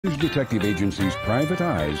Detective Agency's private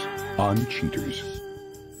eyes on cheaters.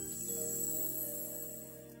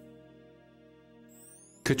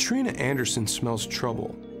 Katrina Anderson smells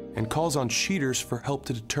trouble and calls on cheaters for help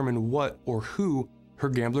to determine what or who her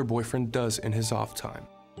gambler boyfriend does in his off time.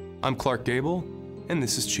 I'm Clark Gable, and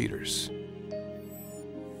this is Cheaters.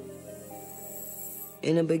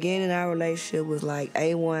 In the beginning, our relationship was like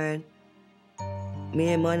A1. Me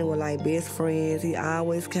and Money were like best friends. He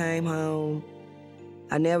always came home.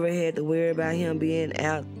 I never had to worry about him being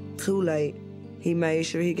out too late. He made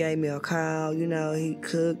sure he gave me a call. You know, he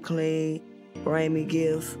cooked, cleaned, bring me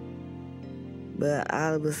gifts. But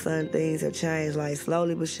all of a sudden, things have changed. Like,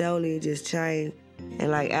 slowly but surely, it just changed.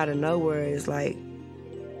 And, like, out of nowhere, it's like,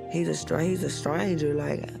 he's a stranger.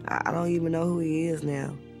 Like, I don't even know who he is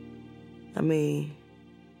now. I mean,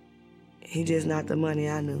 he just not the Money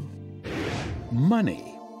I knew.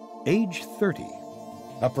 Money, age 30.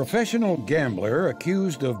 A professional gambler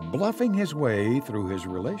accused of bluffing his way through his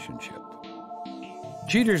relationship.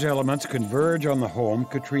 Cheaters' elements converge on the home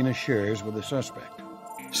Katrina shares with the suspect.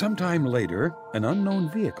 Sometime later, an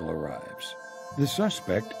unknown vehicle arrives. The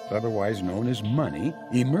suspect, otherwise known as Money,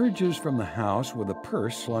 emerges from the house with a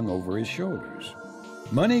purse slung over his shoulders.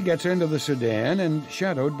 Money gets into the sedan and,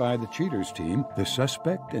 shadowed by the Cheaters team, the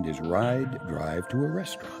suspect and his ride drive to a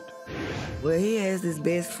restaurant. Well, he has this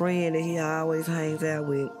best friend that he always hangs out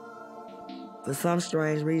with. For some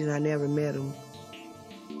strange reason, I never met him.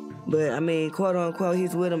 But, I mean, quote unquote,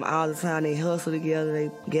 he's with him all the time. They hustle together,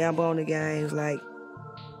 they gamble on the games. Like,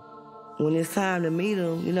 when it's time to meet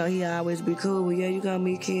him, you know, he always be cool. Well, yeah, you gonna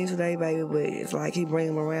meet Ken today, baby. But it's like he bring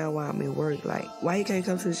him around while I'm at work. Like, why he can't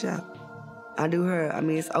come to the shop? I do her. I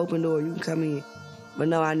mean, it's open door. You can come in. But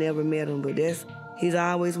no, I never met him. But he's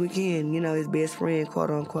always with Ken, you know, his best friend, quote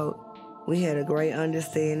unquote. We had a great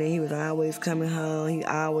understanding. He was always coming home. He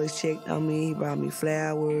always checked on me. He brought me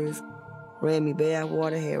flowers, ran me bath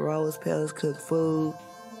water, had rose petals, cooked food,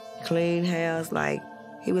 cleaned house. Like,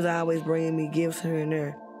 he was always bringing me gifts here and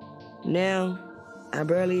there. Now, I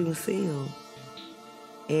barely even see him.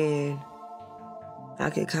 And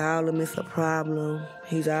I can call him, it's a problem.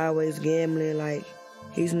 He's always gambling, like,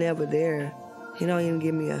 he's never there. He don't even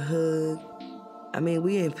give me a hug. I mean,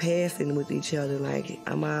 we in passing with each other. Like,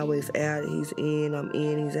 I'm always out, he's in, I'm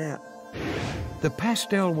in, he's out. The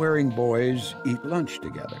pastel-wearing boys eat lunch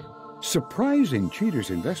together. Surprising Cheaters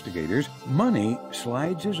investigators, Money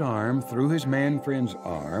slides his arm through his man friend's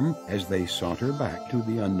arm as they saunter back to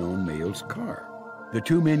the unknown male's car. The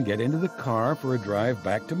two men get into the car for a drive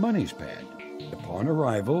back to Money's pad. Upon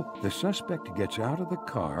arrival, the suspect gets out of the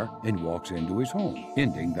car and walks into his home,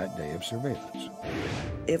 ending that day of surveillance.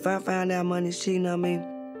 If I find out Money's cheating on me,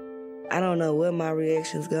 I don't know what my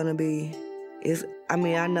reaction's gonna be.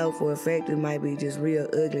 I know for a fact it might be just real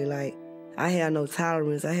ugly. Like, I have no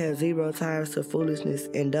tolerance. I have zero tolerance to foolishness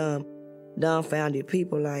and dumbfounded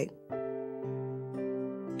people. Like,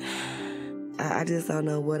 I just don't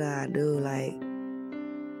know what I do. Like,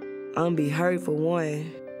 I'm gonna be hurt for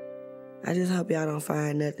one. I just hope y'all don't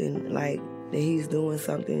find nothing like that he's doing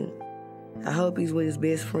something. I hope he's with his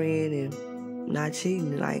best friend and not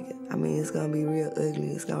cheating. Like, I mean, it's gonna be real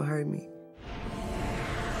ugly. It's gonna hurt me.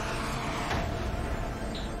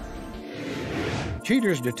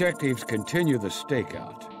 Cheaters detectives continue the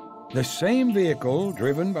stakeout. The same vehicle,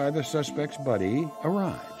 driven by the suspect's buddy,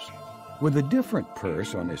 arrives. With a different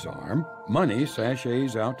purse on his arm, Money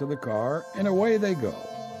sachets out to the car, and away they go.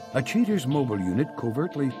 A Cheaters mobile unit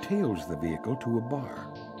covertly tails the vehicle to a bar.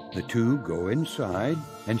 The two go inside,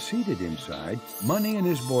 and seated inside, Money and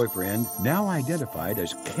his boyfriend, now identified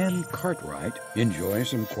as Ken Cartwright, enjoy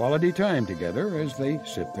some quality time together as they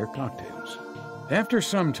sip their cocktails. After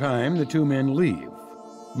some time, the two men leave.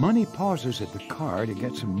 Money pauses at the car to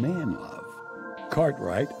get some man love.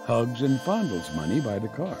 Cartwright hugs and fondles Money by the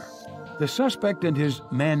car. The suspect and his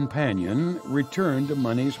man-panion return to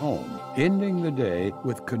Money's home, ending the day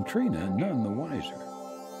with Katrina none the wiser.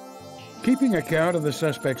 Keeping account of the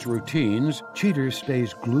suspect's routines, Cheaters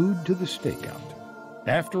stays glued to the stakeout.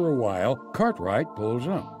 After a while, Cartwright pulls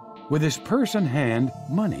up. With his purse in hand,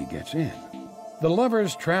 Money gets in. The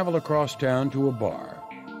lovers travel across town to a bar.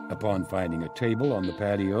 Upon finding a table on the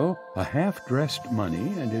patio, a half-dressed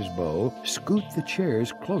Money and his beau scoot the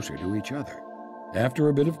chairs closer to each other. After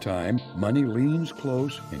a bit of time, Money leans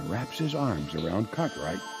close and wraps his arms around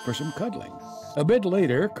Cartwright for some cuddling. A bit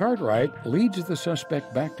later, Cartwright leads the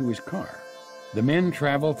suspect back to his car. The men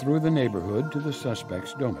travel through the neighborhood to the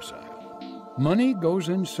suspect's domicile. Money goes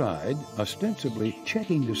inside, ostensibly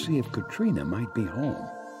checking to see if Katrina might be home.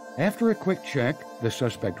 After a quick check, the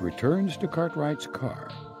suspect returns to Cartwright's car.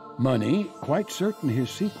 Money, quite certain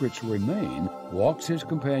his secrets remain, walks his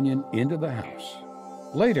companion into the house.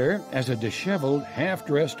 Later, as a disheveled,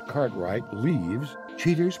 half-dressed Cartwright leaves,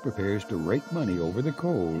 Cheaters prepares to rake Money over the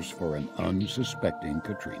coals for an unsuspecting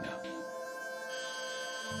Katrina.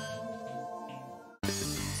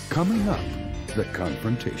 Coming up, the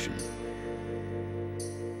confrontation.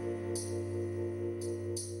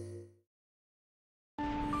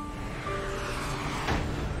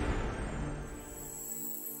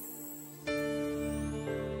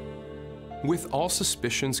 With all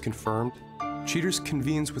suspicions confirmed, Cheaters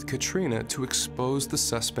convenes with Katrina to expose the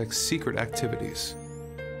suspect's secret activities.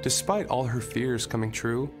 Despite all her fears coming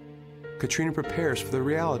true, Katrina prepares for the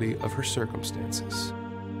reality of her circumstances.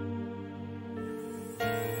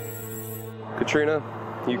 Katrina,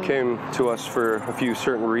 you came to us for a few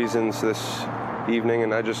certain reasons this evening,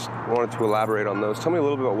 and I just wanted to elaborate on those. Tell me a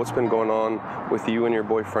little bit about what's been going on with you and your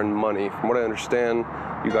boyfriend, Money. From what I understand,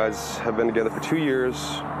 you guys have been together for 2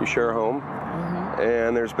 years, you share a home,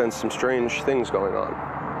 and there's been some strange things going on.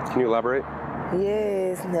 Can you elaborate?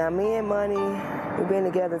 Yes, now me and Money, we've been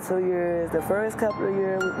together 2 years. The first couple of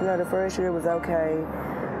years, the first year was okay.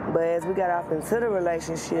 But as we got off into the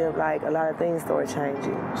relationship, like, a lot of things started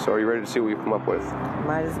changing. So are you ready to see what you come up with?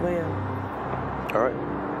 Might as well. All right.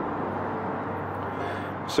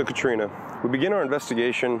 So Katrina, we begin our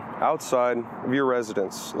investigation outside of your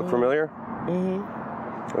residence. Look familiar?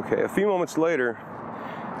 Okay, a few moments later,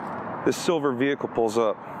 this silver vehicle pulls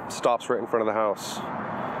up, stops right in front of the house.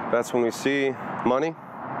 That's when we see Money.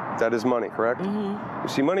 That is Money, correct? We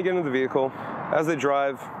see Money get into the vehicle. As they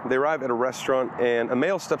arrive at a restaurant, and a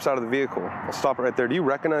male steps out of the vehicle. I'll stop it right there. Do you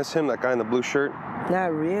recognize him, that guy in the blue shirt?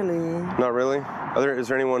 Not really. Not really? Is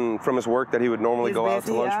there anyone from his work that he would normally go out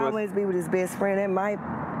to lunch with? He always be with his best friend. That might,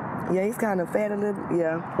 yeah, he's kind of fat a little,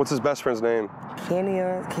 yeah. What's his best friend's name? Kenny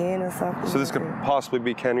or Ken or something. So this could possibly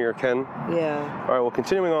be Kenny or Ken? Yeah. All right, well,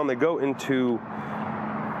 continuing on, they go into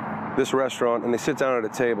this restaurant and they sit down at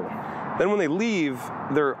a table. Then when they leave,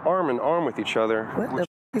 they're arm in arm with each other. What the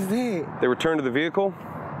is that? They return to the vehicle.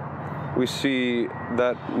 We see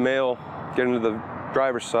that male get into the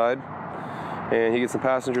driver's side, and he gets the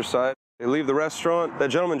passenger side. They leave the restaurant. That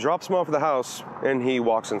gentleman drops him off at the house, and he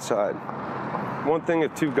walks inside. One thing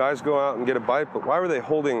if two guys go out and get a bite, but why were they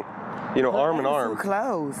holding, arm in arm? Too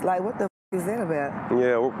close. Like, what the is that about?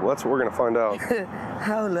 Yeah, well, that's what we're gonna find out.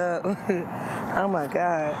 Hold up. Oh my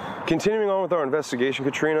God. Continuing on with our investigation,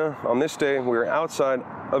 Katrina, on this day, we are outside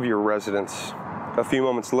of your residence. A few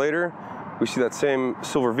moments later, we see that same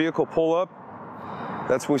silver vehicle pull up.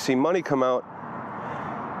 That's when we see Money come out.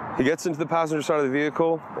 He gets into the passenger side of the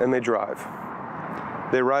vehicle, and they drive.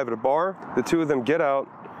 They arrive at a bar. The two of them get out,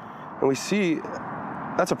 and we see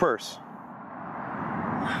that's a purse.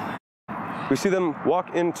 We see them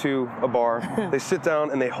walk into a bar. They sit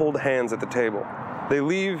down, and they hold hands at the table. They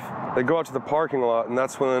leave. They go out to the parking lot, and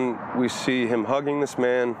that's when we see him hugging this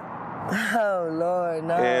man. Oh, Lord,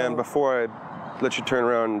 no. And before I let you turn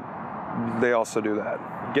around, they also do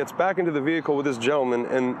that. Gets back into the vehicle with this gentleman,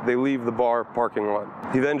 and they leave the bar parking lot.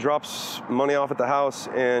 He then drops Money off at the house,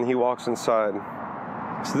 and he walks inside.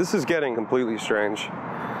 So this is getting completely strange.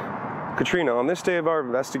 Katrina, on this day of our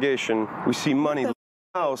investigation, we see Money leave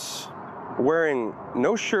the house wearing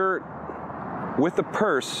no shirt, with a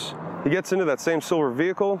purse. He gets into that same silver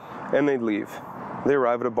vehicle, and they leave. They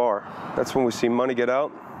arrive at a bar. That's when we see Money get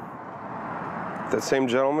out. That same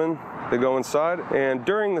gentleman. They go inside, and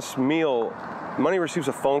during this meal, Money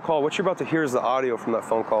receives a phone call. What you're about to hear is the audio from that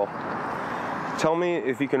phone call. Tell me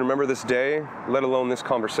if you can remember this day, let alone this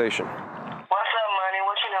conversation. What's up, Money?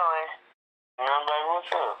 What you doing? No, baby,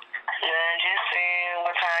 what's up? Yeah, just seeing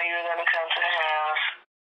what time you were gonna come to the house.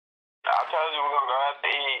 I told you we're gonna go out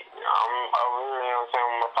to eat. I'm over here,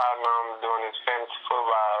 with my partner. I'm doing this fantasy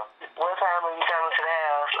football. What time are you coming to the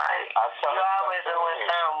house? Like, you always doing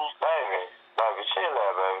something. Baby, chill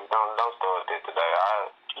out, baby. Don't start this today, all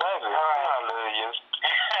right? Baby, all right. I love you.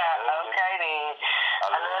 Okay, then. I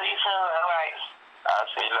love you too. All right. I'll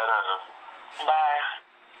see you later. Bye.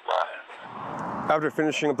 After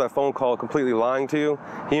finishing up that phone call, completely lying to you,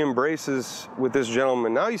 he embraces with this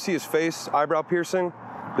gentleman. Now you see his face, eyebrow piercing.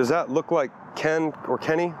 Does that look like Ken or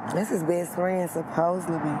Kenny? That's his best friend,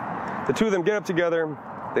 supposedly. The two of them get up together.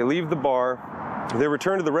 They leave the bar. They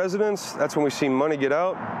return to the residence. That's when we see Money get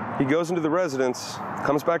out. He goes into the residence,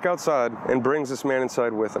 comes back outside, and brings this man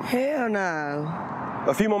inside with him. Hell no.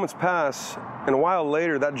 A few moments pass, and a while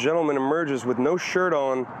later, that gentleman emerges with no shirt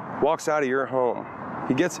on, walks out of your home.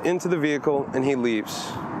 He gets into the vehicle, and he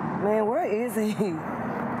leaves. Man, where is he?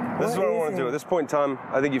 This is what I want to do. At this point in time,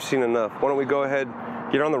 I think you've seen enough. Why don't we go ahead,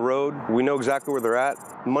 get on the road. We know exactly where they're at.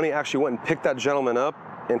 Money actually went and picked that gentleman up,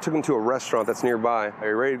 and took them to a restaurant that's nearby. Are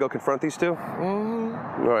you ready to go confront these two?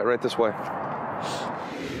 Mm-hmm. All right, right this way.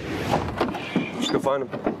 Let's go find them.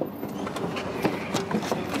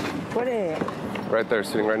 What is it? Right there,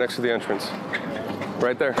 sitting right next to the entrance.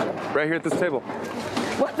 Right there, right here at this table.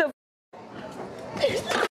 What the is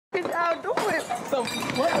y'all doing? So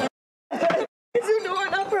what the is you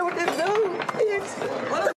doing up here with this dude? Bitch.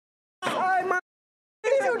 What the alright, man.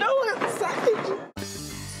 What are you doing?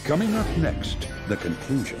 Coming up next, the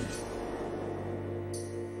conclusion.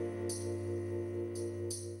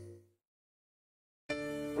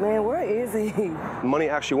 Man, where is he? Money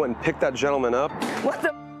actually went and picked that gentleman up. What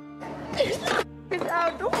the is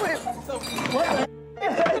y'all doing? So what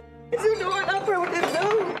the is you doing up here with this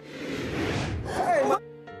dude? Hey, what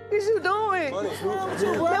is you doing? Money,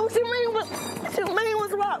 Man, what you mean? What you mean?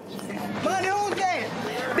 What's wrong? Money, who's that?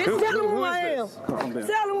 Bitch, tell him who I am.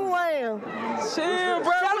 Tell him who I am. Chill,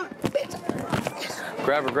 bro. Tell him, bitch.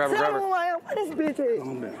 Grab her, grab her, grab Tell him her. who I am. What this bitch is?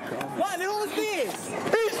 Money, who's this?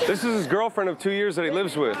 Bitch. This is his girlfriend of 2 years that he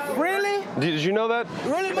lives with. Really? Did you know that?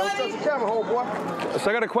 Really, Money? So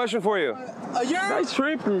I got a question for you. You're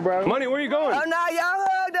Tripping, bro. Money, where you going? Oh, now y'all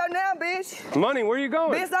hugged up now, bitch. Money, where you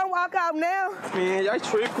going? Bitch, don't walk out now. Man, y'all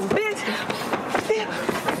tripping. Bitch.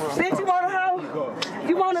 Bitch, you want a hoe?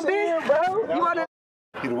 You want a bitch, bro? You want a...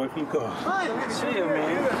 Get away from your car. Chill,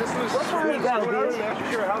 man. Let me go, bitch.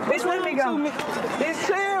 Bitch, let me go. Bitch,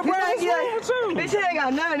 chill, bro. Bitch, you ain't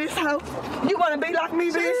got none of this hoe. You want to be like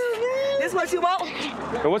me, bitch? This what you want?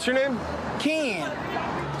 And what's your name? Ken.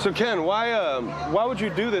 So Ken, why would you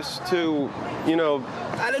do this to, you know?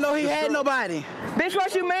 I didn't know he had nobody. Bitch,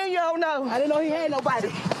 what you mean you don't know? I didn't know he had nobody.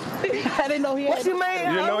 I didn't know he had What you mean?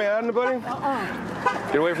 You didn't know he had anybody?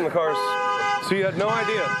 Get away from the cars. So you had no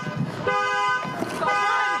idea.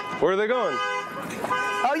 Where are they going?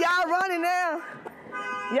 Oh, y'all running now.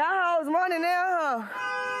 Y'all hoes running now,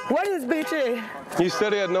 huh? What is bitch at? You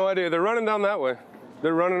said he had no idea. They're running down that way.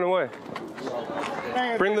 They're running away.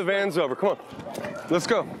 Bring the vans over. Come on. Let's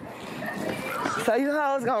go. So you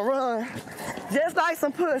hoes gonna run. Just like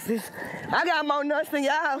some pussies. I got more nuts than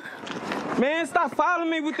y'all. Man, stop following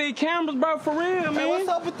me with these cameras, bro, for real, man. Hey, what's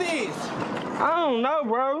up with this? I don't know,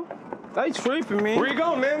 bro. They tripping, man. Where you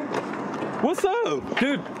going, man? What's up?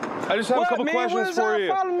 Dude, I just have a couple questions for you.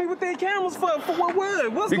 What following me with these cameras for? For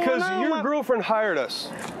what? What's Because going on? your girlfriend hired us.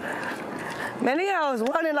 Man, these hoes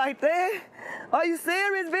running like that. Are you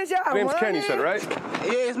serious, bitch? Y'all Your name's running? Ken, you said, right?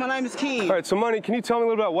 Yes, my name is Ken. All right, so Money, can you tell me a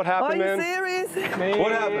little about what Are happened, you man? serious? Man,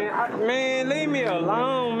 What happened? Man, leave me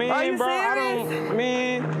alone, man, Are you bro. serious? I don't,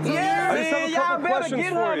 man. Yeah. I just have a Man, couple y'all better questions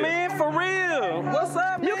get for her, you. man, for real. What's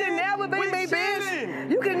up, man? You can never be We me, bitch.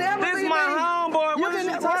 chilling. You can never This be my me. homeboy. You What is can-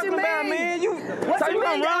 you what talking you about, mean? man? You, What so you you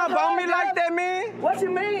gonna mean? run up Y'all on me hugged like up? that, man? What you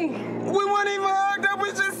mean? We weren't even hugged up. We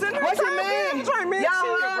just sitting there What you talking. mean? Straight, man, Y'all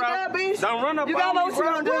chill, hugged bro. up, bitch. Don't run up You on got me, what you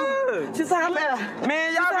bro. gonna do? What? She's talking about.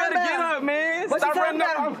 Man, y'all She's better talking get about. up, man. What Stop you talking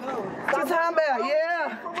running about? up. She's talking about,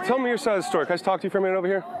 yeah. Tell me your side of the story. Can I talk to you for a minute over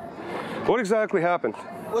here? What exactly happened?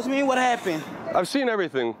 What you mean, what happened? I've seen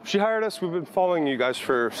everything. She hired us. We've been following you guys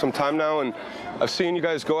for some time now, and I've seen you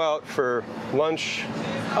guys go out for lunch.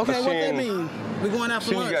 Okay, I've what that seen- mean? We going out for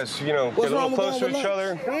Seen lunch. you guys, you know, What's get a wrong little with closer to going each with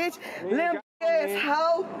other. Bitch, limp ass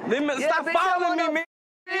hoe. Stop bitch, I following me, wanna- man.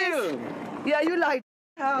 Chill. Yeah, you like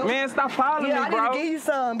hoe. Man, stop following Yeah, me, I bro. need to give you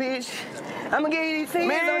some, bitch. I'm gonna give you these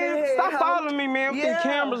tens on your Man, head, stop hoe. following me, man, with Yeah. these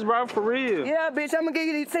cameras, bro, for real. Yeah, bitch, I'm gonna give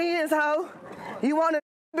you these tens, hoe. You want a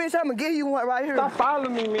bitch, I'm gonna give you one right here. Stop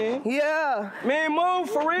following me, man. Yeah. Man, move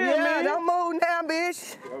for real, Yeah, man. don't move now,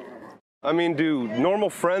 bitch. I mean, do normal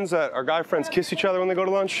friends that are guy friends kiss each other when they go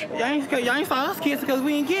to lunch? Y'all ain't saw us kiss because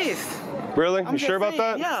we ain't kiss. Really? I'm You just sure about saying,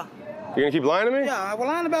 that? Yeah. You gonna keep lying to me? Yeah, well,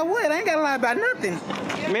 lying about what? I ain't gotta lie about nothing.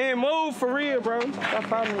 Man, move for real, bro. Stop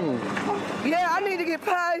following me. Yeah, I need to get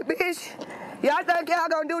paid, bitch. Y'all think y'all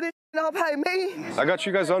gonna do this and don't pay me? I got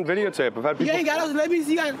you guys on videotape. I've had You people. ain't got us. Let me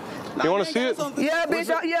see. You wanna see it? Yeah,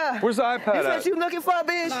 bitch, yeah. Where's the iPad This at? what you looking for,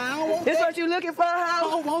 bitch? Nah, I don't want This that. what you looking for, I hoe?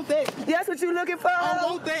 don't want that. That's what you looking for, I don't hoe?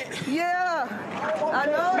 want that. Yeah. I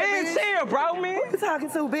know Man, it, bitch. chill, bro, man. Who you talking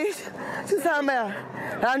to, bitch? What you talking about?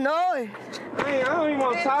 I know it. Man, I don't even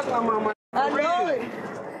want to talk about my I know it.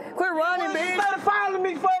 Quit running, You bitch. better follow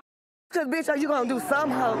me, fuck. Cause bitch, are you gonna do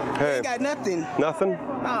something, hoe? You Hey, ain't got nothing. nothing?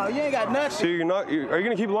 No, you ain't got So nothing. you're not, are you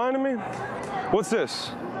gonna keep lying to me? What's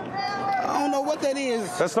this? I don't know what that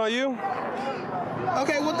is. That's not you?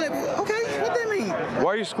 Okay, what that mean?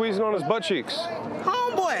 Why are you squeezing on his butt cheeks?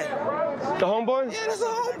 Homeboy. The homeboy? Yeah, that's a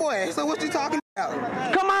homeboy. So what you talking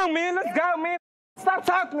about? Come on, man. Let's go, man. Stop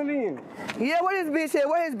talking to me. Yeah, where his bitch at?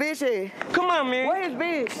 Where his bitch at? Come on, man. Where his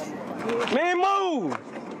bitch? Man, move.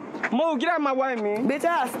 Move. Get out of my way, man. Bitch,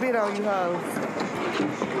 I'll spit on you, hoes.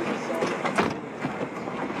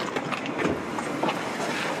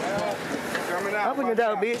 Open the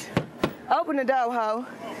door, bitch. Open the door, hoe.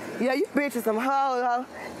 Yeah, you bitches some hoes, hoe.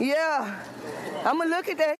 Yeah. I'ma look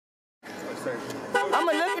at that.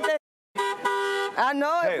 I'ma look at that. I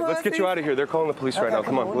know it. Hey, let's get you out of here. They're calling the police right now.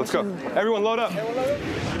 Come on, let's go. Everyone load up.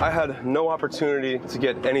 I had no opportunity to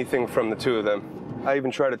get anything from the two of them. I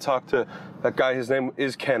even tried to talk to that guy. His name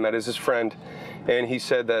is Ken. That is his friend. And he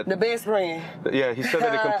said that... The best friend. Yeah, he said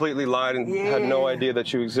that he completely lied and had no idea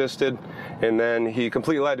that you existed. And then he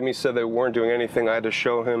completely lied to me, said they weren't doing anything. I had to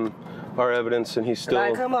show him our evidence, and he still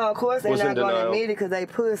like, come on, of course they're not going to admit it because they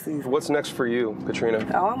pussies. What's next for you, Katrina?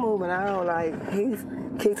 Oh, I'm moving on. Like, he's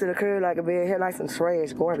kicked to the curb like a bad head, like some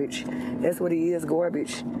trash, garbage. That's what he is,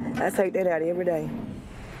 garbage. I take that out every day.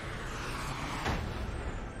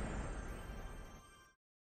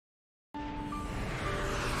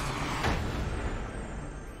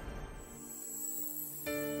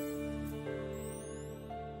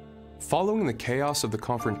 Following the chaos of the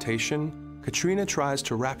confrontation, Katrina tries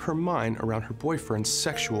to wrap her mind around her boyfriend's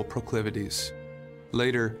sexual proclivities.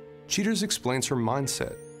 Later, Cheaters explains her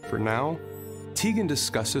mindset. For now, Tegan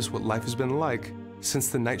discusses what life has been like since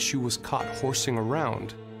the night she was caught horsing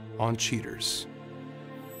around on Cheaters.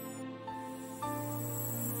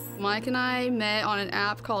 Mike and I met on an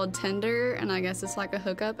app called Tinder, and I guess it's like a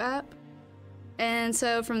hookup app. And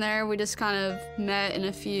so from there, we just kind of met in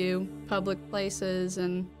a few public places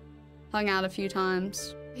and hung out a few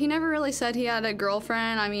times. He never really said he had a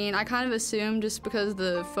girlfriend. I mean, I kind of assumed just because of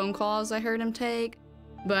the phone calls I heard him take.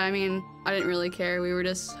 But I mean, I didn't really care. We were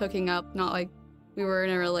just hooking up, not like we were in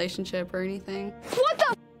a relationship or anything. What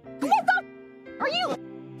the? What the? Are you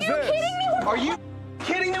kidding me? Are you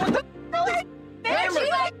kidding me? What the? Bitch, you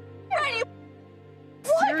like, what kind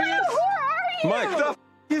of whore are you? Mike, What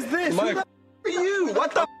the is this? Mike. Who the are you?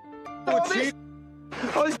 What the? All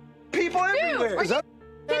these people everywhere. Are you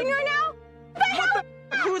kidding right now? What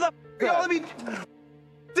the? Who the? Y'all, let me.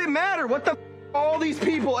 Didn't matter. What the? All these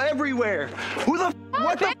people everywhere. Who the?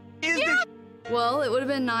 What the is this? Well, it would have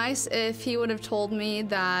been nice if he would have told me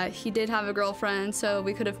that he did have a girlfriend so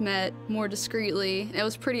we could have met more discreetly. It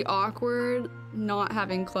was pretty awkward not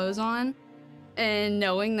having clothes on and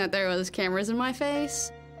knowing that there was cameras in my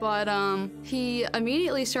face. But he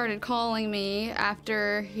immediately started calling me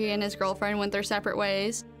after he and his girlfriend went their separate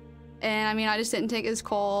ways. And I mean, I just didn't take his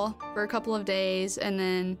call for a couple of days, and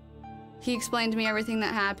then he explained to me everything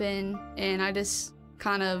that happened, and I just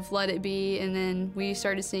kind of let it be, and then we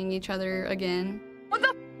started seeing each other again. What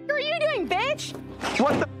the are you doing, bitch?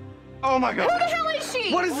 What the? Oh my God. Who the hell is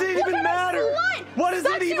she? What does it What even kind of matter? slut? What does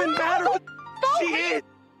it Sucks even you matter? up. Who she is?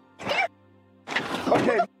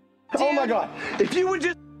 Okay. Oh my God. If you would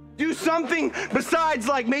just do something besides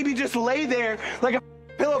like maybe just lay there like a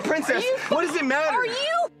pillow princess, what does it matter? Are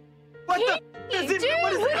you? What the? Does it? Dude,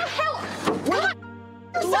 What is who it? the hell? What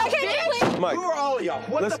the? Mike, Who are all of y'all?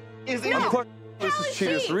 What the is it? I'm Clark. This is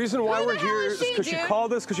Cheaters. The reason why Who we're the hell here is is she, because she dude?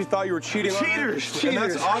 called us because she thought you were cheating on her. Cheaters. And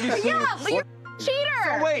that's obviously... Yeah, but you're a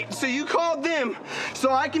cheater. Wait, so you called them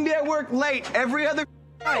so I can be at work late every other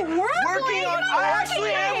night. Work working late? on. You're not I actually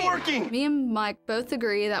working am late. working. Me and Mike both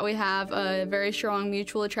agree that we have a very strong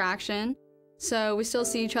mutual attraction. So we still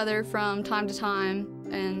see each other from time to time,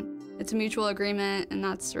 and it's a mutual agreement, and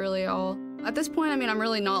that's really all. At this point, I mean, I'm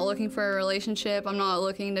really not looking for a relationship. I'm not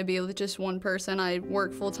looking to be with just one person. I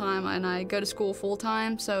work full-time and I go to school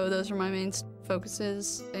full-time, so those are my main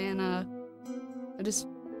focuses, and I just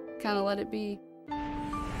kind of let it be.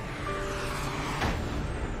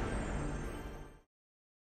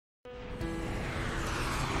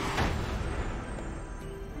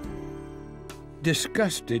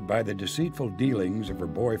 Disgusted by the deceitful dealings of her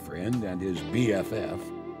boyfriend and his BFF,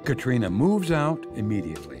 Katrina moves out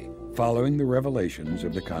immediately, following the revelations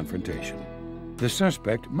of the confrontation. The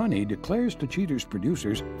suspect, Money, declares to Cheaters'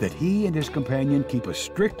 producers that he and his companion keep a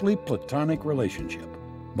strictly platonic relationship.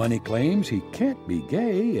 Money claims he can't be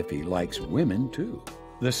gay if he likes women, too.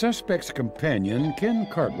 The suspect's companion, Ken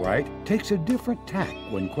Cartwright, takes a different tack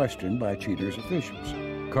when questioned by Cheaters' officials.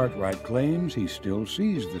 Cartwright claims he still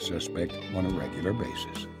sees the suspect on a regular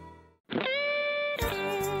basis.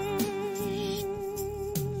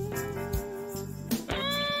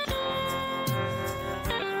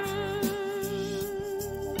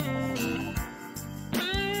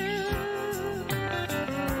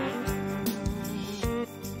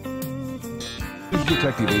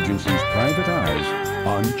 Detective Agency's Private Eyes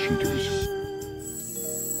on Cheaters.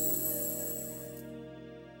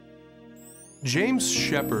 James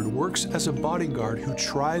Shepard works as a bodyguard who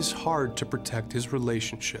tries hard to protect his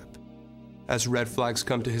relationship. As red flags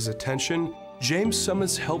come to his attention, James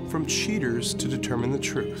summons help from Cheaters to determine the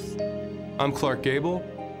truth. I'm Clark Gable,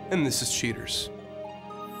 and this is Cheaters.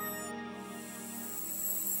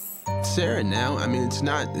 Sarah now, I mean, it's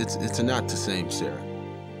not the same Sarah.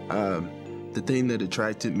 The thing that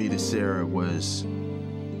attracted me to Sarah was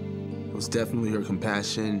definitely her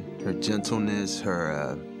compassion, her gentleness,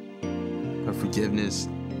 her forgiveness.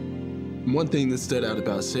 One thing that stood out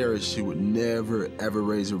about Sarah is she would never, ever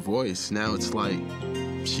raise her voice. Now it's like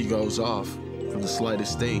she goes off for the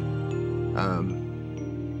slightest thing.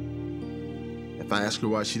 If I ask her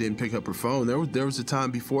why she didn't pick up her phone, there was a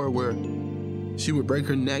time before where she would break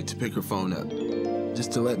her neck to pick her phone up,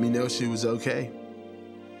 just to let me know she was okay.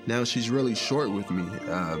 Now she's really short with me.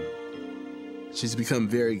 She's become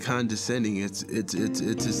very condescending. It's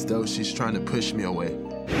as though she's trying to push me away.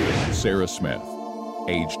 Sarah Smith,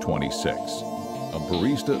 age 26, a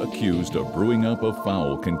barista accused of brewing up a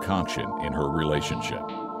foul concoction in her relationship.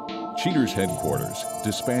 Cheaters Headquarters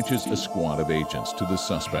dispatches a squad of agents to the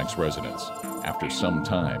suspect's residence. After some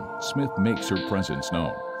time, Smith makes her presence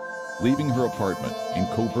known. Leaving her apartment and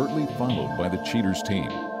covertly followed by the Cheaters team,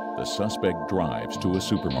 the suspect drives to a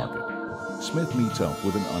supermarket. Smith meets up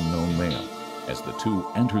with an unknown male. As the two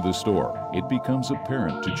enter the store, it becomes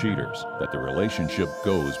apparent to Cheaters that the relationship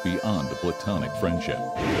goes beyond a platonic friendship.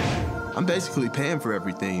 I'm basically paying for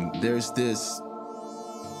everything. There's this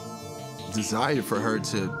desire for her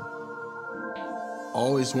to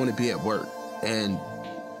always want to be at work. And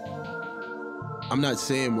I'm not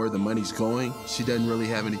saying where the money's going. She doesn't really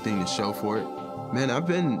have anything to show for it. Man, I've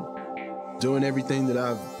been doing everything that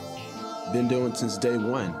I've been doing since day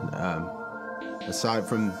one. Aside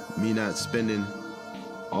from me not spending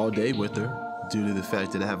all day with her due to the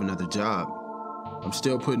fact that I have another job, I'm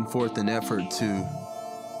still putting forth an effort to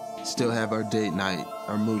still have our date night,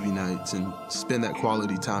 our movie nights, and spend that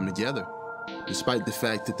quality time together. Despite the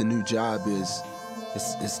fact that the new job is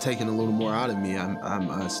taking a little more out of me,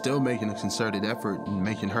 I'm still making a concerted effort and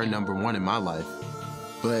making her number one in my life.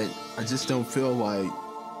 But I just don't feel like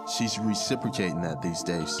she's reciprocating that these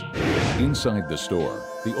days. Inside the store,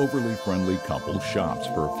 the overly friendly couple shops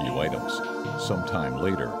for a few items. Sometime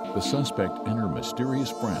later, the suspect and her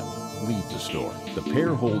mysterious friend leave the store. The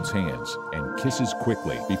pair holds hands and kisses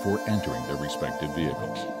quickly before entering their respective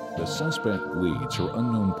vehicles. The suspect leads her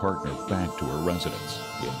unknown partner back to her residence.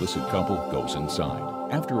 The illicit couple goes inside.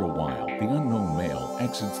 After a while, the unknown male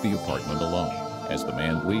exits the apartment alone. As the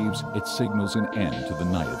man leaves, it signals an end to the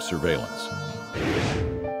night of surveillance.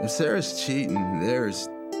 If Sarah's cheating, there's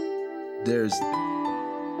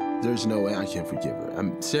no way I can forgive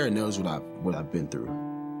her. Sarah knows what I've been through,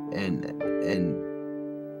 and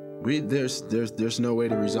there's no way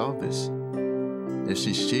to resolve this. If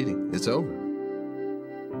she's cheating, it's over.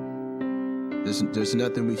 There's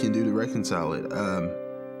nothing we can do to reconcile it.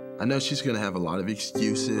 I know she's gonna have a lot of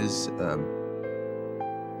excuses.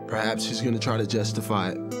 Perhaps she's gonna try to justify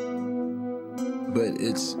it, but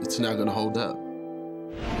it's not gonna hold up.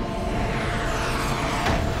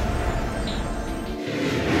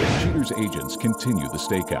 Cheaters agents continue the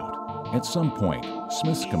stakeout. At some point,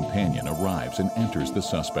 Smith's companion arrives and enters the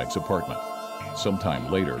suspect's apartment.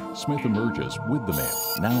 Sometime later, Smith emerges with the man,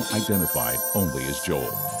 now identified only as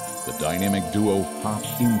Joel. The dynamic duo hop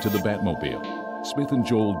into the Batmobile. Smith and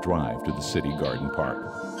Joel drive to the City Garden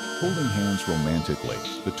Park. Holding hands romantically,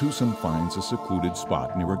 the twosome finds a secluded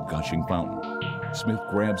spot near a gushing fountain. Smith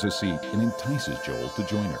grabs a seat and entices Joel to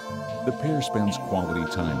join her. The pair spends quality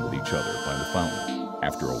time with each other by the fountain.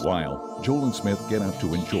 After a while, Joel and Smith get up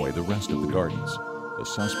to enjoy the rest of the gardens. The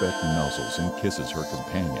suspect nuzzles and kisses her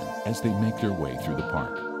companion as they make their way through the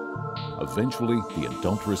park. Eventually, the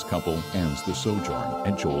adulterous couple ends the sojourn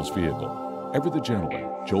at Joel's vehicle. Ever the gentleman,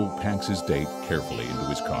 Joel packs his date carefully into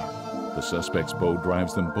his car. The suspect's boat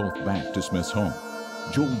drives them both back to Smith's home.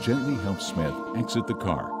 Joel gently helps Smith exit the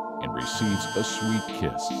car and receives a sweet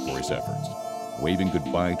kiss for his efforts. Waving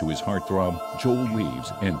goodbye to his heartthrob, Joel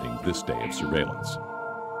leaves, ending this day of surveillance.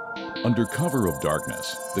 Under cover of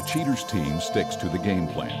darkness, the Cheaters team sticks to the game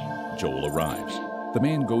plan. Joel arrives. The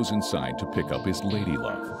man goes inside to pick up his lady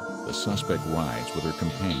love. The suspect rides with her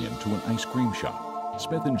companion to an ice cream shop.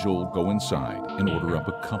 Smith and Joel go inside and order up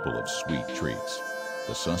a couple of sweet treats.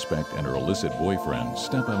 The suspect and her illicit boyfriend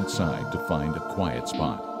step outside to find a quiet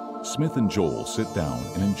spot. Smith and Joel sit down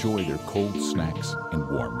and enjoy their cold snacks and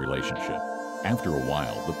warm relationship. After a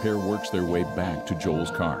while, the pair works their way back to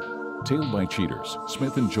Joel's car. Tailed by Cheaters,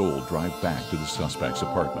 Smith and Joel drive back to the suspect's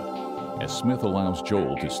apartment. As Smith allows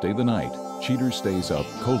Joel to stay the night, Cheaters stays up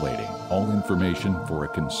collating all information for a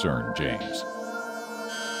concerned James.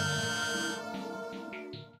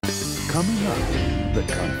 Coming up, the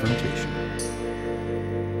confrontation.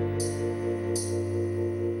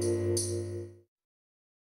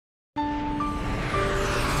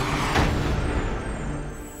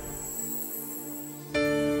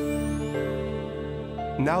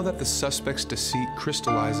 Now that the suspect's deceit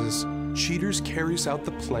crystallizes, Cheaters carries out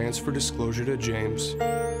the plans for disclosure to James.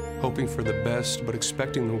 Hoping for the best but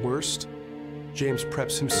expecting the worst, James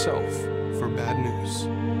preps himself for bad news.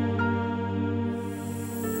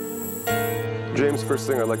 James, first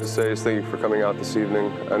thing I'd like to say is thank you for coming out this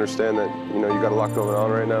evening. I understand that, you got a lot going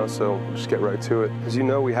on right now, so just get right to it. As you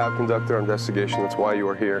know, we have conducted our investigation. That's why you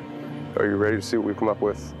are here. Are you ready to see what we've come up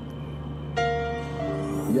with?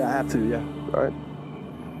 Yeah, I have to, yeah. All right.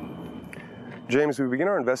 James, we begin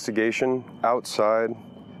our investigation outside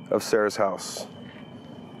of Sarah's house.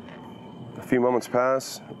 A few moments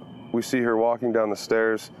pass. We see her walking down the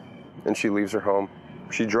stairs, and she leaves her home.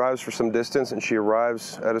 She drives for some distance, and she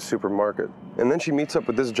arrives at a supermarket. And then she meets up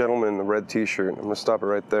with this gentleman in the red t-shirt. I'm gonna stop it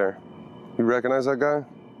right there. You recognize that guy?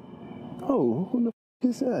 Oh, who the f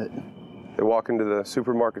is that? They walk into the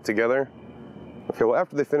supermarket together. Okay, well,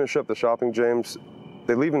 after they finish up the shopping, James,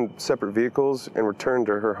 they leave in separate vehicles and return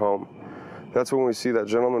to her home. That's when we see that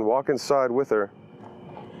gentleman walk inside with her.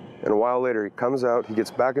 And a while later, he comes out, he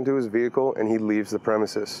gets back into his vehicle, and he leaves the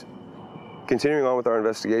premises. Continuing on with our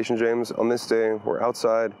investigation, James, on this day, we're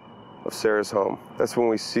outside of Sarah's home. That's when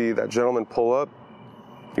we see that gentleman pull up.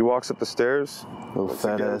 He walks up the stairs. Little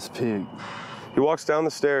fat-ass pig. He walks down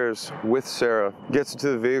the stairs with Sarah, gets into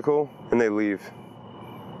the vehicle, and they leave.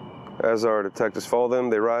 As our detectives follow them,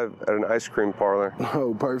 they arrive at an ice cream parlor.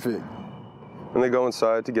 Oh, perfect. And they go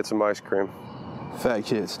inside to get some ice cream. Fat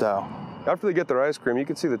kid style. After they get their ice cream, you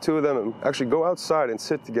can see the two of them actually go outside and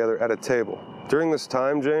sit together at a table. During this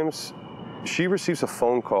time, James, she receives a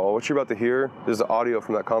phone call. What you're about to hear is the audio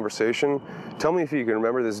from that conversation. Tell me if you can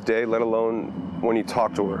remember this day, let alone when you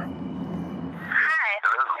talked to her. Hi.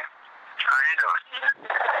 Hello. How are you doing?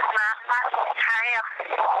 How are you?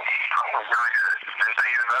 I'm really good. Been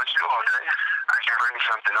thinking about you all day. I can bring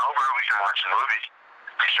something over. We can watch a movie.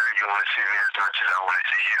 I'm sure you want to see me as much as I want to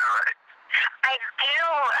see you, right? I do.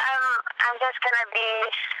 I'm just gonna be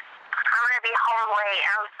home late.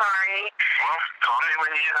 I'm sorry. Well, call me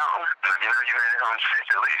when you get home. Let me know you made it home safe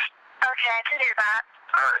at least. Okay, I can do that.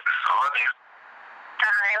 All right. I love you.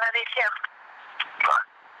 I love you too. Bye.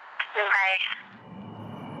 Bye.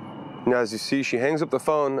 Now, as you see, she hangs up the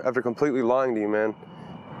phone after completely lying to you, man.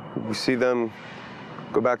 You see them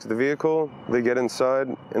go back to the vehicle, they get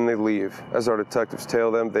inside, and they leave. As our detectives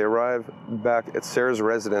tail them, they arrive back at Sarah's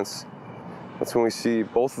residence. That's when we see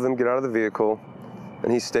both of them get out of the vehicle,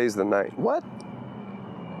 and he stays the night. What?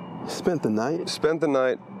 Spent the night? Spent the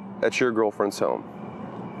night at your girlfriend's home.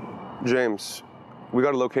 James, we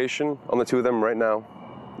got a location on the two of them right now.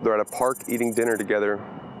 They're at a park eating dinner together,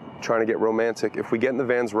 trying to get romantic. If we get in the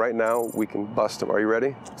vans right now, we can bust them. Are you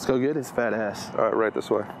ready? Let's go get his fat ass. All right, right this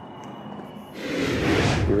way.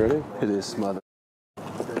 You ready? It is mother.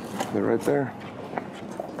 They're right there.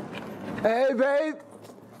 Hey, babe.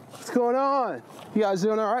 What's going on? You guys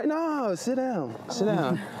doing all right? No, sit down. Sit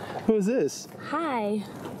down. Who is this? Hi.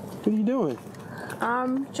 What are you doing?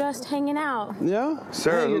 Just hanging out. Yeah?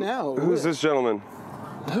 Sarah, hanging out. Who's this gentleman?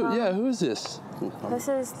 Who is this? This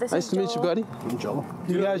is Nice to meet you, buddy. I'm Joel.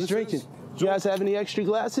 You guys drinking? You guys have any extra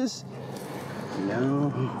glasses?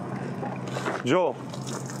 No. Joel,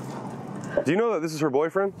 do you know that this is her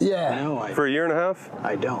boyfriend? Yeah. No, For a year and a half?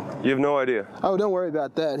 I don't. You have no idea? Oh, don't worry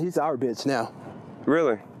about that. He's our bitch now.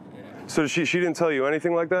 Really? So she didn't tell you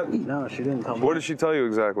anything like that? No, she didn't tell me. What did she tell you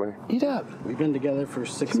exactly? Eat up. We've been together for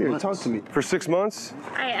 6 Come here, months. talk to me. For 6 months?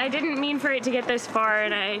 I didn't mean for it to get this far,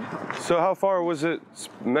 and So how far was it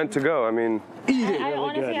meant to go? I mean... Eat it. I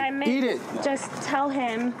honestly, I meant Eat it. just tell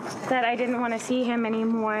him that I didn't want to see him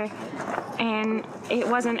anymore, and it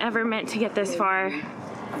wasn't ever meant to get this far.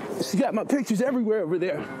 She got my pictures everywhere over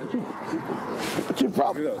there. What's your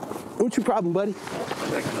problem? What's your problem, buddy?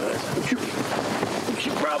 What's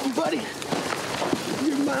your problem, buddy?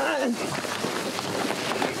 You're mine.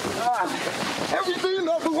 Everything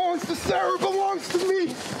that belongs to Sarah belongs to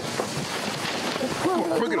me.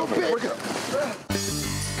 Bring it up, man. Bring it up.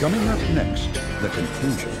 Coming up next, the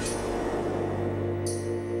conclusion.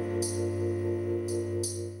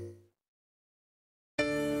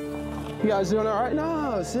 You guys doing all right?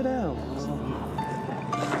 No, sit down.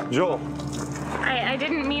 Joel. I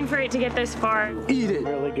didn't mean for it to get this far. Eat it.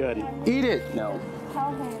 Really good. Eat it. No.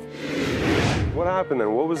 Tell him. What happened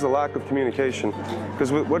then? What was the lack of communication?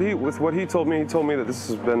 Because with what he told me that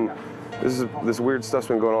this weird stuff's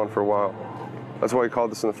been going on for a while. That's why he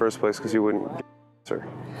called this in the first place, because you wouldn't get her.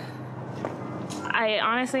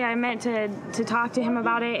 I meant to talk to him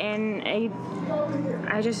about it, and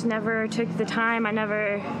I just never took the time.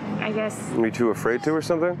 I guess. Were you too afraid to or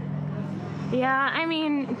something? Yeah, I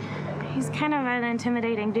mean, he's kind of an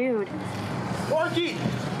intimidating dude. Marky,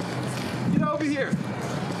 get over here.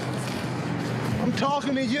 I'm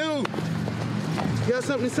talking to you. You got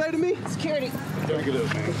something to say to me? Security. Get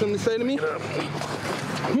up, man. Something to say to me? Get up.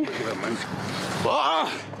 Get up, man.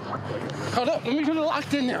 Hold up. Let me get it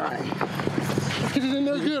locked in there. Get it in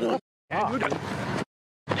there good.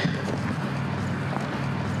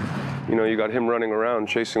 You know, you got him running around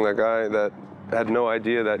chasing that guy that had no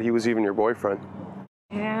idea that he was even your boyfriend.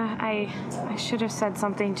 Yeah, I should have said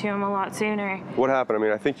something to him a lot sooner. What happened? I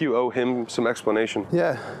mean, I think you owe him some explanation.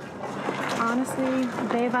 Yeah. Honestly,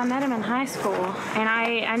 babe, I met him in high school, and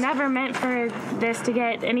I never meant for this to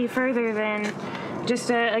get any further than just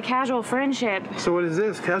a casual friendship. So what is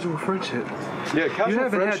this? Casual friendship? Yeah, casual You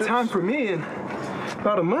haven't friendships. had time for me in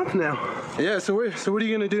about a month now. Yeah, so what are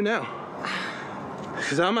you gonna do now?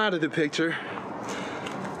 Because I'm out of the picture.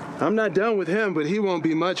 I'm not done with him, but he won't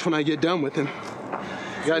be much when I get done with him.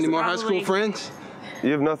 You got any more high school friends?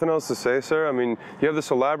 You have nothing else to say, sir? I mean, you have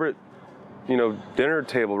this elaborate, you know, dinner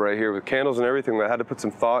table right here with candles and everything that had to put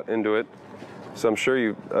some thought into it. So I'm sure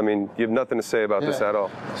you have nothing to say about this at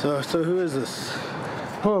all. So who is this?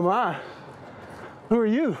 Who am I? Who are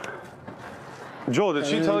you? Joel, did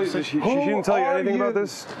she tell you? She didn't tell you anything about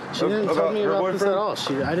this? She didn't tell me her about this boyfriend? at all.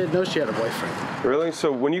 I didn't know she had a boyfriend. Really?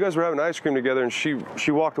 So when you guys were having ice cream together and she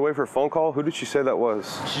walked away for a phone call, who did she say that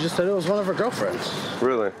was? She just said it was one of her girlfriends.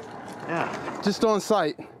 Really? Yeah. Just on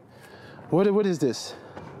sight. What is this?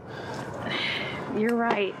 You're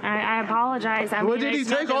right. I apologize. I What mean, did he there's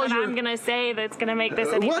take nothing all that your- I'm gonna say that's gonna make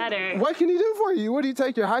this any better. What can he do for you? What did he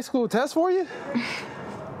take your high school test for you?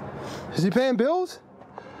 Is he paying bills?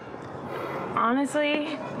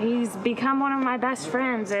 Honestly, he's become one of my best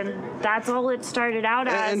friends, and that's all it started out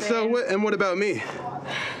as. And so what about me?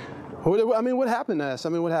 What happened to us?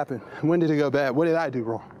 What happened? When did it go bad? What did I do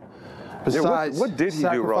wrong? Besides, what did he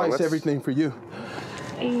do wrong? sacrifice everything for you.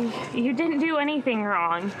 You didn't do anything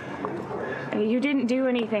wrong. You didn't do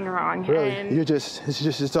anything wrong. Really? And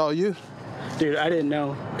It's all you? Dude, I didn't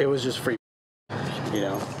know it was just free, you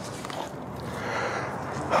know.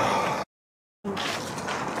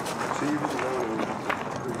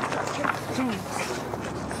 James,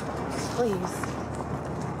 please,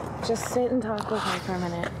 just sit and talk with me for a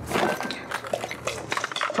minute.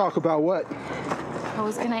 Talk about what? I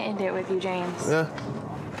was gonna end it with you, James. Yeah.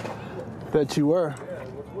 Bet you were.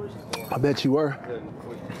 I bet you were.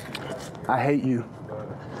 I hate you.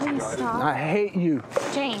 Please stop. I hate you.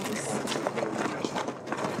 James.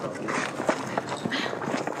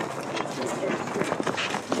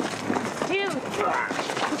 Dude.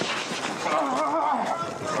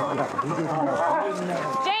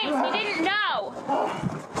 James, he didn't know.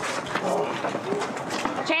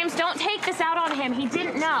 James, don't take this out on him. He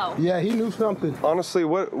didn't know. Yeah, he knew something. Honestly,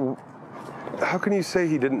 how can you say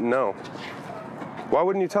he didn't know? Why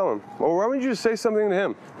wouldn't you tell him? Or why wouldn't you just say something to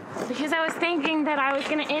him? Because I was thinking that I was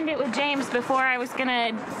going to end it with James before I was going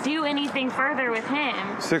to do anything further with him.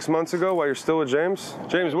 6 months ago, while you're still with James?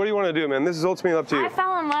 James, what do you want to do, man? This is ultimately up to you. I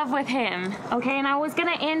fell in love with him, okay? And I was going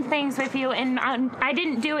to end things with you, and I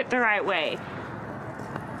didn't do it the right way.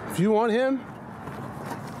 If you want him,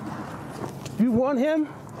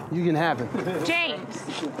 you can have him. James,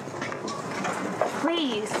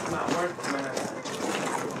 please.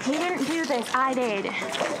 He didn't do this, I did.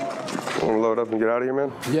 Want to load up and get out of here,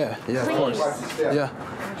 man? Yeah, of course. Yeah.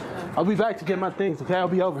 I'll be back to get my things, okay? I'll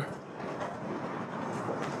be over.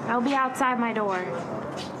 I'll be outside my door.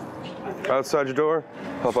 Outside your door?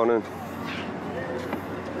 Hop on in.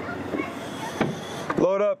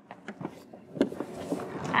 Load up.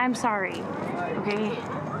 I'm sorry, okay?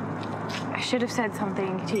 I should have said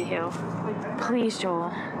something to you. Please,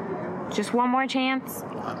 Joel. Just one more chance.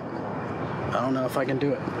 I don't know if I can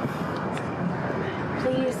do it.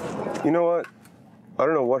 Please. You know what? I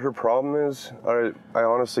don't know what her problem is. I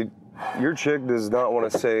honestly, your chick does not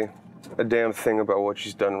want to say a damn thing about what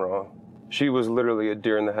she's done wrong. She was literally a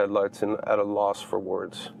deer in the headlights and at a loss for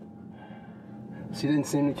words. She didn't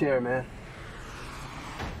seem to care, man.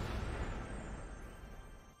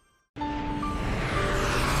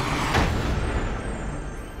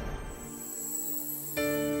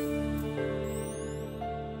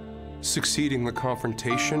 Succeeding the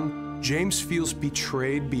confrontation, James feels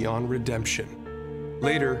betrayed beyond redemption.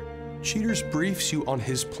 Later, Cheaters briefs you on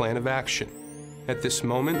his plan of action. At this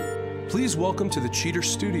moment, please welcome to the Cheater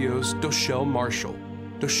Studios, Doshelle Marshall.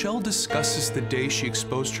 Doshelle discusses the day she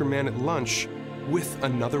exposed her man at lunch with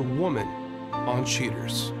another woman on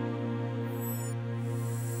Cheaters.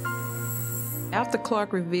 After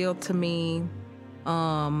Clark revealed to me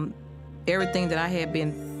everything that I had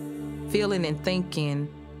been feeling and thinking,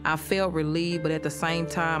 I felt relieved, but at the same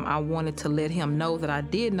time, I wanted to let him know that I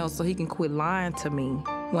did know so he can quit lying to me.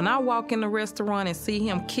 When I walk in the restaurant and see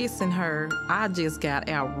him kissing her, I just got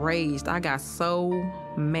outraged. I got so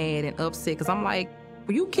mad and upset because I'm like,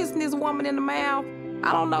 were you kissing this woman in the mouth?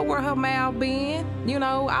 I don't know where her mouth been. You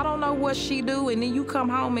know, I don't know what she do, and then you come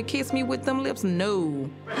home and kiss me with them lips? No.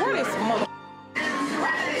 Where this mother...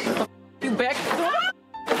 You back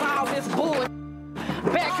doing all this bull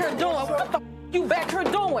back here doing? What the you back here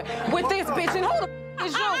doing with this bitch? And who the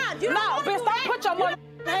is you? No, bitch, don't put your mother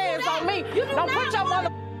hands on me. Don't put your mother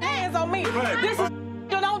hands on me. This is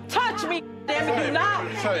you don't touch me. Damn it, do not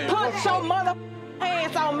put your mother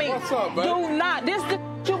hands on me. What's up, baby? Do not. This the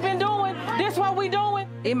you been doing. This what we doing.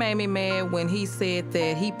 It made me mad when he said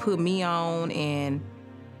that he put me on and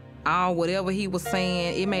all whatever he was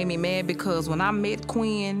saying. It made me mad because when I met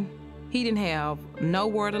Quinn, he didn't have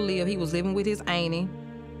nowhere to live. He was living with his auntie.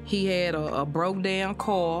 He had a broke down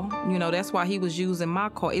car. You know, that's why he was using my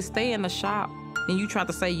car. It stay in the shop. And you try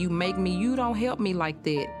to say you make me, you don't help me like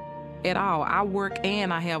that at all. I work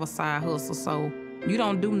and I have a side hustle, so you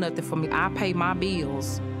don't do nothing for me. I pay my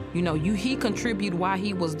bills. You know, he contributed while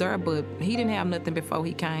he was there, but he didn't have nothing before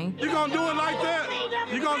he came. You gonna do it like that?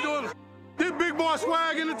 You gonna do it? This big boy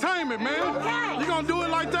swag entertainment, man. You gonna do it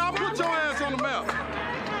like that? I'll put your ass on the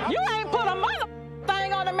map. You ain't put a mother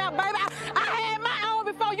thing on the map, baby. I had my own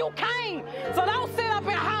before you came. So don't sit up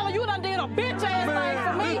and holler. You done did a bitch ass thing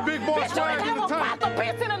for me. This big boy bitch, swag you ain't have a pot entertainment. to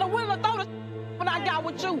piss in the window to throw the when I got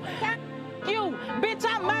with you. You, bitch,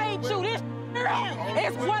 I made you. This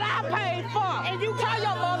it's what I paid for. And you tell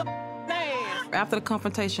your mother ass. After the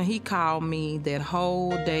confrontation, he called me that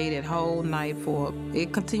whole day, that whole night for,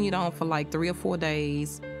 it continued on for like 3 or 4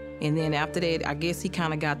 days. And then after that, I guess he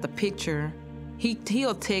kind of got the picture.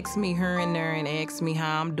 He'll text me here and there and ask me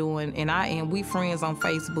how I'm doing. And we friends on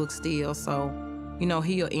Facebook still, so, you know,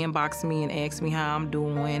 he'll inbox me and ask me how I'm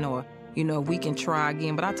doing or, you know, if we can try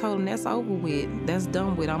again. But I told him that's over with. That's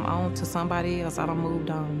done with. I'm on to somebody else. I done moved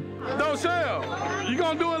on. Doshell, you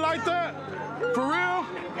gonna do it like that? For real?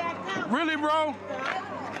 Really, bro?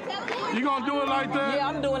 You gonna do it like that? Yeah,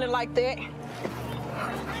 I'm doing it like that.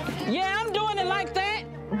 Yeah, I'm doing it like that.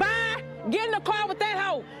 Bye. Get in the car with that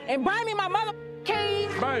hoe and bring me my mother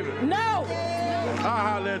keys. Baby. No. I'll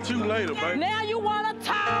holler at you later, baby. Now you wanna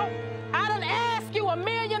talk? I done asked you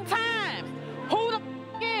 1,000,000 times. Who the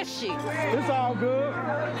is she? It's all good.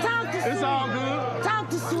 Talk to Sweet. It's all good. Talk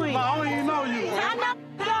to Sweet. I don't even know you. I know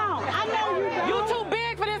you don't. I know you don't. You too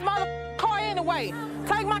big for this mother car anyway.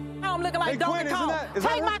 Take my home looking like Donkey Kong.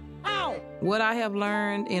 Take my home. What I have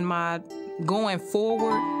learned in my going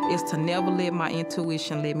forward is to never let my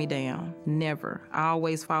intuition let me down. Never. I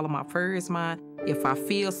always follow my first mind. If I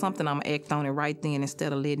feel something, I'm gonna act on it right then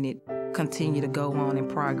instead of letting it continue to go on in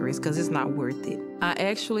progress because it's not worth it. I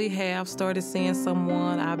actually have started seeing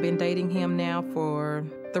someone. I've been dating him now for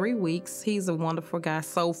 3 weeks. He's a wonderful guy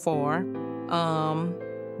so far.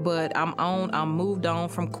 But I'm moved on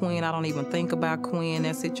from Quinn. I don't even think about Quinn.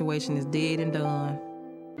 That situation is dead and done.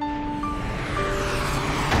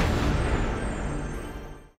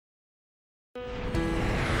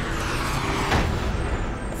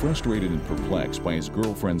 Frustrated and perplexed by his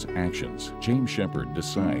girlfriend's actions, James Shepard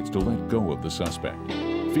decides to let go of the suspect.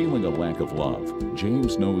 Feeling a lack of love,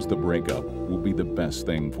 James knows the breakup will be the best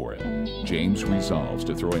thing for him. James resolves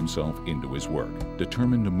to throw himself into his work,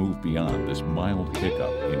 determined to move beyond this mild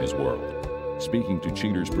hiccup in his world. Speaking to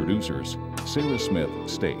Cheaters producers, Sarah Smith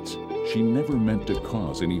states she never meant to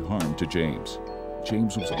cause any harm to James.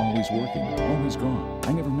 James was always working, always gone.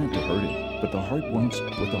 I never meant to hurt him, but the heart wants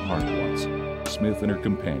what the heart wants. Smith and her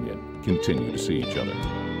companion continue to see each other.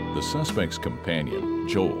 The suspect's companion,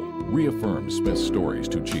 Joel, reaffirms Smith's stories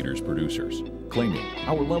to Cheaters producers, claiming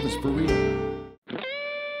our love is for real.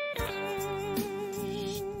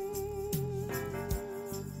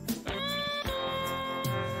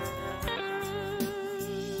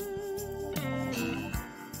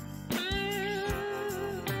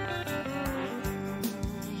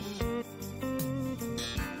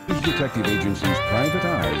 Detective Agency's Private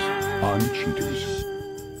Eyes on Cheaters.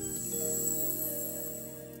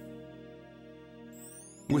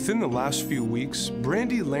 Within the last few weeks,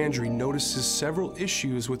 Brandy Landry notices several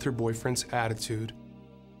issues with her boyfriend's attitude.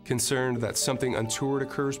 Concerned that something untoward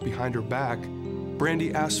occurs behind her back,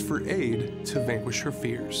 Brandy asks for aid to vanquish her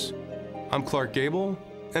fears. I'm Clark Gable,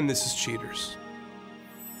 and this is Cheaters.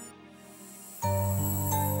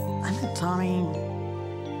 I met Tommy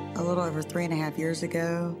a little over 3.5 years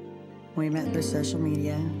ago. We met through social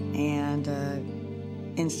media and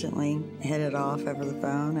instantly hit it off over the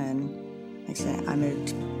phone. And like I said, I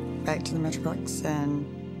moved back to the Metroplex and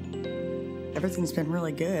everything's been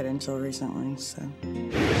really good until recently, so.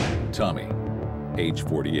 Tommy, age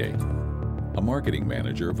 48. a marketing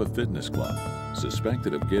manager of a fitness club,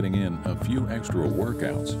 suspected of getting in a few extra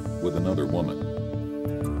workouts with another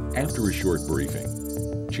woman. After a short briefing,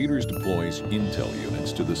 Cheaters deploys intel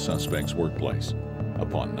units to the suspect's workplace.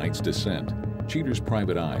 Upon night's descent, Cheaters'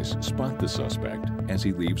 private eyes spot the suspect as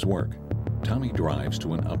he leaves work. Tommy drives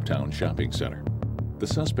to an uptown shopping center. The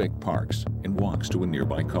suspect parks and walks to a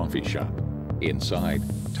nearby coffee shop. Inside,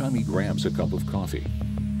 Tommy grabs a cup of coffee.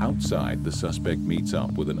 Outside, the suspect meets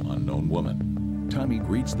up with an unknown woman. Tommy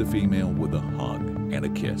greets the female with a hug and a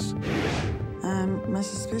kiss. My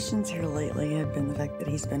suspicions here lately have been the fact that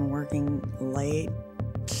he's been working late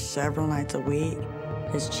several nights a week.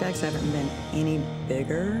 His checks haven't been any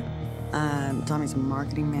bigger. Tommy's a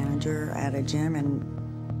marketing manager at a gym,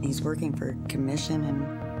 and he's working for commission,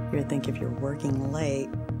 and you would think if you're working late,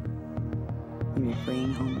 you'd be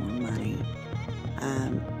bringing home more money.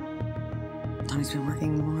 Tommy's been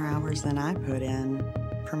working more hours than I put in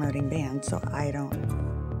promoting bands, so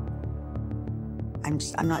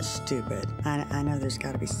I'm not stupid. I know there's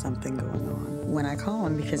got to be something going on. When I call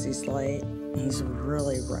him because he's late, he's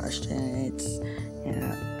really rushed, and it's,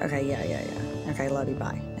 okay, yeah. Okay, love you,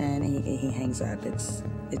 bye. And he hangs up.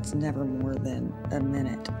 It's never more than a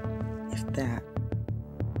minute, if that.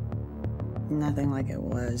 Nothing like it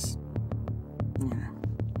was,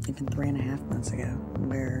 even 3.5 months ago,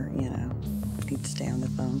 where, he'd stay on the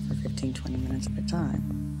phone for 15, 20 minutes at a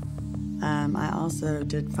time. I also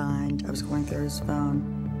did find, I was going through his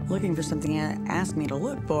phone looking for something he asked me to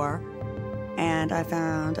look for, and I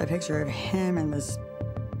found a picture of him and this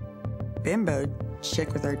bimbo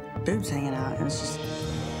chick with her boobs hanging out. And it's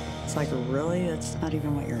like, really? That's not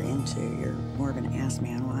even what you're into. You're more of an ass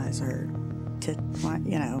man. Why is her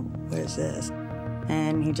what is this?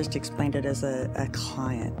 And he just explained it as a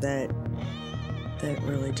client that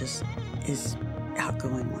really just is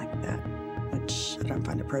outgoing like that, which I don't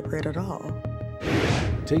find appropriate at all.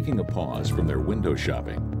 Taking a pause from their window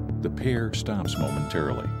shopping, the pair stops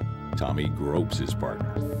momentarily. Tommy gropes his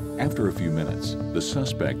partner. After a few minutes, the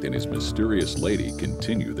suspect and his mysterious lady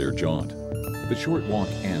continue their jaunt. The short walk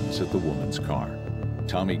ends at the woman's car.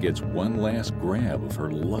 Tommy gets one last grab of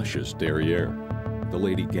her luscious derriere. The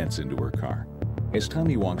lady gets into her car. As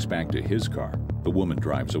Tommy walks back to his car, the woman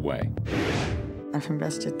drives away. I've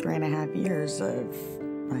invested 3.5 years of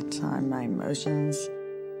my time, my emotions,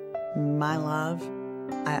 my love.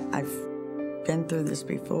 I've been through this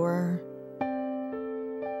before,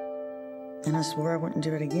 and I swore I wouldn't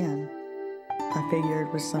do it again. I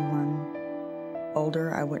figured with someone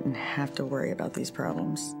older, I wouldn't have to worry about these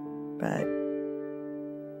problems. But,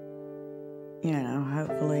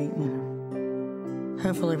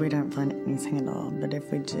 hopefully we don't find anything at all. But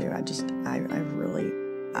if we do, I'll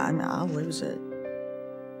lose it.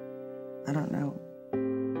 I don't know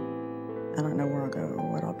where I'll go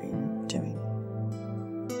or what I'll be doing.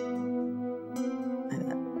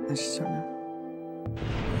 I just don't know.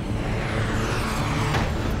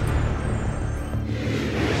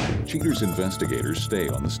 Cheaters investigators stay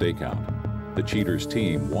on the stakeout. The Cheaters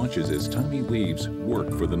team watches as Tommy leaves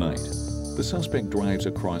work for the night. The suspect drives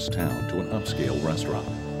across town to an upscale restaurant.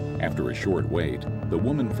 After a short wait, the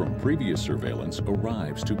woman from previous surveillance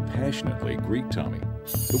arrives to passionately greet Tommy.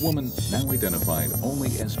 The woman, now identified only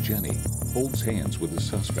as Jenny, holds hands with the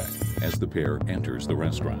suspect as the pair enters the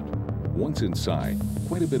restaurant. Once inside,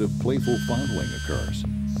 quite a bit of playful fondling occurs.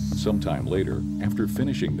 Sometime later, after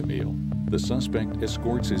finishing the meal, the suspect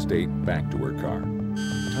escorts his date back to her car.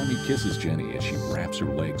 Tommy kisses Jenny as she wraps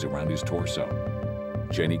her legs around his torso.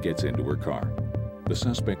 Jenny gets into her car. The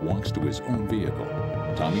suspect walks to his own vehicle.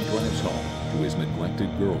 Tommy drives home to his neglected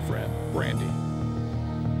girlfriend, Brandy.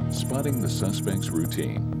 Spotting the suspect's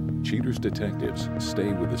routine, Cheaters detectives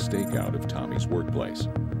stay with the stakeout of Tommy's workplace.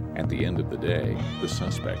 At the end of the day, the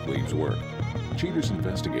suspect leaves work. Cheaters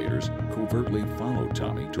investigators covertly follow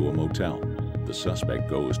Tommy to a motel. The suspect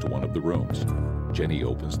goes to one of the rooms. Jenny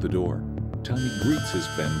opens the door. Tommy greets his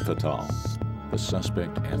femme fatale. The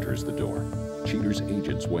suspect enters the door. Cheaters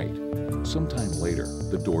agents wait. Sometime later,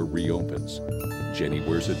 the door reopens. Jenny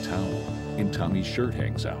wears a towel, and Tommy's shirt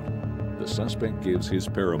hangs out. The suspect gives his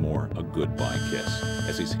paramour a goodbye kiss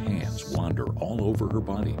as his hands wander all over her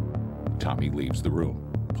body. Tommy leaves the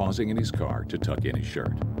room, pausing in his car to tuck in his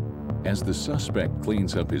shirt. As the suspect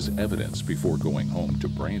cleans up his evidence before going home to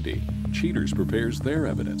Brandy, Cheaters prepares their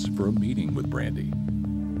evidence for a meeting with Brandy.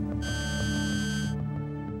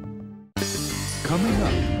 Coming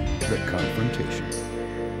up, the confrontation.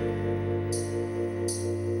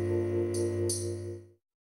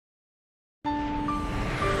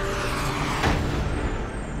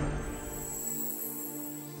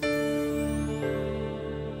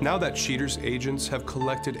 Now that Cheater's agents have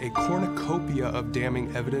collected a cornucopia of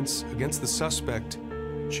damning evidence against the suspect,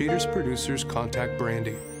 Cheater's producers contact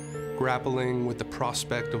Brandy. Grappling with the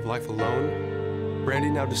prospect of life alone, Brandy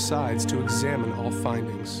now decides to examine all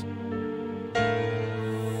findings.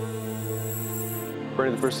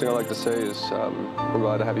 Brandy, the first thing I'd like to say is we're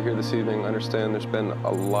glad to have you here this evening. I understand there's been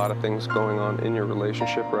a lot of things going on in your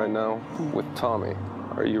relationship right now with Tommy.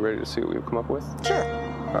 Are you ready to see what we've come up with? Sure.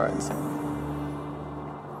 All right.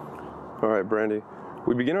 All right, Brandy.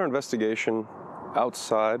 We begin our investigation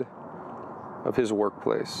outside of his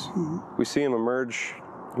workplace. We see him emerge.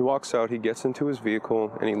 He walks out, he gets into his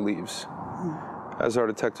vehicle, and he leaves. As our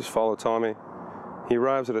detectives follow Tommy, he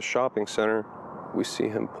arrives at a shopping center. We see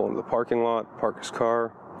him pull into the parking lot, park his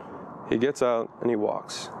car. He gets out and he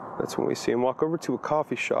walks. That's when we see him walk over to a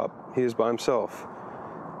coffee shop. He is by himself.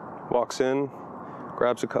 Walks in,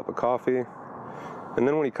 grabs a cup of coffee, and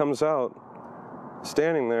then when he comes out,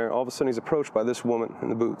 standing there, all of a sudden he's approached by this woman in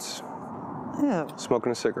the boots. Ew.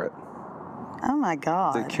 Smoking a cigarette. Oh my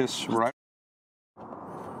God. They kiss right.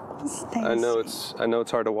 I know it's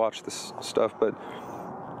hard to watch this stuff, but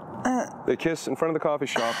they kiss in front of the coffee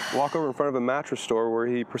shop, walk over in front of a mattress store where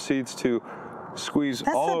he proceeds to squeeze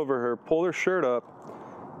all over her, pull her shirt up.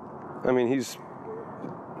 I mean, he's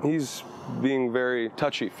being very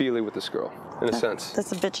touchy-feely with this girl, in a sense.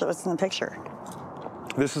 That's the bitch that was in the picture.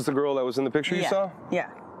 This is the girl that was in the picture you saw? Yeah.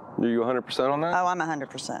 Are you 100% on that? Oh, I'm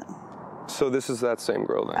 100%. So this is that same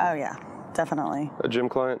girl then? Oh, yeah, definitely. A gym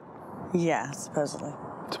client? Yeah, supposedly.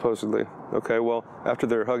 Supposedly. Okay, well, after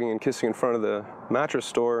they're hugging and kissing in front of the mattress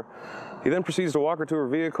store, he then proceeds to walk her to her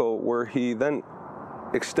vehicle where he then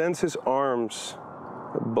extends his arms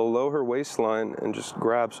below her waistline and just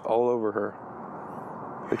grabs all over her.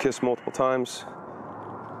 They kiss multiple times.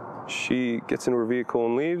 She gets into her vehicle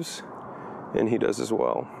and leaves, and he does as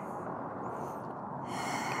well.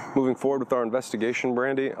 Moving forward with our investigation,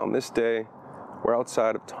 Brandy, on this day, we're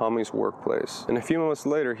outside of Tommy's workplace. And a few moments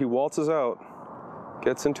later, he waltzes out,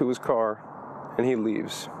 gets into his car, and he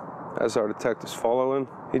leaves. As our detectives follow him,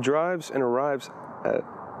 he drives and arrives at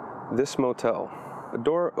this motel. A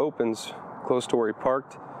door opens close to where he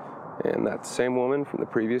parked, and that same woman from the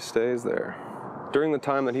previous stay is there. During the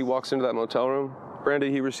time that he walks into that motel room,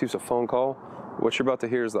 Brandy, he receives a phone call. What you're about to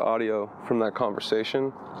hear is the audio from that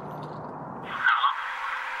conversation.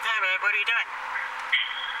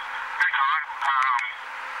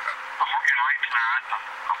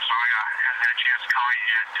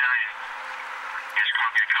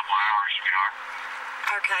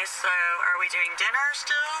 Okay, so are we doing dinner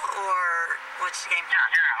still, or what's the game? Yeah,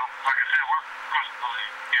 like I said, we're going to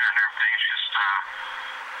dinner and everything. It's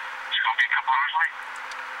just going to be a couple hours late.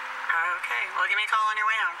 Okay, well, give me a call on your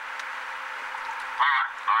way home. All right,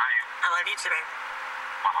 I love you. I love you too, babe.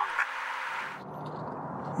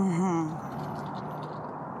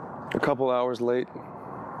 A couple hours late.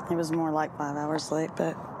 It was more like 5 hours late,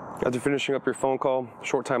 but... After finishing up your phone call, a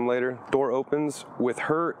short time later, door opens with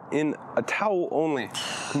her in a towel only,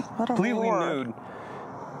 completely nude.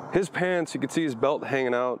 His pants, you can see his belt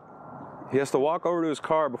hanging out. He has to walk over to his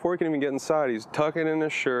car. Before he can even get inside, he's tucking in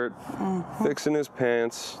his shirt, fixing his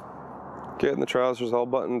pants, getting the trousers all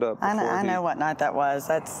buttoned up. I know what night that was.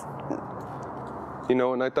 That's... You know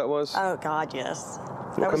what night that was? Oh, God, yes.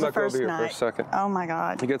 We'll That was come the back over first here night. for a second. Oh, my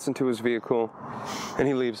God. He gets into his vehicle, and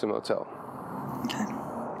he leaves the motel. Okay.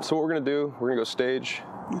 So what we're going to do, we're going to go stage.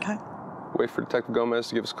 Okay. Wait for Detective Gomez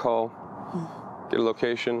to give us a call. Get a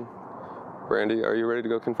location. Brandy, are you ready to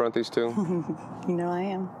go confront these two? You know I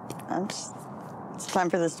am. It's time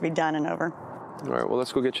for this to be done and over. All right, well,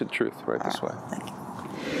 let's go get you the truth right this way. Thank you.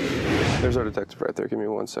 There's our detective right there. Give me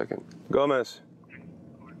 1 second. Gomez.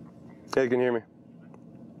 Hey, can you hear me?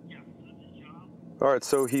 All right,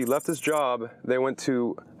 so he left his job. They went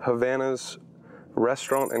to Havana's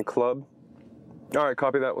restaurant and club. All right,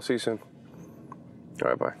 copy that. We'll see you soon. All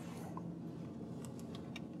right, bye.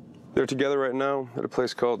 They're together right now at a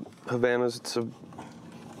place called Havana's. It's a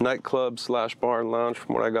nightclub / bar and lounge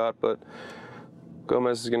from what I got, but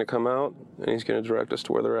Gomez is going to come out, and he's going to direct us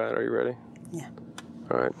to where they're at. Are you ready? Yeah.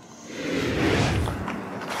 All right.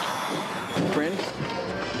 Brandy?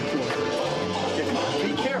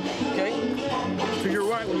 Be careful, okay? To your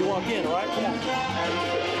right when you walk in, all right? Come on.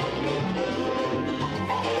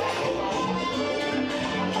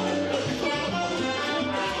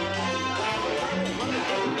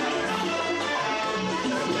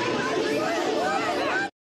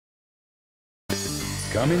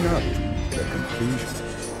 Coming up, the conclusion.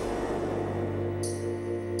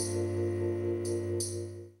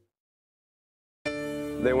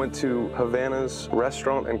 They went to Havana's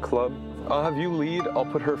restaurant and club. I'll have you lead. I'll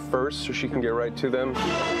put her first so she can get right to them.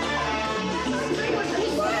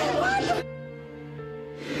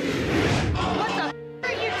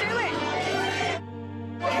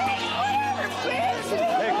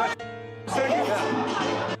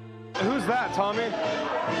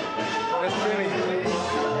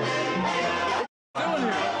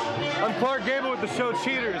 Clark Gable with the show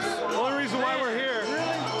Cheaters. The only reason why we're here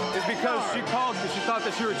is because she called because she thought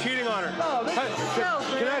that you were cheating on her. Oh, this is sales,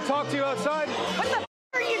 Can I talk to you outside? What the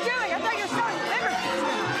are you doing? I thought you were selling memberships.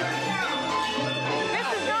 This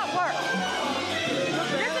does not work.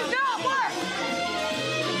 This does not work.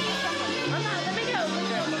 Let me go.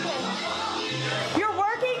 You're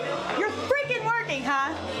working? You're freaking working,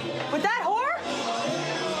 huh? With that whore?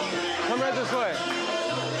 Come right this way.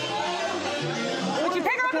 Would you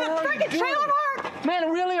pick her up in the freaking trailer park?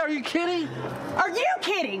 Man, really? Are you kidding? Are you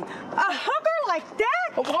kidding? A hooker like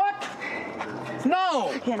that? What?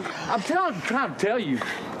 No. I'm trying to tell you.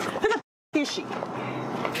 Who the is she?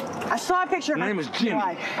 I saw a picture of her. Her name is Jimmy.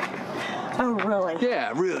 Right. Oh, really?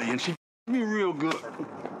 Yeah, really. And she me real good.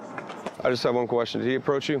 I just have one question. Did he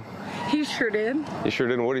approach you? He sure did. He sure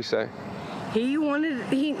did. What did he say? He wanted,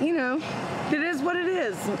 you know, it is what it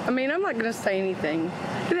is. I mean, I'm not going to say anything.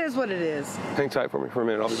 It is what it is. Hang tight for me for a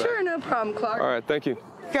minute. I'll be back. Sure, no problem, Clark. All right, thank you.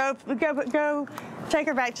 Go, take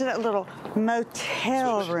her back to that little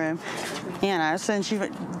motel room. You know, since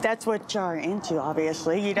that's what you're into,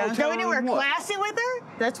 obviously. You don't go anywhere classy with her?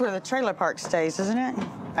 That's where the trailer park stays, isn't it?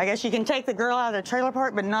 I guess you can take the girl out of the trailer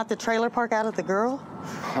park, but not the trailer park out of the girl?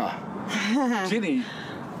 Huh. Jenny,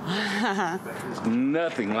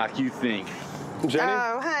 nothing like you think. Jenny?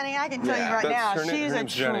 Oh, honey, I can tell you right now, she's a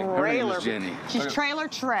trailer. She's trailer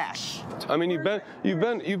trash. I mean, you've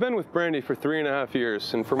been with Brandy for 3.5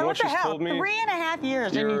 years, and from what she's told me, 3.5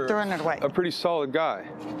 years, and you're throwing it away. A pretty solid guy.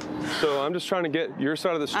 So I'm just trying to get your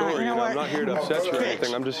side of the story. I'm not here to upset you or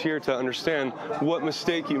anything. I'm just here to understand what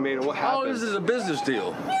mistake you made and what happened. Oh, this is a business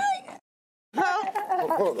deal.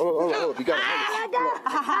 Oh, you got it.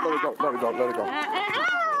 Let it go.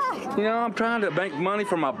 You know, I'm trying to bank money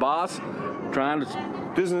for my boss. Trying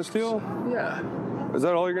to... Business deal? Yeah. Is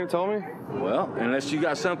that all you're going to tell me? Well, unless you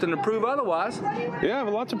got something to prove otherwise. Yeah, I have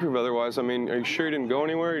a lot to prove otherwise. I mean, are you sure you didn't go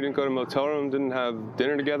anywhere? You didn't go to a motel room, didn't have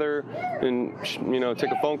dinner together, and, you know,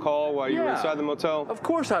 take a phone call while you were inside the motel? Of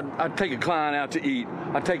course I'd take a client out to eat.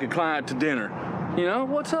 I'd take a client to dinner. You know,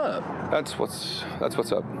 what's up? That's what's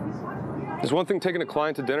up. It's one thing taking a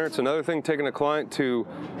client to dinner. It's another thing taking a client to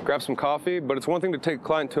grab some coffee. But it's one thing to take a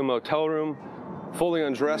client to a motel room, fully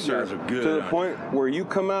undress her, to the point where you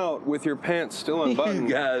come out with your pants still unbuttoned.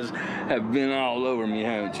 You guys have been all over me,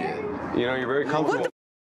 haven't you? You know, you're very comfortable.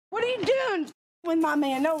 What are you doing with my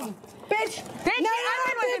man? No, bitch. I've been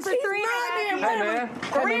with him for 3.5 years.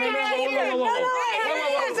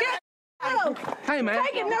 Hey, man.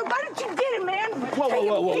 Take it, no, why don't you get it, man? Whoa.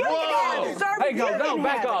 Hey, go,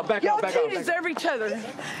 back off. Y'all two deserve each other.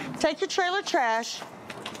 Take your trailer trash.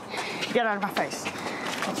 Get out of my face.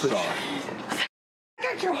 I'm sorry. I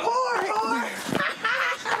got your whore. Come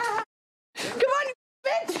on,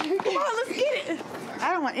 bitch. Come on, let's get it.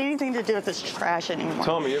 I don't want anything to do with this trash anymore.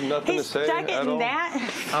 Tommy, you have nothing to say stuck at all? That.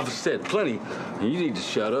 I've said plenty. You need to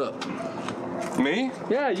shut up. Me?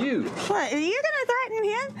 Yeah, you. What? Are you gonna threaten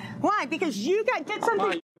him? Why? Because you get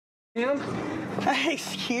something. Him?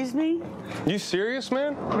 Excuse me? You serious,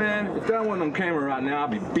 man? Man, if that wasn't on camera right now,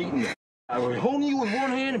 I'd be beating you. I was holding you with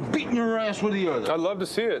one hand and beating your ass with the other. I'd love to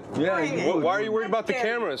see it. Yeah. Why are you worried about the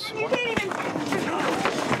cameras? You can't even.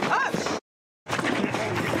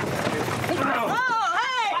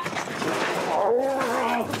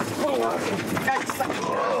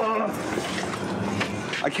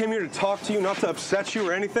 I came here to talk to you, not to upset you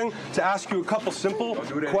or anything, to ask you a couple simple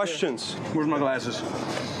questions. Where's my glasses?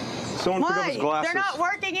 Someone pick up his glasses. They're not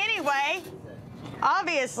working anyway.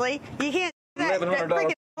 Obviously, you can't.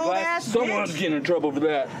 $1,100 glasses. Someone's getting in trouble for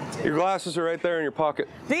that. Your glasses are right there in your pocket.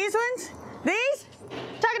 These ones? These?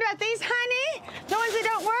 Talking about these, honey? The ones that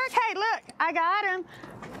don't work? Hey, look, I got them.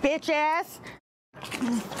 Bitch ass.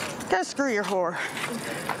 Go screw your whore.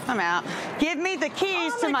 I'm out. Give me the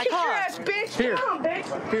keys to my car. Your ass, bitch. Here. Come on,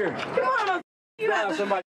 bitch. Here. Come on, you Drive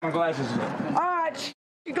somebody my glasses. All right,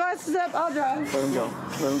 your glasses up. I'll drive. Let him go.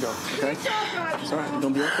 Okay? It's all right. You're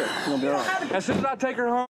gonna be okay. You're gonna be all right. As soon as I take her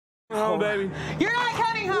home, baby. You're not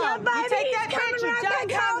coming home. Yeah, baby, you take that bitch. You don't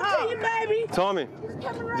come home. You, baby. Tommy,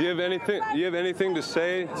 do you have anything to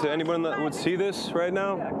say to anyone that would see this right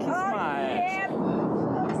now? Kiss my ass.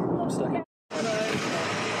 I'm stuck.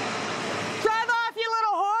 Drive off, you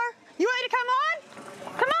little whore. You ready to come on?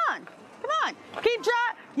 Come on. Come on. Keep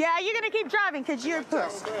driving. Yeah, you're going to keep driving because you're a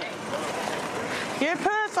puss. You're a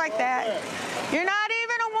puss like that. You're not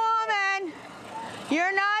even a woman.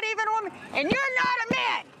 You're not even a woman. And you're not a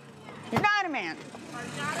man. You're not a man.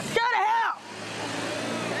 Go to hell.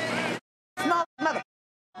 Small mother.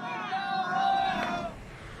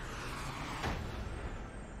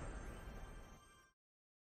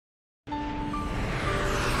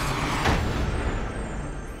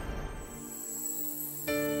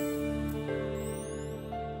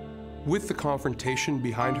 With the confrontation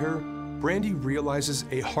behind her, Brandy realizes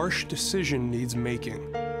a harsh decision needs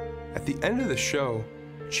making. At the end of the show,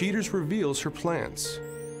 Cheaters reveals her plans.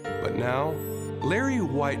 But now, Larry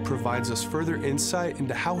White provides us further insight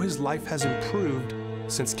into how his life has improved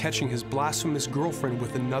since catching his blasphemous girlfriend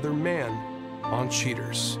with another man on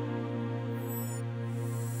Cheaters.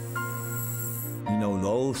 You know, the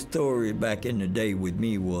old story back in the day with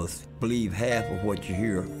me was believe half of what you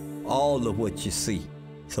hear, all of what you see.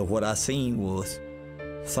 So what I seen was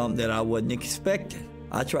something that I wasn't expecting.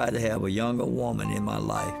 I tried to have a younger woman in my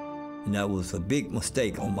life, and that was a big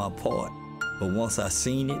mistake on my part. But once I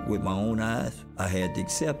seen it with my own eyes, I had to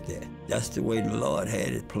accept that. That's the way the Lord had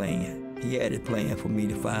it planned. He had it planned for me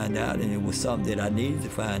to find out, and it was something that I needed to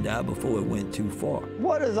find out before it went too far.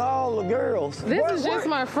 What is all the girls? This is just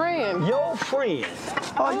my friend. Your friend?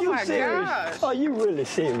 Are you serious? Gosh. Are you really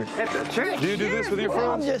serious? At the church? Do you do this with your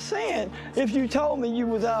Well, friends? I'm just saying, if you told me you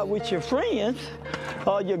was out with your friends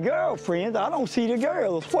or your girlfriends, I don't see the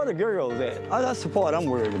girls. Where the girls at? That's the part I'm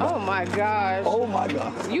worried about. Oh my gosh. Oh my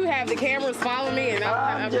God. You have the cameras following me and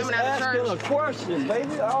I'm just coming out of asking church. a question,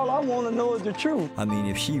 baby. All I want to know is the truth. I mean,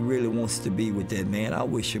 if she really wants to be with that man, I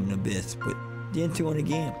wish him the best. But then to and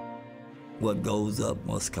again, what goes up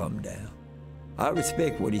must come down. I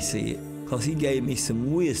respect what he said, because he gave me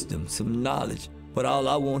some wisdom, some knowledge. But all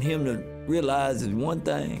I want him to realize is one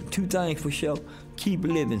thing, two things for sure. Keep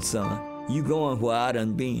living, son. You going where I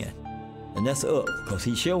done been. And that's up, because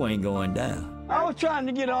he sure ain't going down. I was trying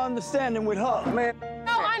to get an understanding with her, man.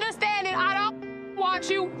 No understanding. I don't want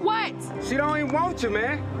you. What? She don't even want you,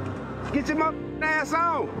 man. Get your motherfucking ass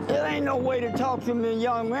on. There ain't no way to talk to me,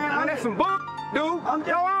 young man. Man, that's some bull, dude.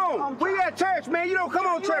 Go on. We at church, man. You don't come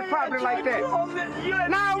on church property like that.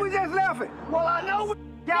 No, we just left it. Well, I know.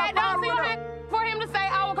 That don't feel right for him to say,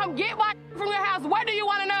 I will come get my from your house. What do you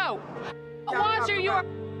want to know? I want you. You're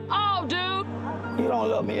all, dude. You don't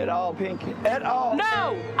love me at all, Pinky. At all.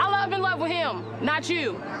 No, I love in love with him, not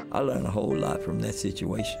you. I learned a whole lot from that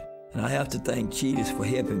situation. And I have to thank Cheaters for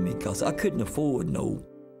helping me, because I couldn't afford no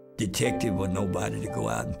detective or nobody to go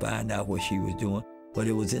out and find out what she was doing. But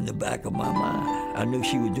it was in the back of my mind. I knew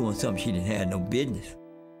she was doing something she didn't have no business.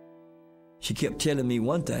 She kept telling me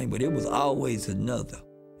one thing, but it was always another.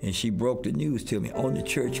 And she broke the news to me on the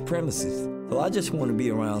church premises. So I just want to be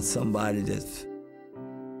around somebody that's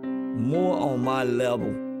more on my level.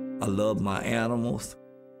 I love my animals.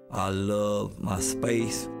 I love my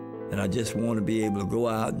space. And I just want to be able to go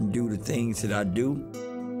out and do the things that I do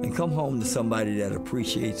and come home to somebody that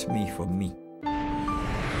appreciates me for me.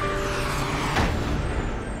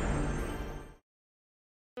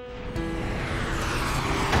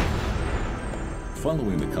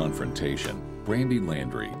 Following the confrontation, Brandy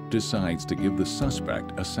Landry decides to give the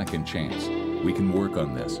suspect a second chance. We can work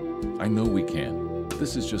on this. I know we can.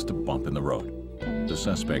 This is just a bump in the road. The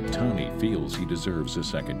suspect, Tommy, feels he deserves a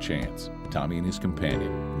second chance. Tommy and his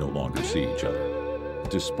companion no longer see each other.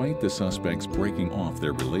 Despite the suspects breaking off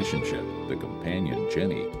their relationship, the companion,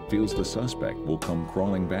 Jenny, feels the suspect will come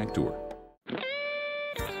crawling back to her.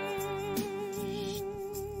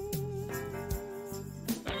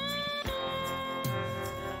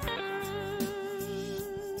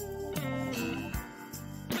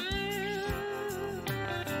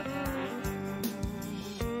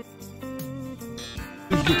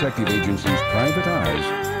 Detective Agency's Private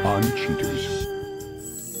Eyes on Cheaters.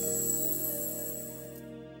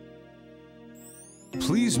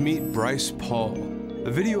 Please meet Bryce Paul, a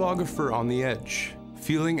videographer on the edge.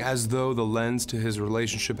 Feeling as though the lens to his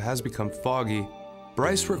relationship has become foggy,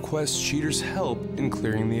 Bryce requests Cheaters' help in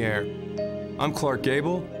clearing the air. I'm Clark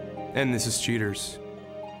Gable, and this is Cheaters.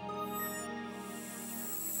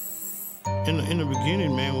 In the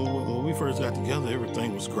beginning, man, when we first got together,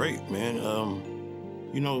 everything was great, man.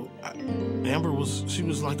 You know, Amber she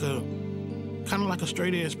was like kind of like a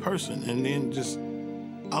straight edge person, and then just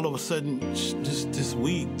all of a sudden, this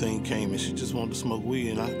weed thing came, and she just wanted to smoke weed,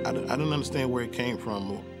 and I didn't understand where it came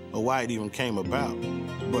from or why it even came about.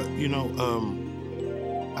 But you know,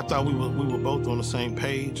 I thought we were both on the same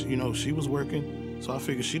page. You know, she was working, so I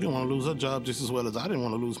figured she didn't want to lose her job just as well as I didn't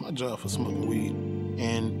want to lose my job for smoking weed.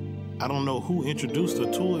 And I don't know who introduced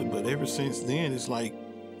her to it, but ever since then, it's like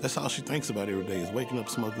that's all she thinks about every day is waking up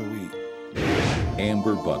smoking weed.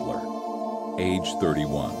 Amber Butler, age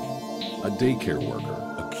 31, a daycare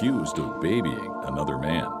worker accused of babying another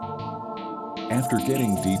man. After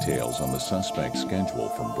getting details on the suspect's schedule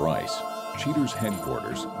from Bryce, Cheaters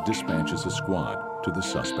headquarters dispatches a squad to the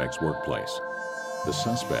suspect's workplace. The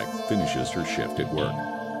suspect finishes her shift at work.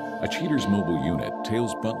 A Cheaters mobile unit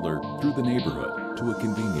tails Butler through the neighborhood to a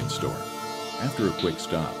convenience store. After a quick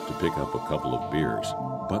stop to pick up a couple of beers,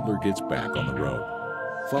 Butler gets back on the road.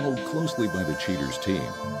 Followed closely by the cheaters team,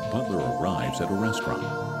 Butler arrives at a restaurant.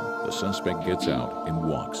 The suspect gets out and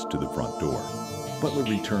walks to the front door. Butler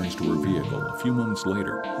returns to her vehicle a few moments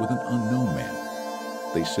later with an unknown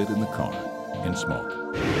man. They sit in the car and smoke.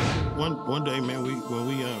 One day, man,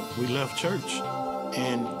 we left church,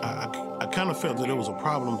 and I kind of felt that there was a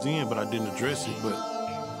problem then, but I didn't address it. But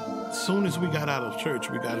as soon as we got out of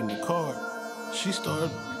church, we got in the car, she started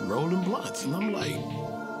rolling blunts, and I'm like,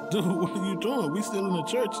 dude, what are you doing? We still in the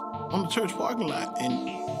church, on the church parking lot.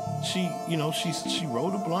 And she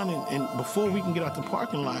rolled a blunt, and before we can get out the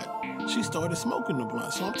parking lot, she started smoking the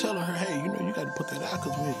blunt. So I'm telling her, hey, you got to put that out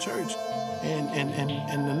because we're in church. And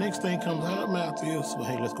the next thing comes out of her mouth is, well,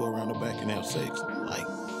 hey, let's go around the back and have sex. I'm like,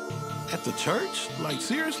 at the church? Like,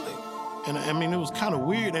 seriously? And I mean, it was kind of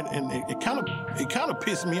weird, and it kind of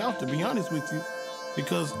pissed me off, to be honest with you,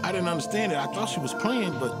 because I didn't understand it. I thought she was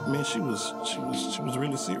playing, but man, she was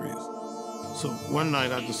really serious. So one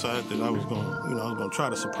night I decided that I was gonna try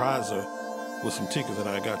to surprise her with some tickets that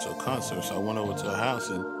I got to a concert. So I went over to her house,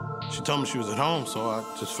 and she told me she was at home. So I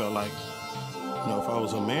just felt like, if I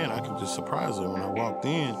was a man, I could just surprise her. When I walked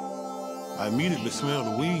in, I immediately smelled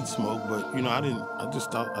the weed smoke, but I didn't. I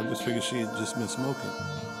just figured she had just been smoking.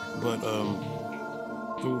 But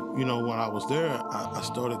when I was there,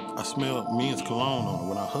 I smelled men's cologne on her.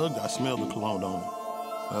 When I hugged her, I smelled the cologne on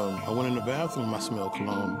her. I went in the bathroom, I smelled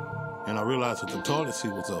cologne, and I realized that the toilet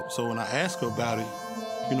seat was up. So when I asked her about it,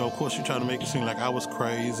 of course, she tried to make it seem like I was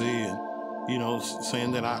crazy, and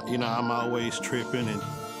saying that I'm always tripping, and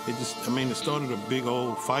it started a big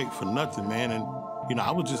old fight for nothing, man. And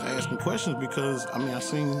I was just asking questions because I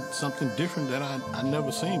seen something different that I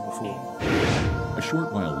never seen before. A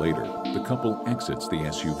short while later, the couple exits the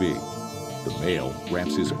SUV. The male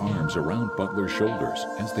wraps his arms around Butler's shoulders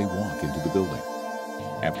as they walk into the building.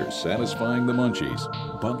 After satisfying the munchies,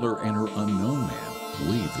 Butler and her unknown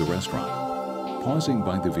man leave the restaurant. Pausing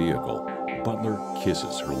by the vehicle, Butler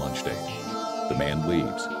kisses her lunch date. The man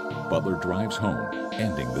leaves. Butler drives home,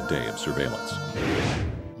 ending the day of surveillance.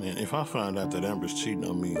 Man, if I find out that Amber's cheating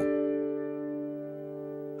on me,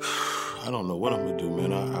 I don't know what I'm gonna do,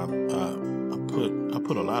 man. I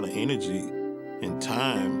put a lot of energy and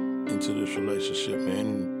time into this relationship, man.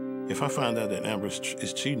 And if I find out that Amber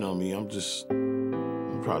is cheating on me, I'm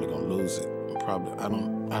probably gonna lose it.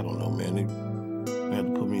 I don't know, man. They have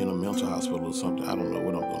to put me in a mental hospital or something. I don't know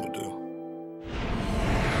what I'm gonna do.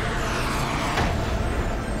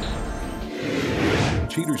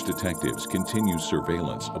 Cheaters detectives continue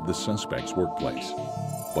surveillance of the suspect's workplace.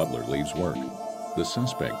 Butler leaves work. The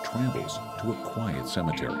suspect travels to a quiet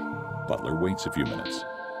cemetery. Butler waits a few minutes.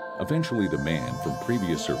 Eventually, the man from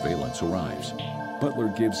previous surveillance arrives. Butler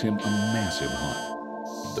gives him a massive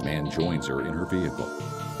hug. The man joins her in her vehicle.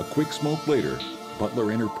 A quick smoke later,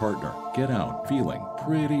 Butler and her partner get out feeling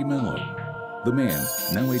pretty mellow. The man,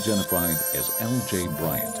 now identified as L.J.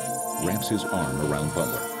 Bryant, wraps his arm around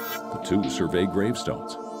Butler. The two survey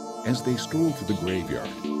gravestones. As they stroll to the graveyard,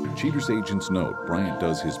 Cheaters agents note Bryant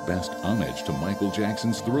does his best homage to Michael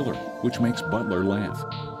Jackson's Thriller, which makes Butler laugh.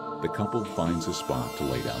 The couple finds a spot to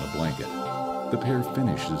lay down a blanket. The pair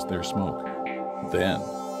finishes their smoke. Then,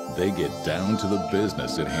 they get down to the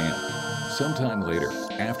business at hand. Sometime later,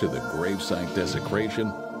 after the gravesite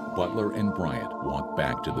desecration, Butler and Bryant walk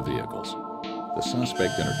back to the vehicles. The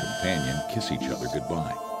suspect and her companion kiss each other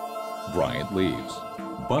goodbye. Bryant leaves.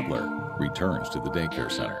 Butler returns to the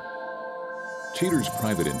daycare center. Cheaters'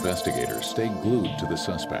 private investigators stay glued to the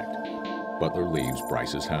suspect. Butler leaves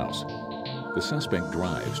Bryce's house. The suspect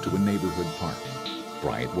drives to a neighborhood park.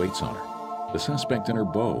 Bryant waits on her. The suspect and her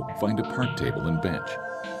beau find a park table and bench.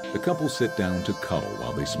 The couple sit down to cuddle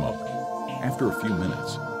while they smoke. After a few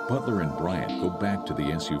minutes, Butler and Bryant go back to the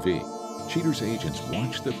SUV. Cheaters' agents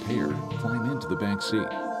watch the pair climb into the back seat.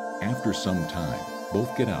 After some time,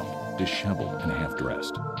 both get out, disheveled and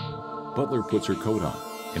half-dressed. Butler puts her coat on,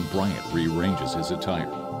 and Bryant rearranges his attire.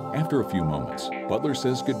 After a few moments, Butler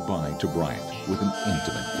says goodbye to Bryant with an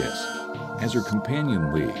intimate kiss. As her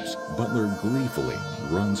companion leaves, Butler gleefully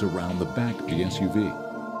runs around the back of the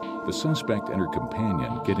SUV. The suspect and her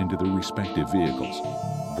companion get into their respective vehicles.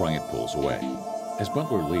 Bryant pulls away. As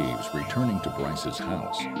Butler leaves, returning to Bryce's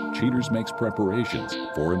house, Cheaters makes preparations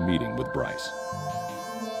for a meeting with Bryce.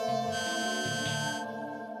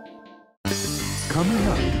 Coming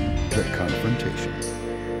up, the confrontation.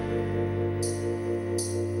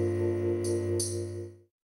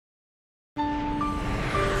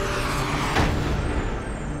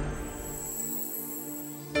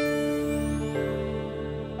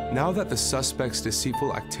 Now that the suspect's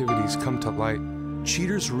deceitful activities come to light,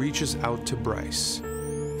 Cheaters reaches out to Bryce.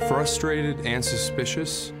 Frustrated and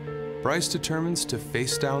suspicious, Bryce determines to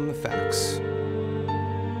face down the facts.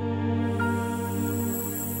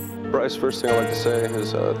 Bryce, first thing I'd like to say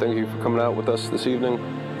is thank you for coming out with us this evening.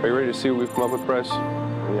 Are you ready to see what we've come up with, Bryce?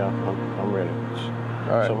 Yeah, I'm ready.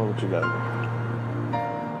 All right. Show me what you got.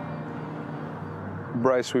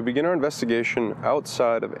 Bryce, we begin our investigation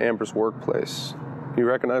outside of Amber's workplace. You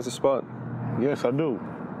recognize the spot? Yes, I do.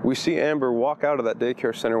 We see Amber walk out of that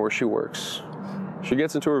daycare center where she works. She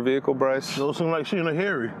gets into her vehicle, Bryce. Doesn't seem like she in a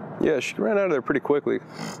hurry. Yeah, she ran out of there pretty quickly.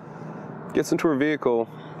 Gets into her vehicle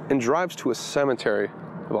and drives to a cemetery,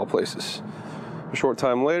 of all places. A short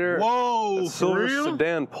time later, whoa, a silver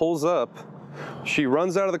sedan pulls up. She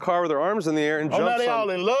runs out of the car with her arms in the air and jumps now they on. all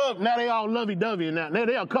in love. Now they all lovey-dovey now.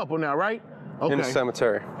 They're a couple now, right? Okay. In a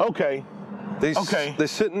cemetery. Okay. They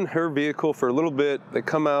sit in her vehicle for a little bit. They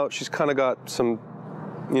come out. She's kind of got some,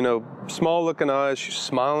 you know, small-looking eyes. She's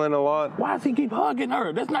smiling a lot. Why does he keep hugging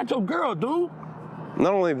her? That's not your girl, dude.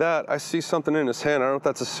 Not only that, I see something in his hand. I don't know if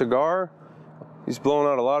that's a cigar. He's blowing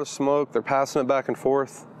out a lot of smoke. They're passing it back and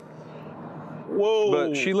forth. Whoa.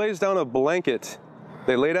 But she lays down a blanket.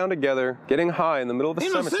 They lay down together, getting high in the middle of the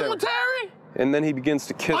cemetery. In the cemetery? And then he begins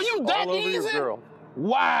to kiss Are you that all over easy? your girl.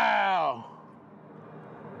 Wow.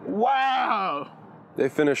 Wow. They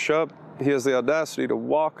finish up. He has the audacity to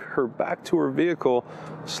walk her back to her vehicle,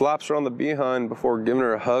 slaps her on the behind before giving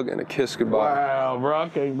her a hug and a kiss goodbye. Wow, bro, I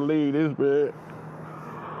can't believe this, man.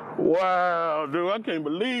 Wow, dude, I can't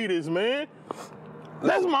believe this, man.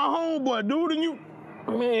 That's my homeboy, dude, and you...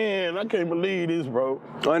 Man, I can't believe this, bro.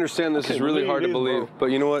 I understand this is really hard to believe, but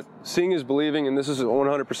you know what? Seeing is believing, and this is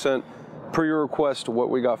 100% per your request what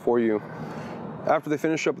we got for you. After they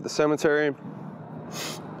finish up at the cemetery,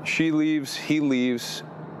 she leaves, he leaves,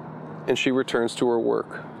 and she returns to her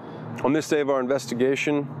work. On this day of our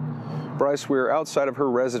investigation, Bryce, we are outside of her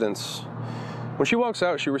residence. When she walks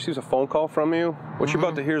out, she receives a phone call from you. What you're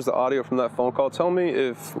about to hear is the audio from that phone call. Tell me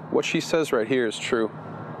if what she says right here is true.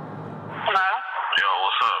 Hello? Yo,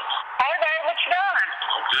 what's up? Hey, babe, what you doing?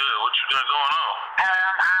 I'm good. What you got going on?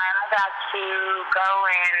 I'm about to go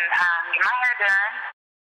and get my hair done.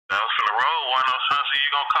 I was in the road. Why no sense of you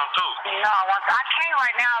gonna come through? No, once I can't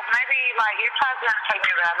right now. Maybe like it's probably gonna take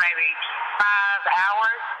me about maybe 5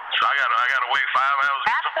 hours. So I gotta wait 5 hours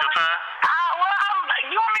to some good time.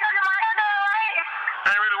 You want me to go get my hair done, right?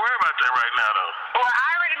 I ain't really worried about that right now, though. Well, I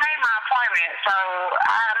already made my appointment, so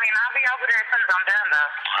I mean I'll be over there as soon as I'm done,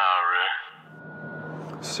 though. Oh, really?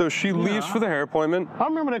 So she leaves for the hair appointment. I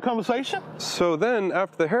remember that conversation. So then,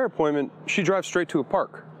 after the hair appointment, she drives straight to a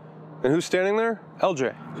park. And who's standing there?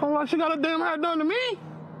 LJ. So like she got a damn hair done to me?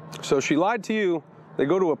 So she lied to you. They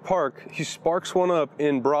go to a park. He sparks one up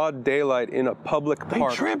in broad daylight in a public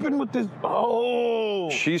park. They tripping with this. Oh.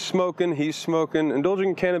 She's smoking, he's smoking, indulging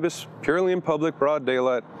in cannabis purely in public, broad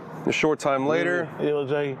daylight. A short time later,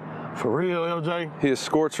 LJ, for real, LJ? He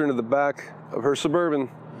escorts her into the back of her Suburban.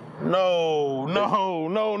 No.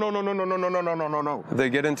 They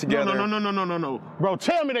get in together. No. Bro,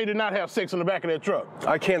 tell me they did not have sex in the back of that truck.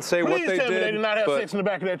 I can't say what they did. Please tell me they did not have sex in the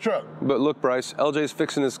back of that truck. But look, Bryce, LJ's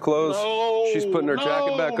fixing his clothes. She's putting her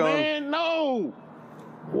jacket back on. No.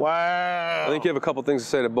 Wow. I think you have a couple things to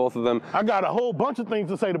say to both of them. I got a whole bunch of things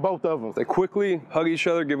to say to both of them. They quickly hug each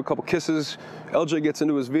other, give a couple kisses. LJ gets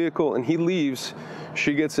into his vehicle and he leaves.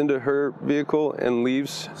 She gets into her vehicle and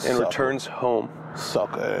leaves and returns home.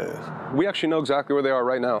 Sucker ass. We actually know exactly where they are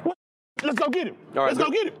right now. Let's go get him. All right, Let's go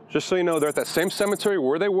get him. Just so you know, they're at that same cemetery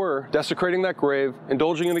where they were, desecrating that grave,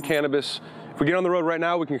 indulging in the cannabis. If we get on the road right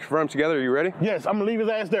now, we can confirm together. Are you ready? Yes, I'm gonna leave his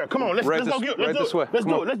ass there. Come on, let's go get him. Right this way. Let's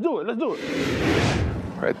do it.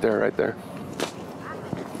 Right there.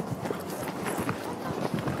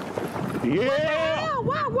 Yeah!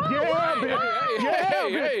 Wow.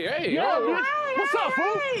 Hey. What's up,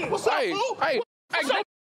 fool? What's up, fool? Hey.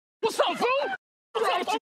 What's up, fool?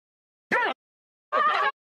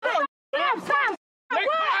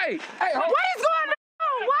 Hey, what is going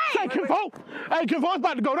on? Wait. Hey, Kim, it's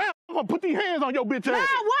about to go down. I'm gonna put these hands on your bitch ass. Now,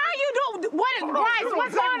 why are you doing? What is Bryce?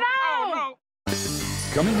 What's going on?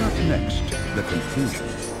 Coming up next, the conclusion.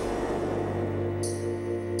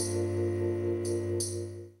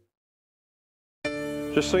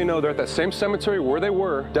 Just so you know, they're at that same cemetery where they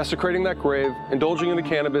were, desecrating that grave, indulging in the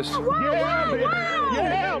cannabis. Yeah,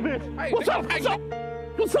 bitch. Hey, What's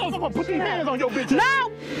up? I'm gonna put these hands on your bitch.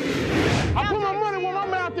 No. I put my money where my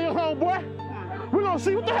mouth is, homeboy. We're gonna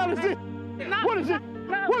see what the hell is this. No. What is it?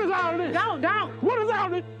 No. What is all this? Don't. What is all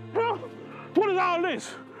this? Huh? What is all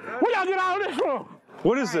this? Where y'all get all this from?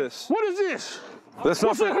 What is this? What is this?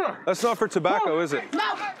 That's not for tobacco, is it?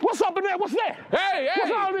 No. What's up in there? What's that? Hey.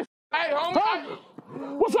 What's all this? Hey, homie.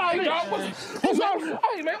 What's all this? What's all this?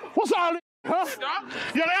 Hey, man. What's all this? Huh?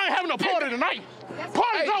 Yeah, they ain't having no party tonight.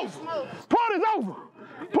 Party's over. Party's over.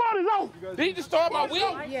 Party's over. Did he just start my wig?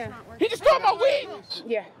 Yeah. He just started my wig?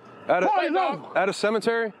 Yeah. Party's over. At a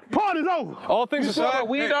cemetery? Party's over. All things aside,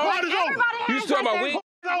 party's over. You just started my wig?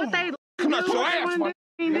 Come on, your ass, man.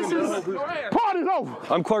 Party's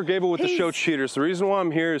over. I'm Clark Gable with the show Cheaters. The reason why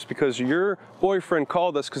I'm here is because your boyfriend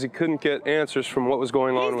called us because he couldn't get answers from what was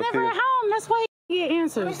going on with you. He's never at home. That's why he get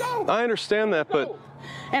answers. I understand that, but...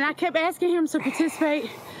 And I kept asking him to participate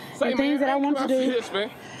in things that I want to do.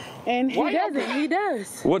 And he doesn't. He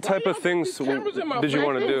does. What type of things did you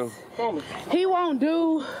want to do? He won't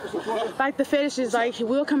do like the fetishes. Like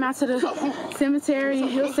we'll come out to the cemetery.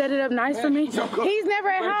 He'll set it up nice for me. He's never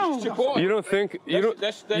at home. You don't think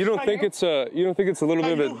it's a little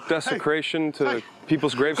bit of a desecration to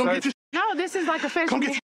people's gravesites? No, this is like a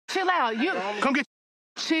fetish. Chill out. You come get.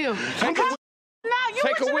 Chill. No, you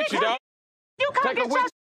take her with you, dog. You come get your house.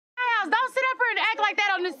 Don't sit up here and act like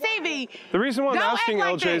that on the TV. The reason why I'm asking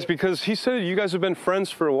LJ is because he said you guys have been friends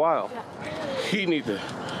for a while. He need to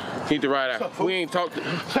ride out. We ain't talked.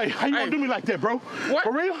 Hey, how you gonna do me like that, bro? What?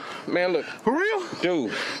 For real? Man, look. For real?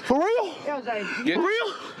 Dude. For real? Yeah. For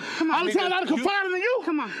real? Come on. All the time I'd confide in you?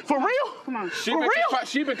 Come on. For real? Come on. She been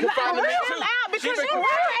confiding in me too. Out because you were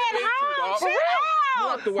at home. For real?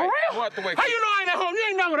 Out the way. Out the way. How you know I ain't at home? You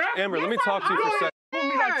ain't never there. Amber, let me talk to you for a second. Me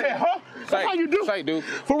like that, huh? That's how you do. Say, dude.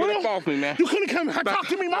 For real? Get off me, man. You couldn't come and talk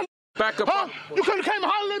to me, man. Back up. Huh? You couldn't came and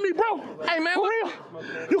hollered at me, bro. Hey, man. For real?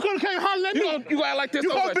 You couldn't came and hollered at me. You act like this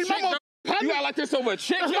over a chick. You act like this over a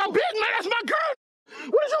chick. That's my bitch, man. That's my girl.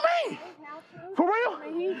 What did you mean? For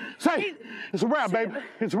real? Say, it's a wrap, baby.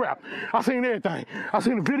 It's a wrap. I seen everything. I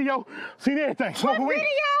seen the video. Seen everything. What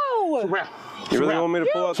video? It's a wrap. You really want me to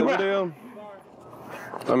pull out the video?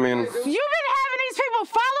 I mean... You've been having these people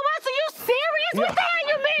follow us? Are you serious? What the hell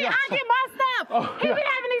you mean? I get my stuff. He been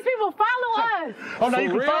having these people follow us. Oh, now you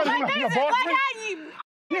can follow me. Your boyfriend?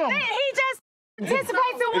 He just anticipates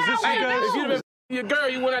in what I want to do. If you'd been your girl,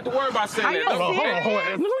 you wouldn't have to worry about saying that. Hold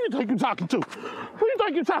on. Who you think you talking to? Who you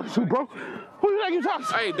think you talking to, bro? Who you think you talking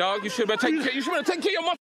to? Hey, dog, you should have taken care of your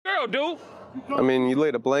motherfucking girl, dude. I mean, you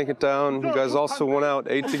laid a blanket down. You guys also went out,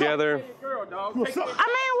 ate together. I mean,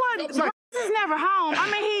 what? This is never home. I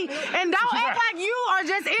mean, and don't act like you are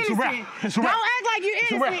just innocent. Don't act like you're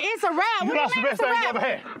innocent. It's a wrap. You lost the best thing you ever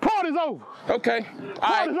had. Party's over. Okay.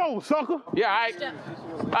 Party's over, sucker. Yeah,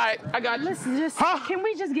 all right, I got you. Listen, can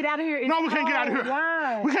we just get out of here? No, we can't get out of here.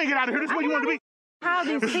 Why? We can't get out of here. This is where you want to be. How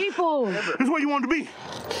these people? This is where you want to be.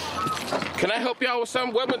 Can I help y'all with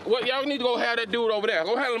something? What y'all need to go have that dude over there.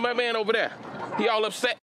 Go handle my man over there. He all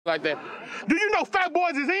upset like that. Do you know Fat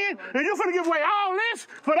Boys is in? And you finna give away all this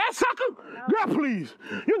for that sucker? Girl, please.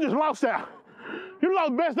 You just lost out. You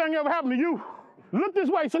lost the best thing ever happened to you. Look this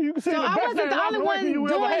way so you can see the best thing ever happened to you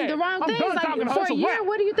ever had. The wrong I'm things. done talking to her. For a year,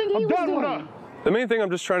 what do you think he was doing? The main thing I'm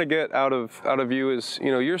just trying to get out of you is,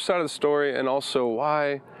 your side of the story and also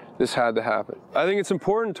why this had to happen. I think it's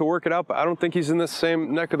important to work it out, but I don't think he's in the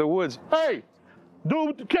same neck of the woods. Hey, dude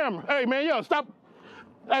with the camera. Hey, man, yo, stop.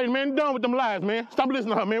 Hey, man, done with them lies, man. Stop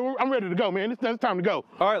listening to her, man. I'm ready to go, man. It's time to go.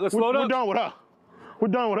 All right, let's load up. We're done with her. We're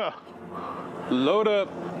done with her. Load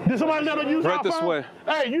up. Did somebody let her use right our this phone? way.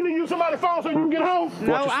 Hey, you need to use somebody's phone so you can get home?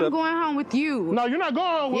 No, I'm going home with you. No, you're not going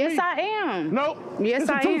home with me. Yes, I am. No. Yes,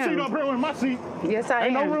 I am. It's a two-seat up here with my seat. Yes, I am.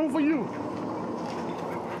 Ain't no room for you.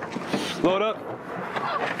 Load up.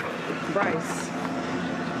 Bryce.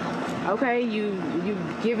 Okay, you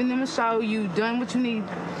giving them a show. You done what you need.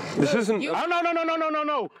 This isn't.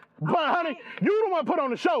 No. But honey, you the one put on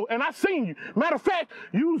the show, and I seen you. Matter of fact,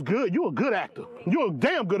 you was good. You a good actor. You a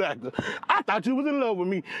damn good actor. I thought you was in love with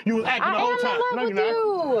me. You was acting the whole time. No, you're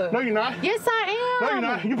not. No, you're not. Yes, I am. No, you're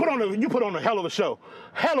not. You put on a hell of a show.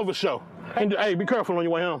 Hell of a show. And hey, be careful on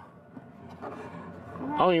your way home.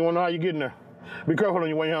 I don't even want to know how you getting there. Be careful on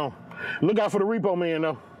your way home. Look out for the repo man,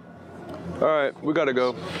 though. All right, we gotta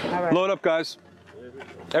go. All right. Load up, guys.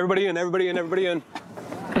 Everybody in, everybody in, everybody in.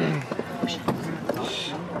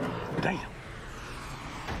 Damn.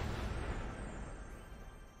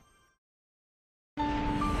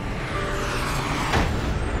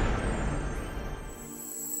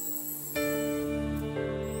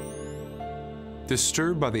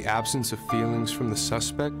 Disturbed by the absence of feelings from the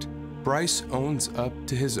suspect, Bryce owns up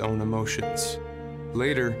to his own emotions.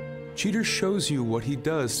 Later, Cheaters shows you what he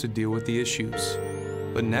does to deal with the issues.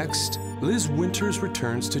 But next, Liz Winters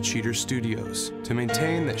returns to Cheaters Studios to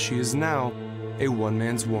maintain that she is now a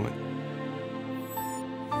one-man's woman.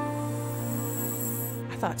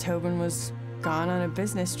 I thought Tobin was gone on a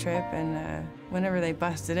business trip, and whenever they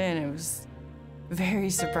busted in, it was very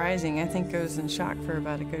surprising. I think I was in shock for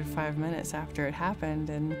about a good 5 minutes after it happened,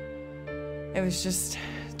 and it was just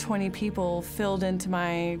 20 people filled into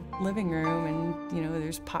my living room, and you know,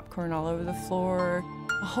 there's popcorn all over the floor.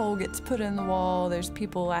 A hole gets put in the wall. There's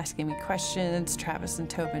people asking me questions. Travis and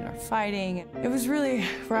Tobin are fighting. It was really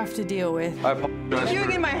rough to deal with. I apologize. You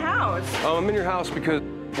in my house? I'm in your house because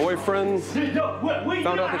boyfriend found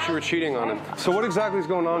out that you were cheating on him. So what exactly is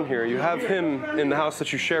going on here? You have him in the house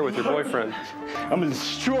that you share with your boyfriend. I'm gonna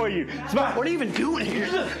destroy you. What are you even doing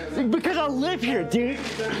here? Because I live here, dude.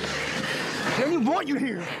 I don't even want you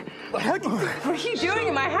here. What are you doing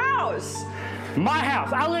in my house? My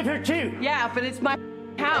house. I live here too. Yeah, but it's my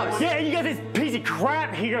house. Yeah, you got this piece of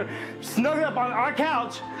crap here snuggled up on our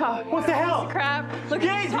couch. Oh, what the hell? Crap. Look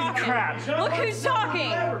who's talking. Crap. Look who's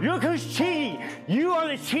talking. Look who's cheating. You are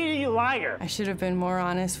the cheating liar. I should have been more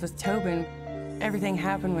honest with Tobin. Everything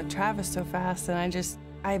happened with Travis so fast, and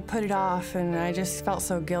I put it off, and I just felt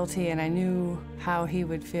so guilty, and I knew how he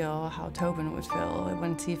would feel, how Tobin would feel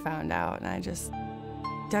once he found out, and I just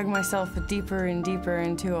dug myself deeper and deeper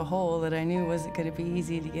into a hole that I knew wasn't going to be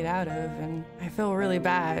easy to get out of, and I feel really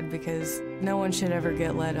bad because no one should ever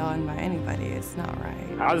get led on by anybody. It's not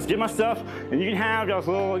right. I'll just get my stuff, and you can have this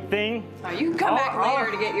little thing. Oh, you can come back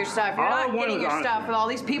later to get your stuff. You're not getting your stuff with all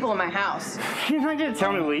these people in my house. You're not going to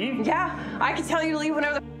tell me to leave? Yeah, I can tell you to leave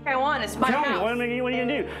whenever the I want. It's my house. Tell me, what are you going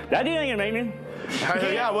to do? That dude ain't going to make me.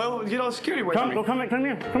 Yeah, well, get all security away from me. Come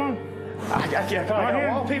here, come on. I got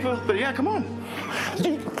all people, but yeah, come on. Do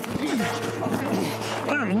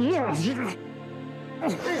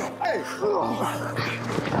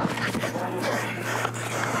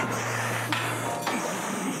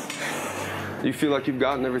you feel like you've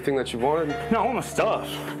gotten everything that you wanted? No, I want my stuff.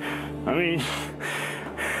 I mean,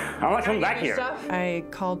 I'm not coming back here. I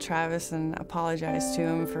called Travis and apologized to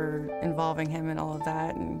him for involving him in all of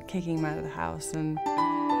that and kicking him out of the house. And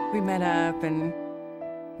we met up and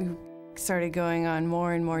we started going on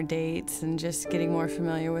more and more dates and just getting more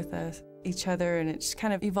familiar with each other, and it just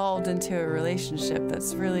kind of evolved into a relationship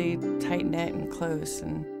that's really tight-knit and close.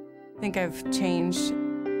 And I think I've changed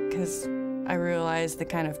because I realized the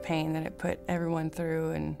kind of pain that it put everyone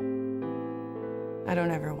through, and I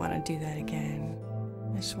don't ever want to do that again.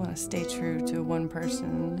 I just want to stay true to one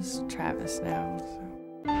person, this is Travis now. So.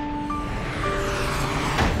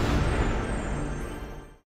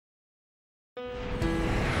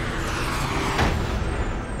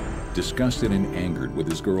 Disgusted and angered with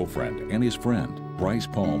his girlfriend and his friend, Bryce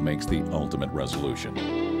Paul makes the ultimate resolution.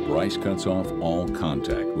 Bryce cuts off all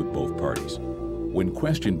contact with both parties. When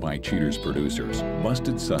questioned by Cheater's producers,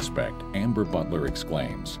 busted suspect Amber Butler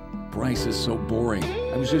exclaims, "Bryce is so boring.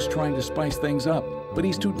 I was just trying to spice things up, but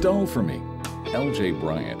he's too dull for me." LJ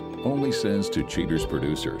Bryant only says to Cheater's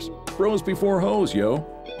producers, "Bros before hoes, yo."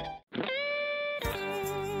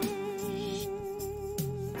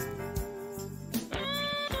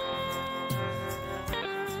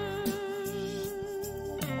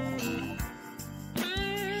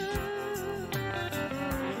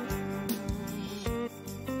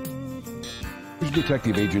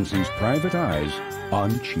 Detective Agency's private eyes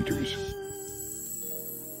on cheaters.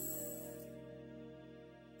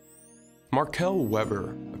 Markel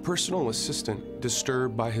Weber, a personal assistant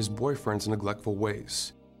disturbed by his boyfriend's neglectful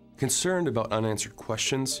ways. Concerned about unanswered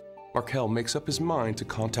questions, Markel makes up his mind to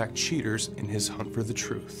contact Cheaters in his hunt for the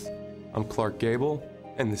truth. I'm Clark Gable,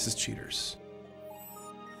 and this is Cheaters.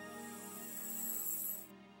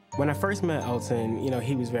 When I first met Elton,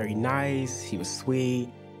 he was very nice, he was sweet.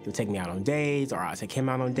 He would take me out on dates, or I'd take him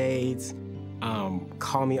out on dates.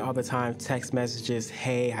 Call me all the time, text messages,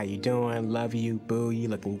 "Hey, how you doing? Love you, boo, you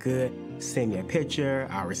looking good." Send me a picture,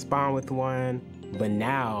 I'll respond with one. But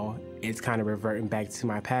now, it's kind of reverting back to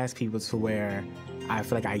my past people to where I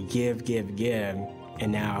feel like I give,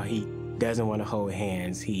 and now he doesn't want to hold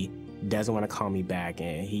hands, he doesn't want to call me back,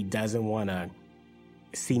 and he doesn't want to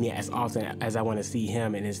see me as often as I want to see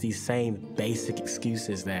him, and it's these same basic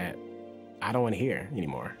excuses that I don't want to hear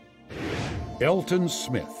anymore. Elton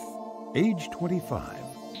Smith, age 25,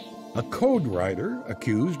 a code writer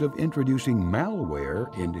accused of introducing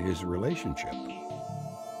malware into his relationship.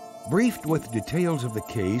 Briefed with details of the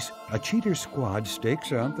case, a cheater squad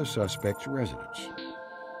stakes out the suspect's residence.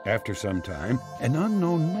 After some time, an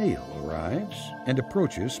unknown male arrives and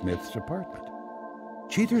approaches Smith's apartment.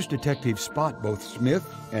 Cheaters detectives spot both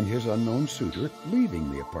Smith and his unknown suitor leaving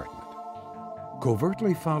the apartment.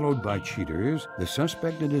 Covertly followed by cheaters, the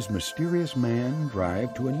suspect and his mysterious man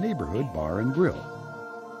drive to a neighborhood bar and grill.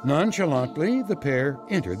 Nonchalantly, the pair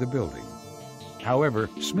enter the building. However,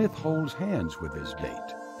 Smith holds hands with his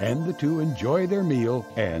date, and the two enjoy their meal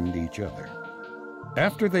and each other.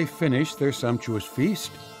 After they finish their sumptuous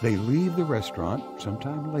feast, they leave the restaurant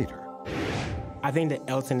sometime later. I think that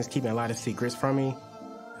Elton is keeping a lot of secrets from me,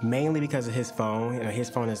 mainly because of his phone. You know, his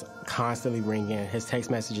phone is constantly ringing. His text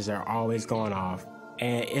messages are always going off.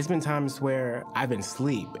 And it's been times where I've been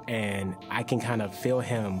asleep and I can kind of feel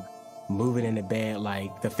him moving in the bed,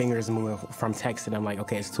 like the fingers moving from texting. I'm like,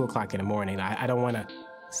 okay, it's 2 o'clock in the morning. I don't want to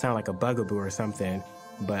sound like a bugaboo or something,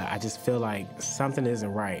 but I just feel like something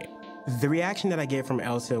isn't right. The reaction that I get from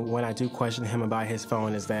Elton when I do question him about his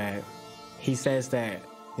phone is that he says that,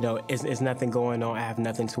 you know, it's nothing going on. I have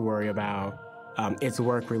nothing to worry about. It's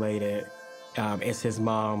work related. It's his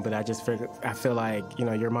mom, but I feel like, you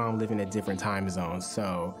know, your mom living in different time zones,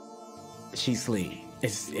 so she sleep.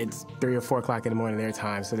 It's 3 or 4 o'clock in the morning their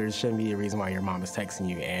time, so there shouldn't be a reason why your mom is texting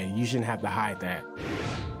you, and you shouldn't have to hide that.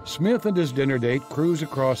 Smith and his dinner date cruise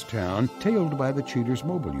across town, tailed by the cheater's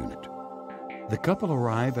mobile unit. The couple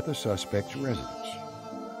arrive at the suspect's residence.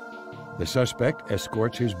 The suspect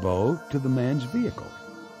escorts his beau to the man's vehicle,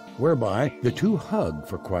 whereby the two hug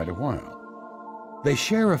for quite a while. They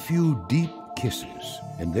share a few deep kisses,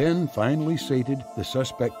 and then, finally sated, the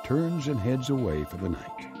suspect turns and heads away for the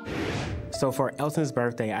night. So for Elton's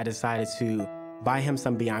birthday, I decided to buy him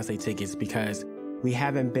some Beyonce tickets because we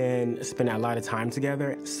haven't been spending a lot of time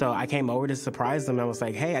together. So I came over to surprise him. I was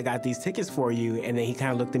like, hey, I got these tickets for you. And then he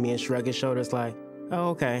kind of looked at me and shrugged his shoulders like, oh,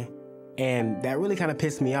 okay. And that really kind of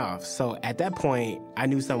pissed me off. So at that point, I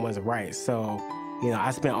knew something wasn't right. So, you know,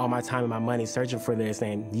 I spent all my time and my money searching for this,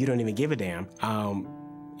 and you don't even give a damn.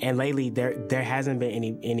 And lately, there hasn't been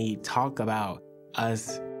any talk about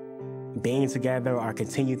us being together or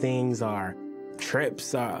continue things or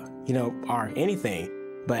trips, you know, or anything.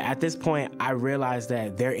 But at this point, I realized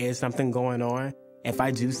that there is something going on. If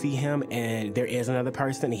I do see him and there is another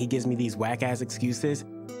person and he gives me these whack-ass excuses,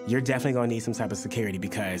 you're definitely going to need some type of security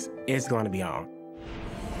because it's going to be on.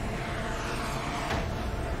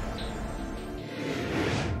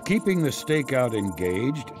 Keeping the stakeout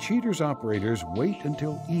engaged, Cheater's operators wait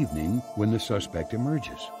until evening when the suspect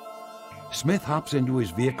emerges. Smith hops into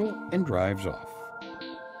his vehicle and drives off.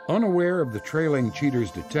 Unaware of the trailing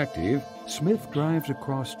Cheater's detective, Smith drives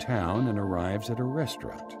across town and arrives at a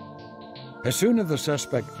restaurant. As soon as the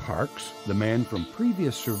suspect parks, the man from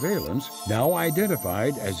previous surveillance, now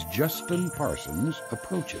identified as Justin Parsons,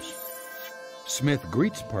 approaches. Smith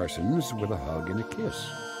greets Parsons with a hug and a kiss.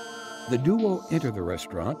 The duo enter the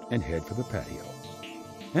restaurant and head for the patio.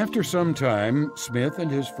 After some time, Smith and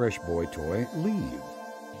his fresh boy toy leave.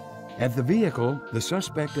 At the vehicle, the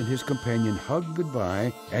suspect and his companion hug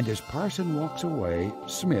goodbye, and as Parson walks away,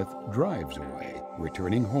 Smith drives away,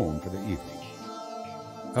 returning home for the evening.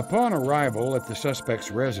 Upon arrival at the suspect's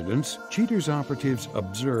residence, Cheater's operatives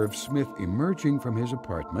observe Smith emerging from his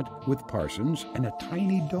apartment with Parsons and a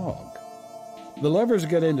tiny dog. The lovers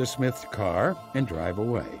get into Smith's car and drive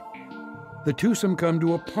away. The twosome come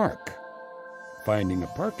to a park. Finding a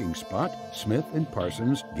parking spot, Smith and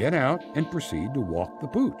Parsons get out and proceed to walk the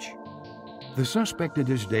pooch. The suspect and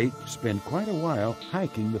his date spend quite a while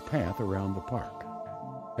hiking the path around the park.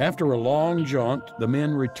 After a long jaunt, the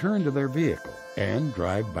men return to their vehicle and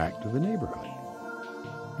drive back to the neighborhood.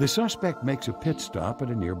 The suspect makes a pit stop at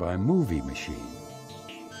a nearby movie machine.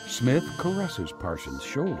 Smith caresses Parsons'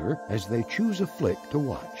 shoulder as they choose a flick to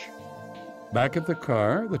watch. Back at the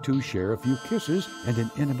car, the two share a few kisses and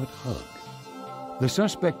an intimate hug. The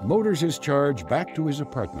suspect motors his charge back to his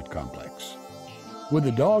apartment complex. With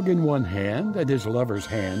the dog in one hand and his lover's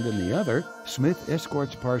hand in the other, Smith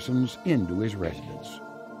escorts Parsons into his residence.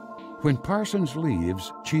 When Parsons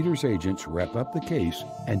leaves, Cheater's agents wrap up the case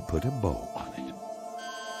and put a bow on it.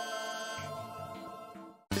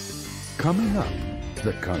 Coming up,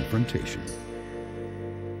 the confrontation.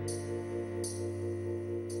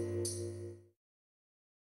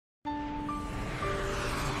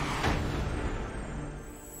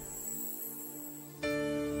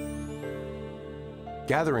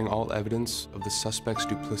 Gathering all evidence of the suspect's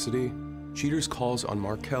duplicity, Cheaters calls on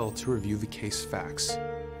Markel to review the case facts.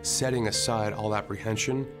 Setting aside all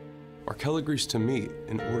apprehension, Markel agrees to meet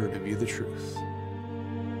in order to view the truth.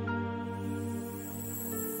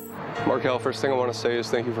 Markel, first thing I want to say is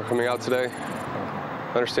thank you for coming out today.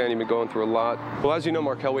 I understand you've been going through a lot. Well, as you know,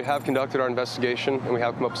 Markel, we have conducted our investigation and we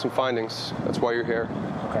have come up with some findings. That's why you're here.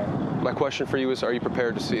 Okay. My question for you is, are you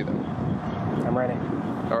prepared to see them? I'm ready.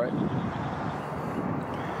 All right.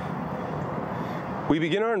 We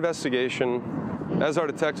begin our investigation. As our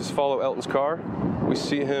detectives follow Elton's car, we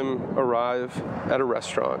see him arrive at a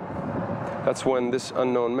restaurant. That's when this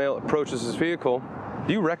unknown male approaches his vehicle.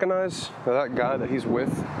 Do you recognize that guy that he's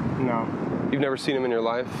with? No. You've never seen him in your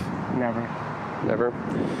life? Never. Never.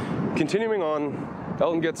 Continuing on,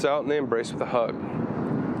 Elton gets out and they embrace with a hug.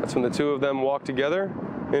 That's when the two of them walk together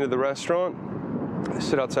into the restaurant. They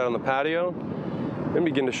sit outside on the patio and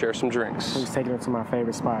begin to share some drinks. He's taking it to my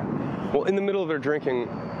favorite spot. Well, in the middle of their drinking,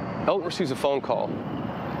 Elton receives a phone call.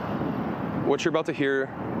 What you're about to hear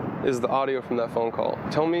is the audio from that phone call.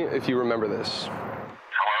 Tell me if you remember this. Hello?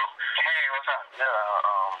 Hey, what's up? Yeah,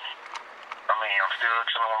 I'm still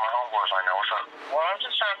chilling with my homeboys right now. What's up? Well, I'm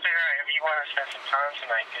just trying to figure out if you want to spend some time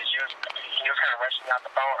tonight, because you was kind of rushing out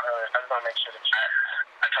the phone earlier. I just want to make sure that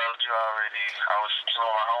I told you already. I was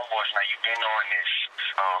chilling with my homeboys now. You've been on this.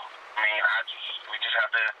 So, I mean, we just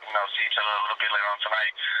have to, see each other a little bit later on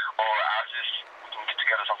tonight, or we can get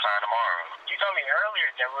together sometime tomorrow. You told me earlier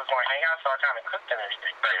that we were going to hang out, so I kind of cooked and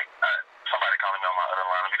everything. Hey, somebody calling me on my other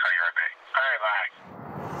line. Let me call you right back. All right,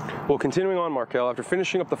 bye. Well, continuing on, Markel, after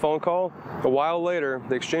finishing up the phone call, a while later,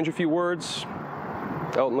 they exchange a few words.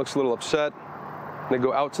 Elton looks a little upset. They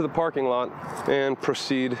go out to the parking lot and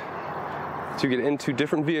proceed to get into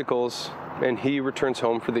different vehicles, and he returns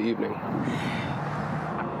home for the evening. Oh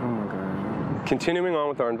my God. Continuing on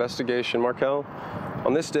with our investigation, Markel,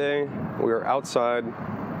 on this day, we are outside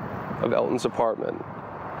of Elton's apartment.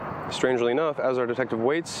 Strangely enough, as our detective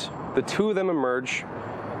waits, the two of them emerge,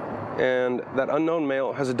 and that unknown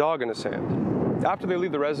male has a dog in his hand. After they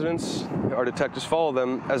leave the residence, our detectives follow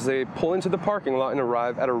them as they pull into the parking lot and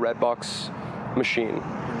arrive at a Redbox machine.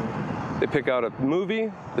 They pick out a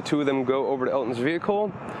movie, the two of them go over to Elton's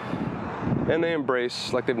vehicle, and they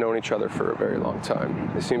embrace like they've known each other for a very long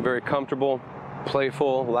time. They seem very comfortable,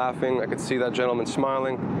 playful, laughing. I could see that gentleman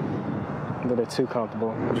smiling. A little too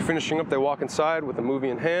comfortable. After finishing up, they walk inside with a movie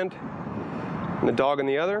in hand and a dog in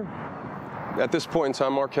the other. At this point in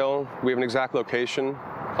time, Markel, we have an exact location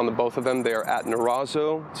on the both of them. They are at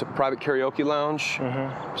Narazzo. It's a private karaoke lounge.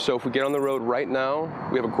 So if we get on the road right now,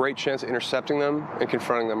 we have a great chance of intercepting them and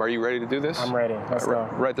confronting them. Are you ready to do this? I'm ready. Let's go.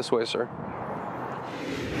 Right this way, sir.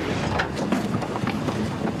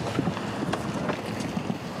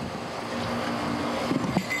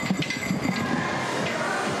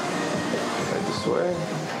 Right this way.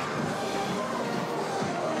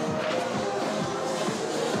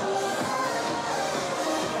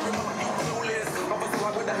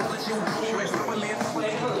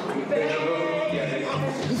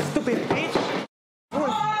 Stupid bitch.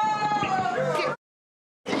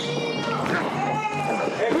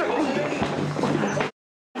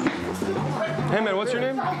 Hey man, what's your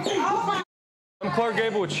name? I'm Clark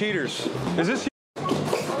Gable with Cheaters. Is this you?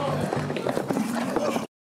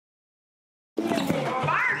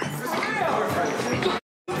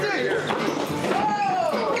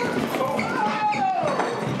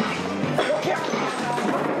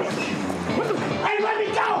 Hey, let me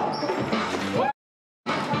go!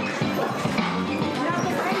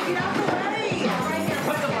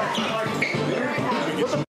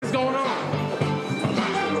 What's going on?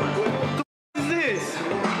 What is this?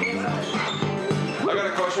 I got a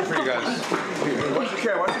question for you guys. Watch your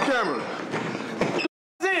camera. Watch your camera.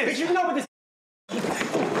 What is this? You know what this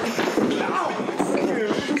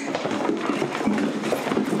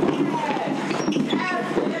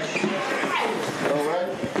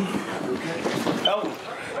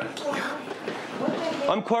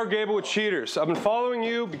I'm Clark Gable with Cheaters. I've been following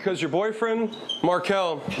you because your boyfriend,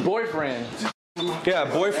 Markel. Boyfriend? Yeah,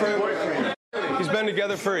 boyfriend. He's been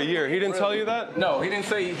together for a year. He didn't tell you that? No, he didn't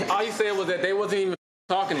say. All he said was that they wasn't even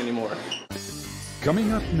talking anymore.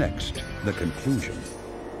 Coming up next, the conclusion.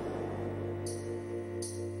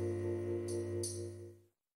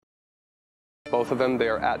 Both of them, they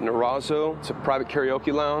are at Narazzo. It's a private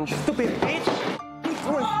karaoke lounge. stupid bitch?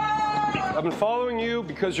 I've been following you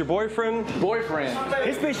because your boyfriend. Boyfriend?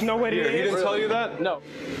 This bitch know what it is. He didn't tell you that? No.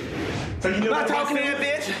 So you not talking to that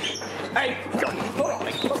bitch? Hey, hold on.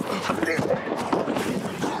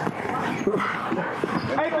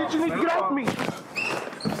 Hey, bitch, you need to get off me.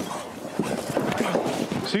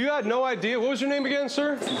 So you had no idea. What was your name again,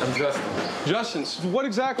 sir? I'm Justin. Justin. So what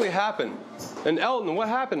exactly happened? And Elton, what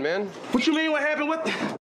happened, man? What you mean? What happened?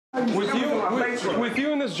 What? With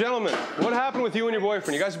you and this gentleman, what happened with you and your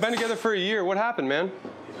boyfriend? You guys have been together for a year. What happened, man?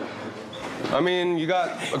 I mean, you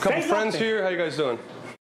got a couple friends here. How you guys doing?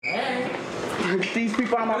 These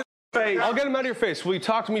people on my face. I'll get them out of your face. Will you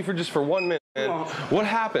talk to me for just 1 minute, man? What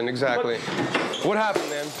happened exactly? What happened,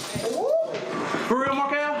 man? For real,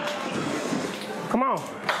 Markel? Come on.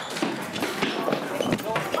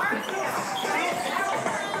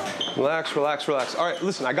 Relax, relax, relax. All right,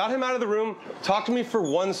 listen, I got him out of the room. Talk to me for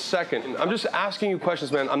 1 second. I'm just asking you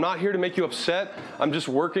questions, man. I'm not here to make you upset. I'm just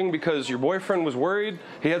working because your boyfriend was worried.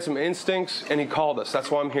 He had some instincts, and he called us. That's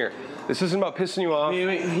why I'm here. This isn't about pissing you off.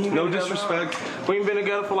 No disrespect. We ain't been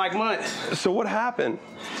together for like months. So what happened?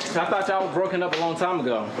 I thought y'all was broken up a long time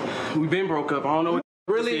ago. We been broke up. I don't know what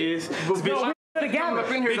really this is. Bitch, together. Up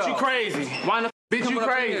in here, bitch, you crazy. Why the bitch, you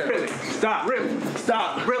crazy? Really? Stop. Really?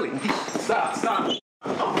 Stop. Really? Stop. Stop.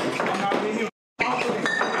 I'm not with you.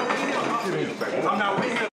 I'm not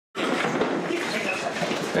with him.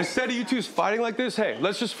 Instead of you two fighting like this, hey,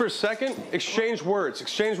 let's just for a second exchange words.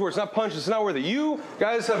 Exchange words, not punches. It's not worth it. You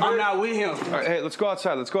guys have. I'm not with him. All right, hey, let's go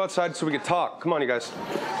outside. Let's go outside so we can talk. Come on, you guys.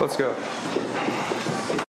 Let's go.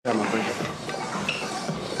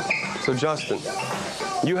 So Justin,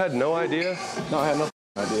 you had no idea? No, I had no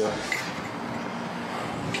idea.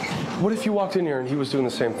 What if you walked in here and he was doing the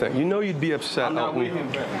same thing? You know you'd be upset. I'm not with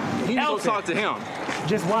him. You need to go talk to him.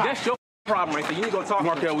 Just why? That's your problem right there. You need to go talk to him.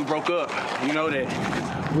 Markel, we broke up. You know that.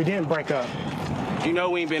 We didn't break up. You know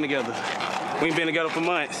we ain't been together. We ain't been together for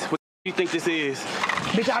months. What do you think this is?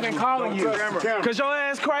 Bitch, I've been calling you. Cause your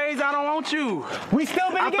ass crazy, I don't want you. We still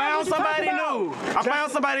been together. I found somebody new. I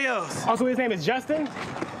found somebody else. Also, his name is Justin?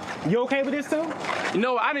 You okay with this too? You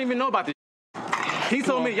know, I didn't even know about this. He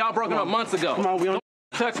told me y'all broken up months ago. Come on, we don't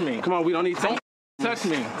touch me. Come on, we don't need to. Don't touch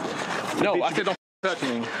me. No, I said don't touch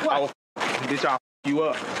me. I will bitch, I'll you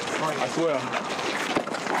up. I swear.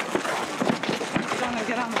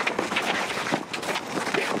 Get on.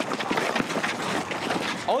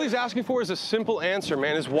 All he's asking for is a simple answer,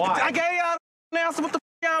 man, is why. I gave y'all an answer. What the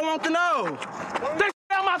y'all want to know? That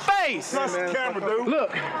out my face. That's the camera, dude.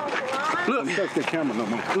 Look. That's the camera, no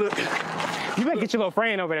more. Look. You better get your little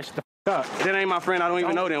friend over there. Shut the f up. That ain't my friend. I don't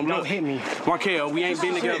even know them. Don't hit me. Markel, we ain't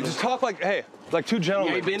been together. Just talk like, hey, like two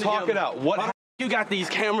gentlemen. Talk it out. What? You got these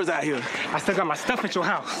cameras out here. I still got my stuff at your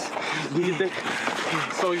house. Do you think?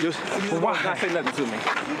 So you why not say nothing to me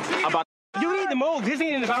about? You need to move. This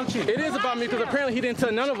ain't about you. It is about me because apparently he didn't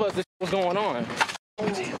tell none of us this was going on.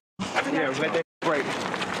 Yeah, let that break.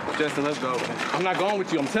 Justin, let's go. I'm not going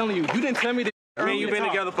with you. I'm telling you. You didn't tell me that. Man, you've been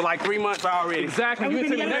together for like 3 months already. Exactly. You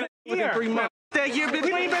didn't tell me that within 3 months. That year, bitch.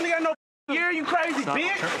 You ain't been together no year. You crazy,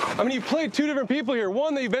 bitch. I mean, you played two different people here.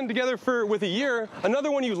 One that you've been together with a year. Another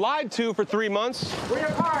one you lied to for 3 months. Where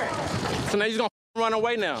your car at? So now you're just gonna run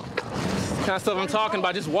away now. This kind of stuff I'm talking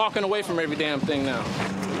about, just walking away from every damn thing now.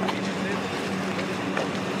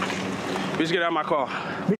 Bitch, get out of my car.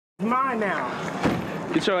 It's mine now.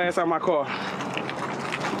 Get your ass out of my car.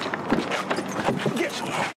 Get.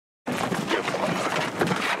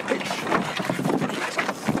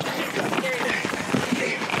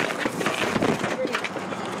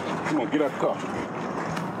 Come on, get out the car.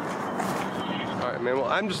 All right, man. Well,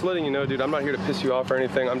 I'm just letting you know, dude. I'm not here to piss you off or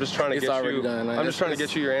anything. I'm just trying to get you. I'm just trying to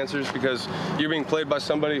get you your answers because you're being played by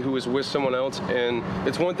somebody who is with someone else, and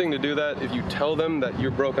it's one thing to do that if you tell them that you're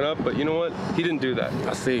broken up. But you know what? He didn't do that.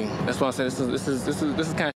 I see. That's what I'm saying. This is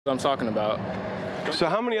kind of what I'm talking about. So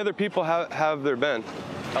how many other people have there been?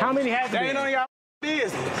 How many have there been? They ain't on y'all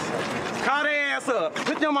business. Call their ass up.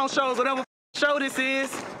 Put them on shows, whatever show this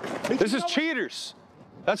is. This is Cheaters.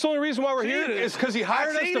 That's the only reason why we're here is because he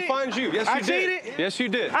hired us to find you. Yes, you did. Cheated? Yes, you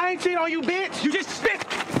did. I ain't cheating on you, bitch. You just spit.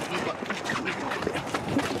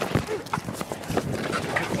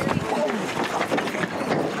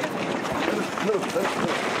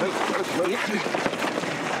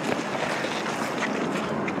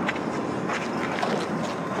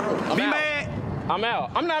 Be mad. I'm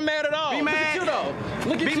out. I'm not mad at all. Be mad. Look at you, though.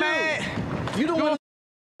 Look at you. Be mad. You don't want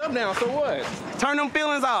to up now, so what? Turn them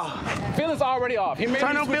feelings off. Feelings already off.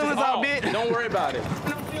 Turn them feelings off, bitch. Don't worry about it.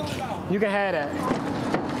 You can have that.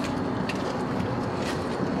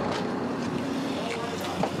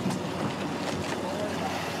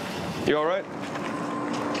 You all right?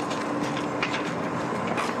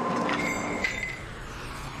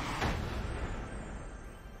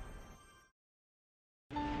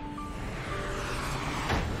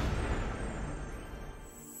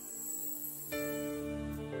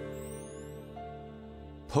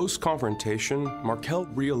 Post-confrontation, Markel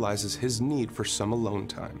realizes his need for some alone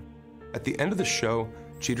time. At the end of the show,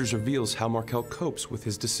 Cheaters reveals how Markel copes with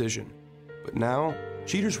his decision. But now,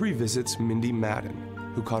 Cheaters revisits Mindy Madden,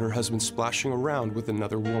 who caught her husband splashing around with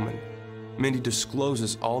another woman. Mindy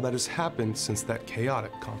discloses all that has happened since that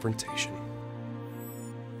chaotic confrontation.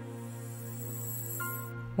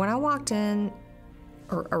 When I walked in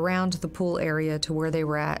or around the pool area to where they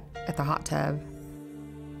were at the hot tub,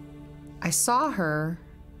 I saw her.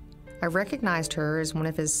 I recognized her as one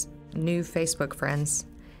of his new Facebook friends,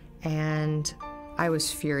 and I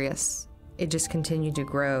was furious. It just continued to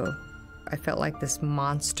grow. I felt like this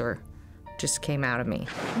monster just came out of me.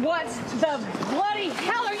 What the bloody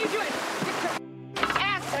hell are you doing? Get your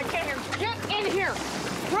ass back in here. Get in here.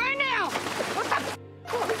 Right now.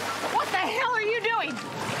 What the hell are you doing?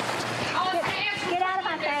 Get out of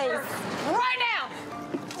my face. Right now.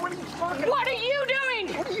 What are you doing?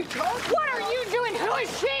 What are you doing? Who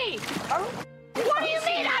is she? What do you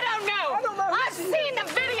mean I don't know? I don't know. I've seen the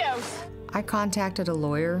videos. I contacted a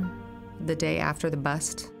lawyer the day after the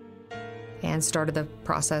bust and started the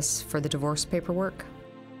process for the divorce paperwork.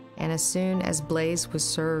 And as soon as Blaze was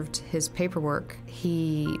served his paperwork,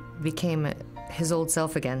 he became his old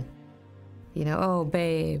self again. You know, oh,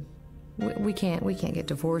 babe, we can't get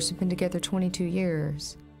divorced. We've been together 22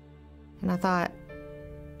 years. And I thought,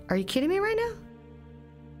 are you kidding me right now?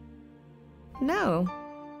 No,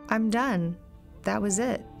 I'm done. That was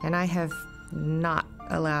it. And I have not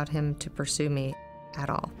allowed him to pursue me at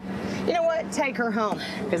all. You know what? Take her home,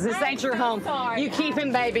 because this ain't your home. Sorry. You keep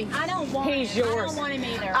him, baby. I don't want him. He's yours. I don't want him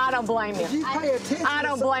either. I don't blame you. If you pay attention, I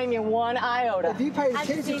don't blame you one iota. If you pay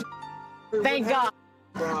attention, thank God.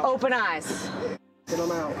 Open eyes. Get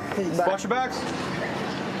them out. Peace. Watch your backs.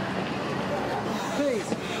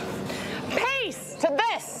 Peace. Peace to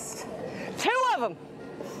this. 2 of them.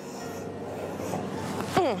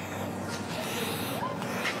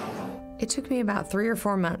 It took me about 3 or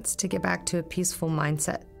 4 months to get back to a peaceful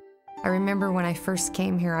mindset. I remember when I first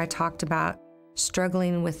came here, I talked about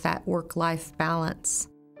struggling with that work-life balance.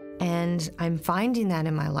 And I'm finding that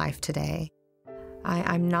in my life today.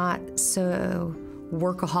 I'm not so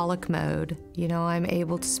workaholic mode. You know, I'm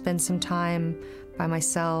able to spend some time by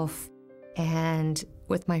myself and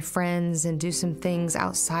with my friends and do some things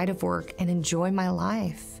outside of work and enjoy my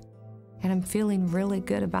life. And I'm feeling really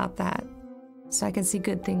good about that. So I can see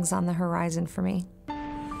good things on the horizon for me.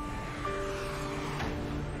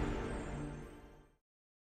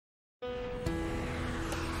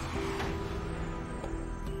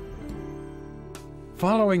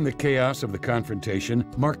 Following the chaos of the confrontation,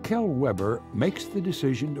 Markel Weber makes the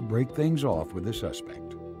decision to break things off with the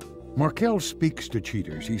suspect. Markel speaks to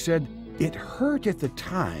Cheaters. He said, "It hurt at the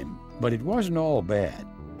time, but it wasn't all bad.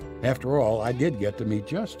 After all, I did get to meet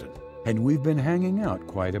Justin, and we've been hanging out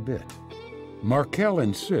quite a bit." Markel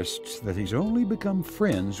insists that he's only become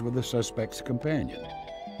friends with the suspect's companion.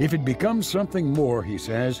 If it becomes something more, he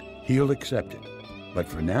says, he'll accept it. But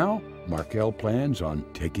for now, Markel plans on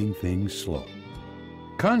taking things slow.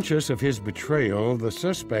 Conscious of his betrayal, the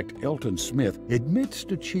suspect, Elton Smith, admits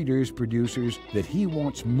to Cheaters' producers that he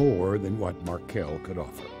wants more than what Markel could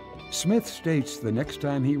offer. Smith states the next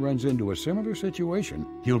time he runs into a similar situation,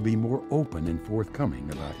 he'll be more open and forthcoming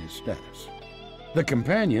about his status. The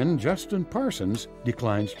companion, Justin Parsons,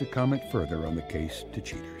 declines to comment further on the case to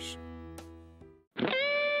Cheaters.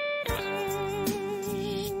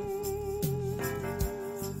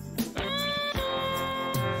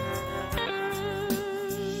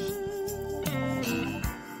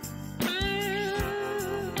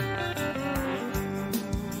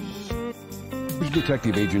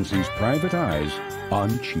 Detective Agency's Private Eyes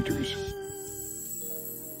on Cheaters.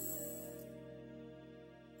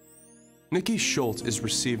 Nikki Schultz is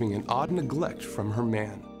receiving an odd neglect from her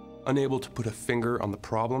man. Unable to put a finger on the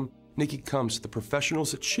problem, Nikki comes to the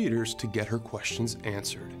professionals at Cheaters to get her questions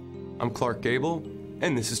answered. I'm Clark Gable,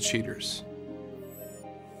 and this is Cheaters.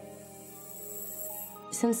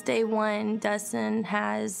 Since day one, Dustin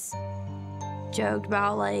has joked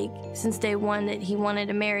about, like, since day one that he wanted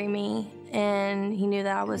to marry me, and he knew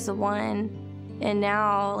that I was the one. And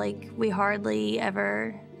now, like, we hardly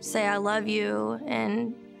ever say I love you,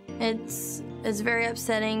 and it's very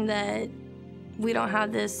upsetting that we don't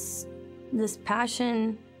have this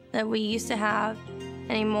passion that we used to have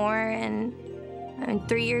anymore. And I mean,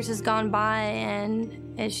 3 years has gone by,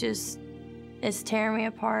 and it's tearing me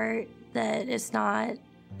apart that it's not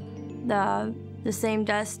the same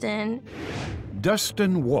Dustin.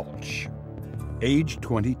 Dustin Walsh, age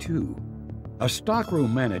 22. A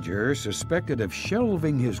stockroom manager suspected of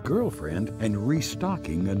shelving his girlfriend and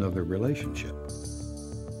restocking another relationship.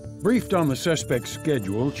 Briefed on the suspect's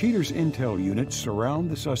schedule, Cheaters' intel units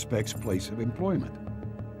surround the suspect's place of employment.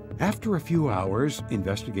 After a few hours,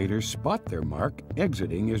 investigators spot their mark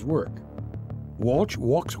exiting his work. Walsh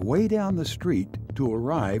walks way down the street to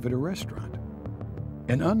arrive at a restaurant.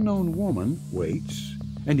 An unknown woman waits,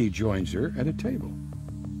 and he joins her at a table.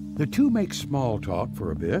 The two make small talk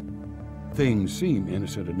for a bit. Things seem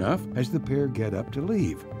innocent enough as the pair get up to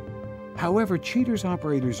leave. However, Cheaters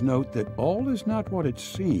operators note that all is not what it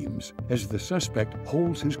seems as the suspect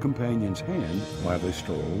holds his companion's hand while they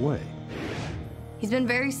stroll away. He's been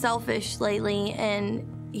very selfish lately, and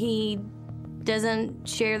he doesn't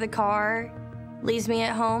share the car, leaves me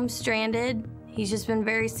at home stranded. He's just been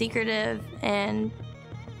very secretive, and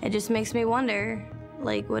it just makes me wonder,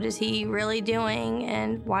 like, what is he really doing,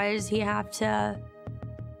 and why does he have to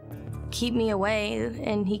keep me away,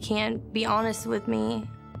 and he can't be honest with me.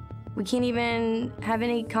 We can't even have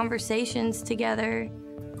any conversations together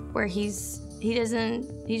where he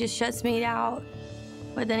just shuts me out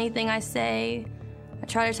with anything I say. I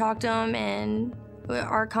try to talk to him and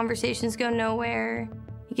our conversations go nowhere.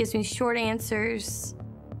 He gives me short answers,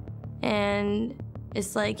 and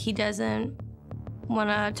it's like he doesn't want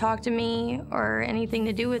to talk to me or anything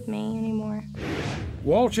to do with me anymore.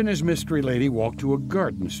 Walsh and his mystery lady walk to a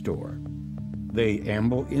garden store. They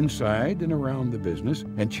amble inside and around the business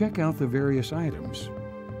and check out the various items.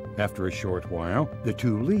 After a short while, the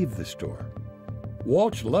two leave the store.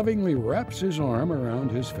 Walsh lovingly wraps his arm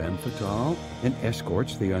around his femme fatale and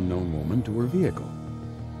escorts the unknown woman to her vehicle.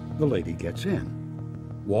 The lady gets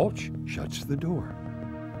in. Walsh shuts the door.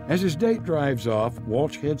 As his date drives off,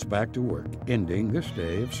 Walsh heads back to work, ending this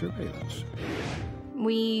day of surveillance.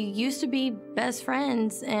 We used to be best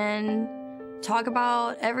friends and talk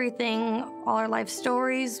about everything, all our life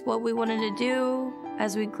stories, what we wanted to do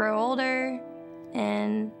as we grow older.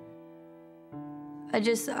 And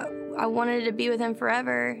I wanted to be with him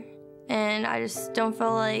forever. And I just don't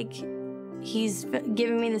feel like he's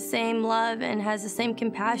giving me the same love and has the same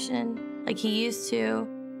compassion like he used to.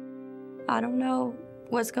 I don't know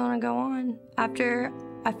what's going to go on after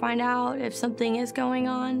I find out if something is going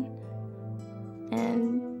on.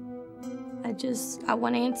 And I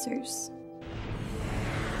want answers.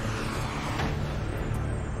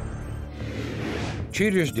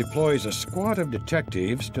 Cheaters deploys a squad of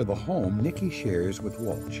detectives to the home Nikki shares with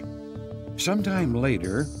Walsh. Sometime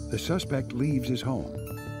later, the suspect leaves his home.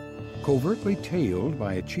 Covertly tailed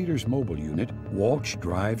by a Cheaters mobile unit, Walsh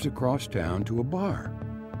drives across town to a bar.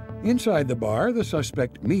 Inside the bar, the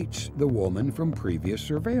suspect meets the woman from previous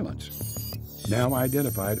surveillance. Now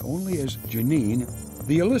identified only as Janine,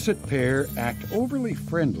 the illicit pair act overly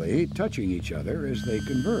friendly, touching each other as they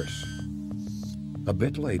converse. A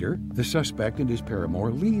bit later, the suspect and his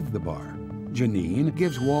paramour leave the bar. Janine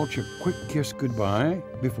gives Walsh a quick kiss goodbye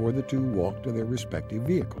before the two walk to their respective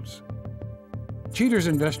vehicles. Cheaters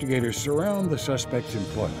investigators surround the suspect's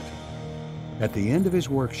employment. At the end of his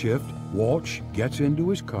work shift, Walsh gets into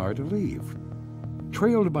his car to leave.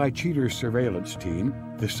 Trailed by Cheaters' surveillance team,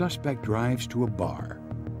 the suspect drives to a bar.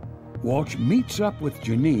 Walsh meets up with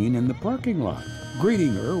Janine in the parking lot,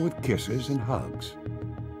 greeting her with kisses and hugs.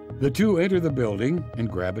 The two enter the building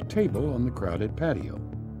and grab a table on the crowded patio.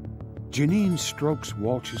 Janine strokes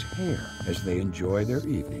Walsh's hair as they enjoy their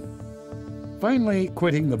evening. Finally,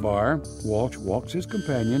 quitting the bar, Walsh walks his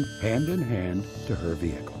companion hand in hand to her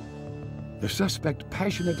vehicle. The suspect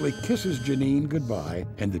passionately kisses Janine goodbye,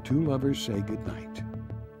 and the two lovers say goodnight.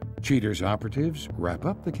 Cheaters operatives wrap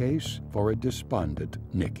up the case for a despondent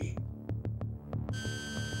Nikki.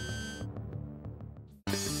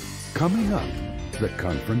 Coming up, the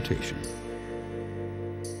confrontation.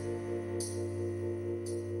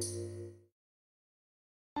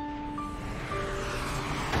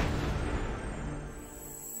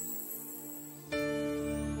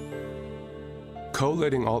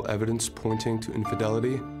 Collating all evidence pointing to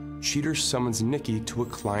infidelity, Cheaters summons Nikki to a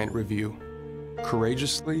client review.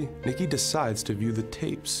 Courageously, Nikki decides to view the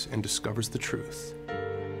tapes and discovers the truth.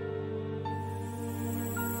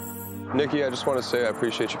 Nikki, I just want to say I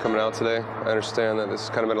appreciate you coming out today. I understand that this has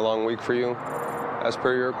kind of been a long week for you. As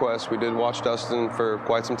per your request, we did watch Dustin for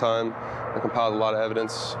quite some time and compiled a lot of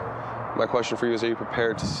evidence. My question for you is, are you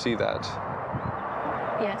prepared to see that?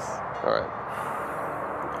 Yes. All right.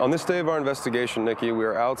 On this day of our investigation, Nikki, we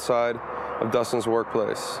are outside of Dustin's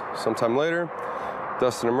workplace. Sometime later,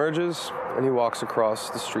 Dustin emerges and he walks across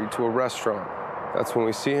the street to a restaurant. That's when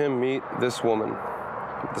we see him meet this woman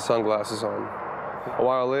with the sunglasses on. A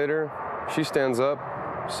while later, she stands up,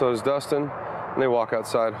 so does Dustin, and they walk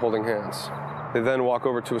outside holding hands. They then walk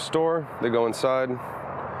over to a store, they go inside,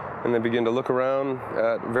 and they begin to look around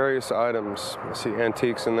at various items. I see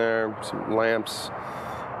antiques in there, some lamps,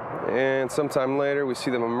 and sometime later we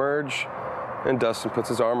see them emerge, and Dustin puts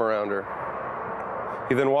his arm around her.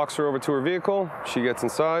 He then walks her over to her vehicle, she gets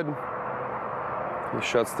inside, he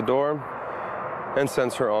shuts the door, and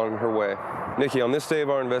sends her on her way. Nikki, on this day of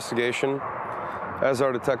our investigation, as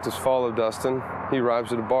our detectives follow Dustin, he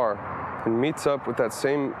arrives at a bar and meets up with that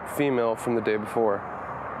same female from the day before.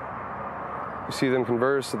 You see them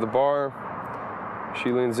converse at the bar.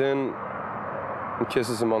 She leans in and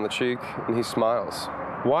kisses him on the cheek, and he smiles.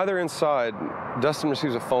 While they're inside, Dustin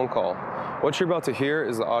receives a phone call. What you're about to hear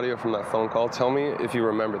is the audio from that phone call. Tell me if you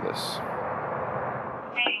remember this.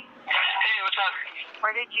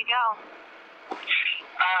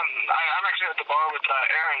 at the bar with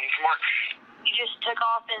Aaron from work. You just took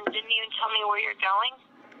off and didn't even tell me where you're going?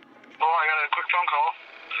 Well, I got a quick phone call.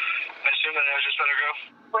 I assume that I just better go.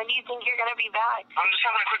 When do you think you're going to be back? I'm just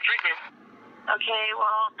having a quick drink, babe. Okay,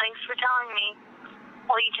 well, thanks for telling me.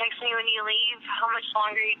 Will you text me when you leave? How much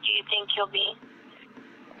longer do you think you'll be?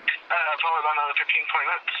 Probably about another 15,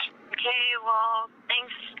 20 minutes. Okay, well,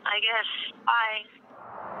 thanks, I guess. Bye.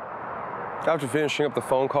 After finishing up the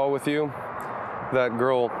phone call with you, that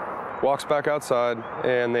girl walks back outside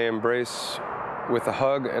and they embrace with a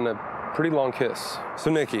hug and a pretty long kiss. So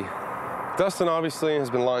Nikki, Dustin obviously has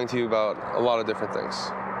been lying to you about a lot of different things.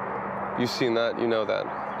 You've seen that, you know that.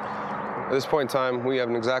 At this point in time, we have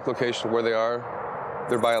an exact location of where they are.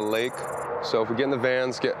 They're by a lake. So if we get in the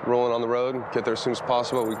vans, get rolling on the road, get there as soon as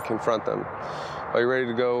possible, we can confront them. Are you ready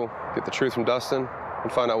to go get the truth from Dustin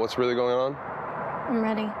and find out what's really going on? I'm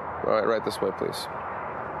ready. All right, right this way, please.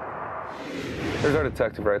 There's our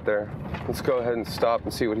detective right there. Let's go ahead and stop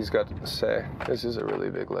and see what he's got to say. This is a really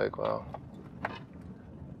big lake, wow.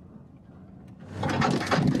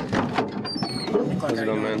 How's it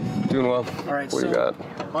going, man? Doing well. All right, what do you got?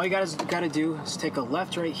 All you guys got to do is take a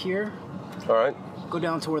left right here. All right. Go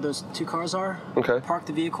down to where those two cars are. Okay. Park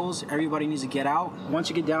the vehicles. Everybody needs to get out. Once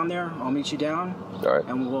you get down there, I'll meet you down. All right.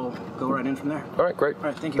 And we'll go right in from there. All right, great. All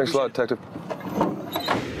right, thank you. Thanks a lot, detective.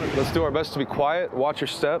 Let's do our best to be quiet. Watch your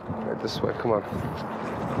step. Right this way. Come on.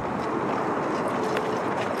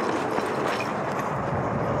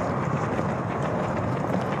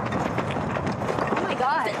 Oh my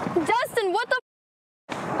God. Dustin, what the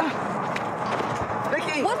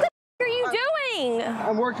Nikki! What the are you doing?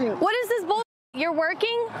 I'm working. What is this bull? You're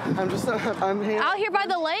working? I'm just, I'm here. Out here by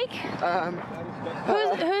the lake?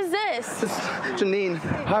 Who's this? It's Janine.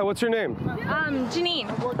 Hi, what's your name? Janine.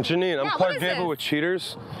 Janine, I'm Yeah, Clark what is Gable this? with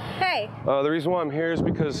Cheaters. Hey. The reason why I'm here is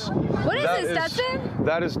because... What is this, Dustin?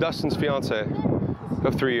 That is Dustin's fiance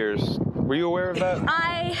of 3 years. Were you aware of that?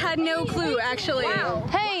 I had no clue, actually. Wow.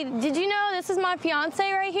 Hey, did you know this is my fiance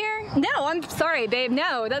right here? No, I'm sorry, babe.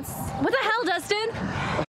 No, that's... What the hell, Dustin?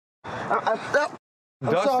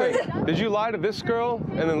 Dustin, sorry. did you lie to this girl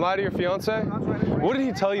and then lie to your fiance? What did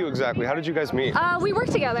he tell you exactly? How did you guys meet? We work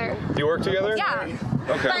together. You work together? Yeah.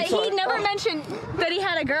 Okay. But he never mentioned that he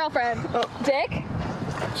had a girlfriend. Dick?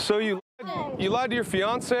 So you lied to your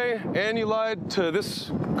fiance and you lied to this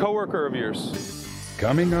coworker of yours.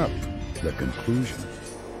 Coming up, the conclusion.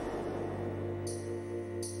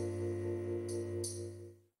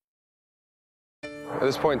 At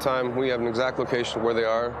this point in time, we have an exact location of where they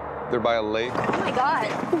are. They're by a lake. Oh my God.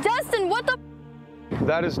 Dustin, what the?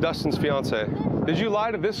 That is Dustin's fiance. Did you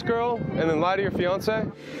lie to this girl and then lie to your fiance?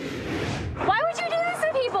 Why would you do this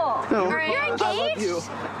to people? No, You're engaged? I love you.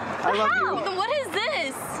 I love you. Then what is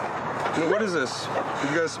this? What is this?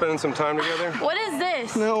 You guys spending some time together? What is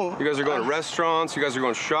this? No. You guys are going to restaurants. You guys are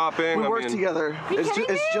going shopping. We work together.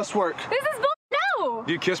 It's just work. This is bull. No.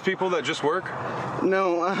 Do you kiss people that just work?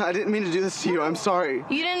 No, I didn't mean to do this to you. I'm sorry.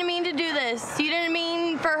 You didn't mean to do this. You didn't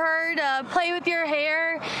mean for her to play with your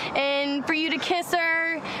hair and for you to kiss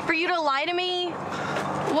her, for you to lie to me.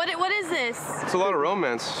 What is this? It's a lot of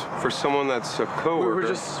romance for someone that's a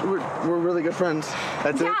coworker. We're really good friends.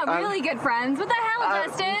 That's it. Yeah, really good friends. What the hell,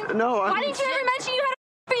 Dustin? No, Why didn't you ever mention you had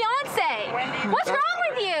a fiance? What's wrong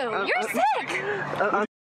with you? You're sick.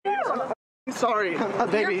 I'm sorry,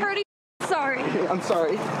 baby. You're pretty sorry. I'm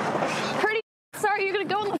sorry. Pretty sorry. You're gonna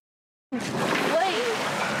go in the lake.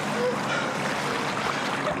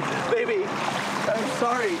 Baby, I'm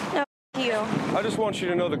sorry. No, you. I just want you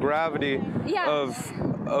to know the gravity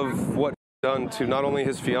of what done to not only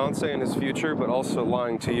his fiance and his future, but also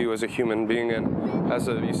lying to you as a human being and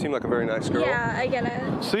you seem like a very nice girl. Yeah, I get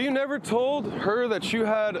it. So you never told her that you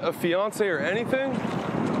had a fiance or anything?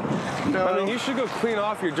 No. I mean, you should go clean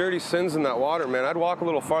off your dirty sins in that water, man. I'd walk a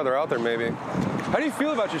little farther out there, maybe. How do you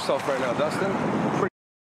feel about yourself right now, Dustin?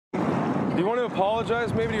 Do you want to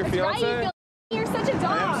apologize maybe to your fiance? Right, you're such a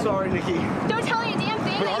dog. I'm sorry, Nikki. Don't tell me a damn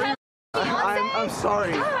thing that you have a fiance. I'm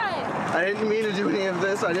sorry. God. I didn't mean to do any of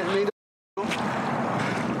this. I didn't mean to.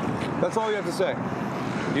 That's all you have to say.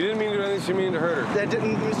 You didn't mean to do anything, you mean to hurt her. That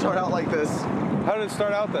didn't start out like this. How did it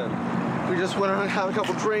start out then? We just went around and had a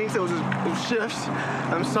couple drinks. It was shifts.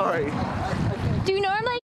 I'm sorry. Do you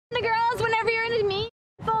normally the girls whenever you're in a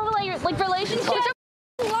meaningful like relationship? She's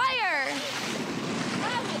a liar.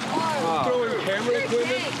 Throwing camera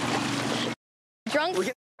equipment. Drunk.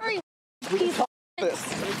 Piece of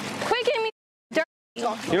Quit getting me dirty.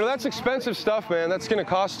 You know, that's expensive stuff, man. That's going to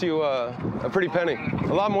cost you a pretty penny.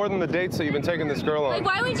 A lot more than the dates that you've been taking this girl on. Like,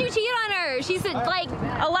 why would you cheat on her? She's like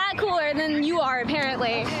a lot cooler than you are,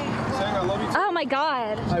 apparently. Saying I love you too. Oh my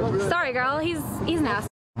God. Sorry, girl. He's nasty.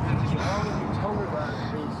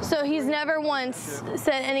 So he's never once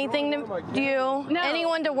said anything to you,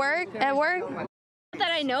 anyone to work, at work?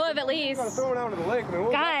 That I know of, at least.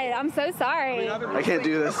 God, I'm so sorry. I can't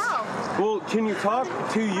do this. Well, can you talk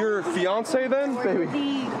to your fiance then?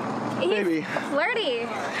 Baby. He's flirty,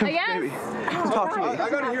 I guess. Baby. Talk to me. I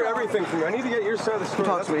gotta hear everything from you. I need to get your side of the story.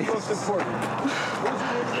 Talk to me. That's most important.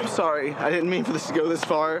 I'm sorry. I didn't mean for this to go this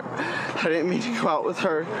far. I didn't mean to go out with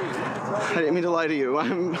her. I didn't mean to lie to you.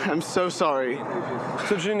 I'm so sorry.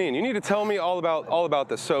 So Janine, you need to tell me all about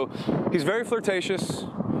this. So he's very flirtatious,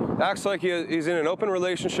 acts like he's in an open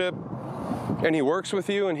relationship, and he works with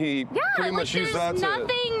you, and he pretty much uses that to...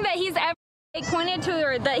 nothing that he's ever pointed to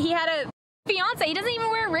or that he had a fiance. He doesn't even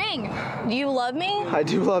wear a ring. Do you love me? I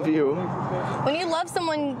do love you. When you love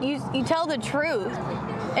someone, you tell the truth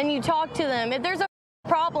and you talk to them. If there's a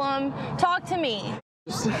problem, talk to me.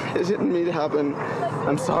 It didn't mean to happen.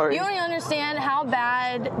 I'm sorry. You don't even understand how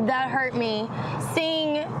bad that hurt me.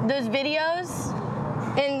 Seeing those videos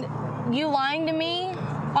and you lying to me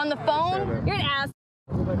on the phone. You're an ass.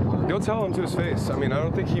 Go tell him to his face. I mean, I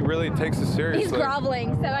don't think he really takes it seriously. He's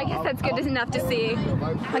groveling, so I guess that's good enough to see.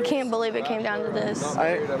 I can't believe it came down to this.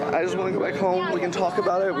 I just want to go back home. We can talk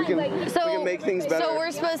about it. We can make things better. So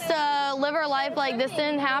we're supposed to live our life like this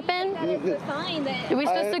didn't happen? Are we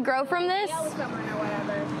supposed to grow from this?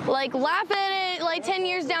 Like laugh at it like 10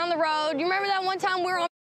 years down the road. You remember that one time we were on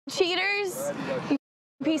Cheaters? You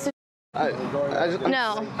piece of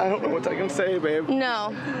No. I don't know what I can say, babe.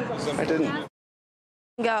 No. I didn't.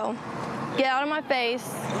 Go. Get out of my face.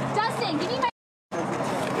 Dustin, give me my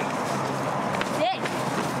dick.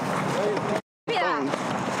 Yeah.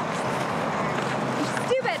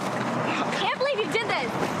 Stupid. Can't believe you did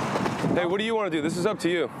this. Hey, what do you want to do? This is up to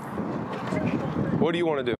you. What do you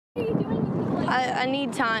want to do? I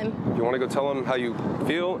need time. You want to go tell him how you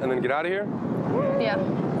feel and then get out of here? Yeah.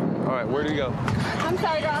 All right, where do you go? I'm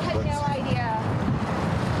sorry, girl. I had no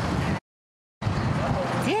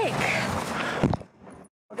idea. Dick.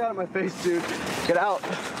 Look out of my face, dude. Get out.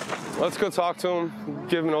 Let's go talk to him,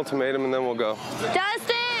 give him an ultimatum, and then we'll go.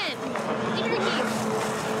 Dustin! Give me your keys.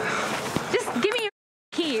 Just give me your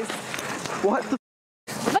keys. What the?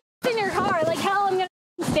 What's in your car? Like hell, I'm gonna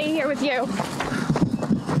stay here with you.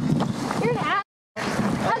 You're an ass.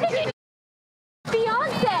 How could you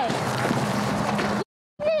fiance?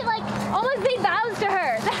 You like almost made vows to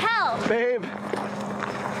her. The hell? Babe.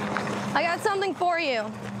 I got something for you.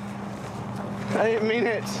 I didn't mean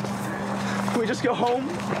it. Can we just go home?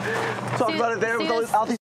 Talk about it there with all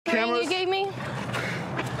these cameras. Ring you gave me?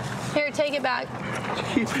 Here, take it back.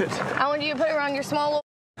 Keep it. I want you to put it around your small little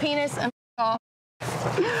penis and off.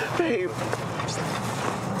 Babe.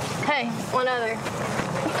 Hey, one other.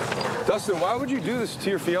 Dustin, why would you do this to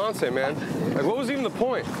your fiance, man? Like, what was even the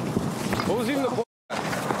point? What was even the point?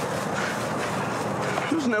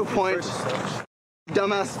 There's no point.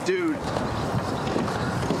 Dumbass dude.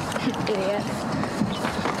 Idiot.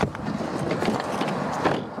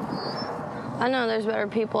 I know there's better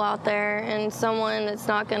people out there and someone that's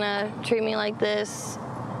not gonna treat me like this,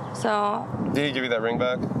 so. Did he give you that ring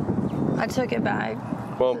back? I took it back.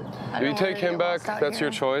 Well, if you take him back, that's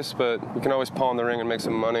your choice, but you can always pawn the ring and make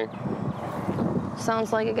some money.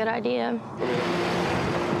 Sounds like a good idea.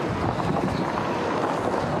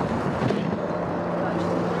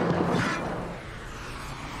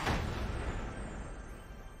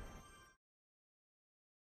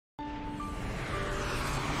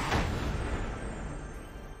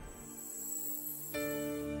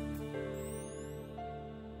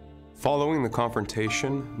 Following the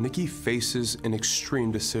confrontation, Nikki faces an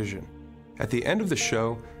extreme decision. At the end of the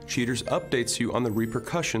show, Cheaters updates you on the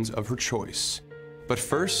repercussions of her choice. But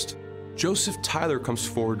first, Joseph Tyler comes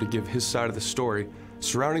forward to give his side of the story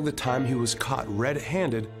surrounding the time he was caught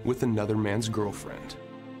red-handed with another man's girlfriend.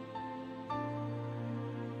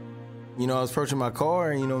 You know, I was approaching my car,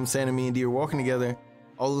 and you know what I'm saying, and me and Dee were walking together.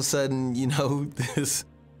 All of a sudden, you know, this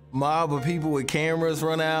mob of people with cameras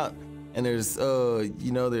run out, and there's,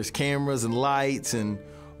 you know, there's cameras and lights and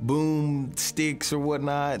boom sticks or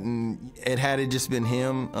whatnot, and had it just been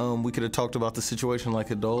him, we could have talked about the situation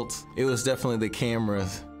like adults. It was definitely the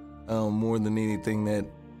cameras more than anything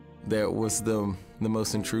that was the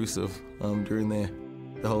most intrusive during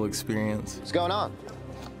the whole experience. What's going on?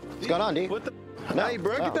 What's going on, D? What the? No, hey,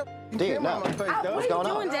 bro, get that D, no. What's going on? What's going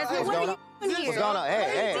on? What's going on?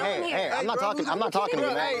 Hey, I'm not talking to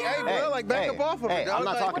you, man. Hey, bro, like back up off of me, dog. I'm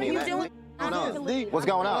not talking to you, man. What's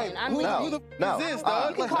going on? Who is this,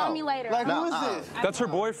 dog? You can call me later. Like, who is this? That's her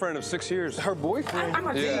boyfriend of 6 years. Her boyfriend? I'm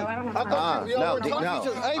not Yeah. I don't No.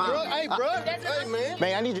 Hey, bro, hey, man.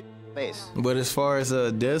 Man, I need you. face. But as far as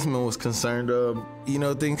Desmond was concerned, you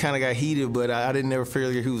know, things kind of got heated, but I didn't ever feel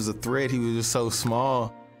like he was a threat. He was just so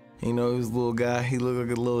small. You know, he was a little guy. He looked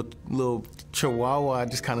like a little chihuahua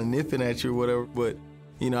just kind of nipping at you or whatever. But,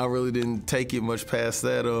 you know, I really didn't take it much past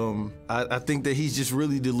that. I think that he's just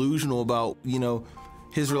really delusional about, you know,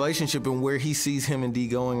 his relationship and where he sees him and Dee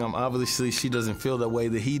going. Obviously, she doesn't feel that way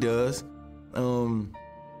that he does.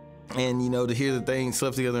 And, you know, to hear that they ain't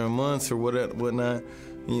slept together in months or whatnot,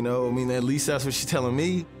 you know, I mean, at least that's what she's telling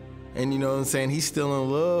me. And, you know what I'm saying, he's still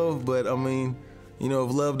in love, but, I mean, you know,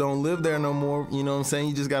 if love don't live there no more, you know what I'm saying,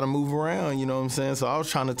 you just got to move around, you know what I'm saying? So I was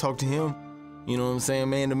trying to talk to him, you know what I'm saying,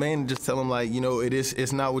 man to man, and just tell him, like, you know,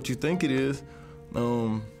 it's not what you think it is.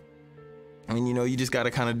 And, you know, you just got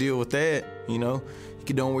to kind of deal with that, you know.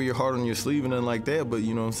 You don't wear your heart on your sleeve and nothing like that, but,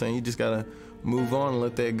 you know what I'm saying, you just got to move on and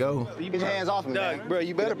let that go. Get your hands off me, man. Bro,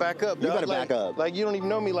 you better back up, dog. You better back up. Like, you don't even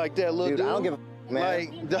know me like that, little dude. I don't give a man.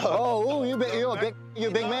 Like, dog. Oh, you a big man? You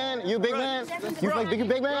a big man? You big man? Bro,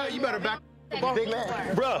 you better back off big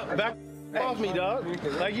man. Bro, back off me, dog.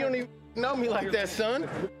 Like, you don't even know me like that, son.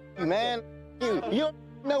 Man, you don't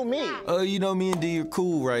know me. You know, me and Dee are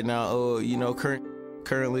cool right now. You know,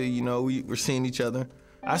 currently, you know, we're seeing each other.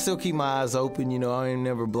 I still keep my eyes open, you know, I ain't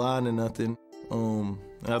never blind to nothing.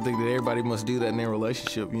 I think that everybody must do that in their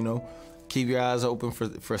relationship, you know. Keep your eyes open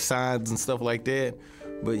for signs and stuff like that.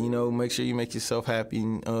 But, you know, make sure you make yourself happy,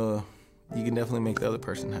 and you can definitely make the other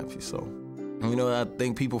person happy. So, you know, I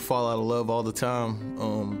think people fall out of love all the time.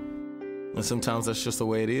 And sometimes that's just the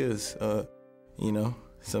way it is. You know,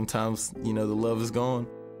 sometimes, you know, the love is gone.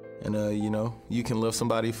 And, you know, you can love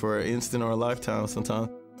somebody for an instant or a lifetime sometimes.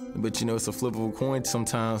 But, you know, it's a flip of a coin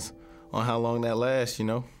sometimes on how long that lasts, you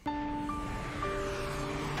know.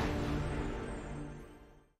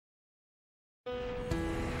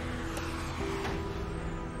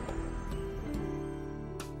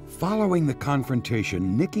 Following the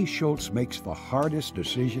confrontation, Nikki Schultz makes the hardest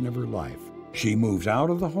decision of her life. She moves out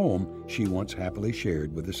of the home she once happily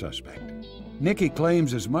shared with the suspect. Nikki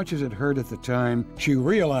claims as much as it hurt at the time, she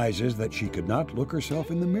realizes that she could not look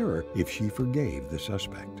herself in the mirror if she forgave the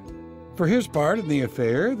suspect. For his part in the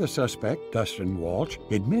affair, the suspect, Dustin Walsh,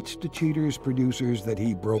 admits to Cheater's producers that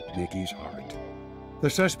he broke Nikki's heart.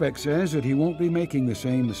 The suspect says that he won't be making the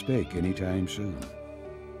same mistake anytime soon.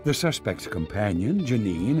 The suspect's companion,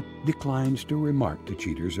 Janine, declines to remark to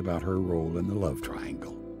Cheaters about her role in the love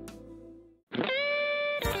triangle.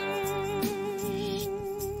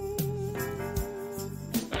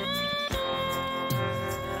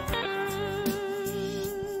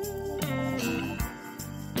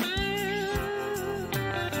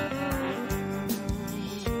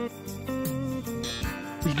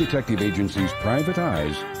 Detective Agency's Private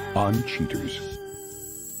Eyes on Cheaters.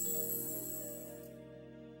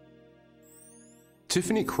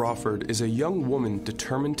 Tiffany Crawford is a young woman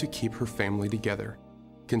determined to keep her family together.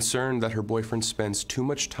 Concerned that her boyfriend spends too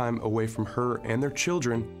much time away from her and their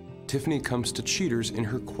children, Tiffany comes to Cheaters in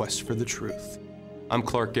her quest for the truth. I'm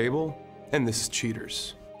Clark Gable, and this is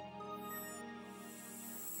Cheaters.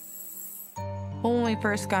 When we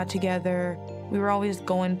first got together, we were always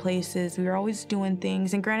going places, we were always doing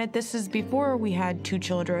things. And granted, this is before we had 2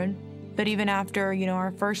 children, but even after, you know,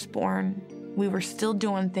 our firstborn, we were still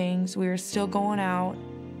doing things, we were still going out.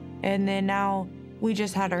 And then now we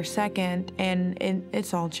just had our second, and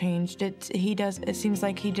it's all changed. It seems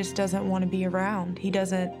like he just doesn't want to be around. He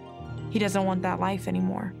doesn't want that life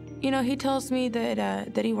anymore. You know, he tells me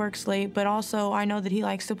that he works late, but also I know that he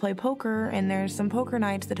likes to play poker, and there's some poker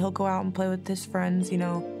nights that he'll go out and play with his friends, you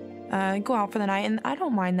know, go out for the night, and I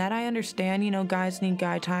don't mind that. I understand, you know, guys need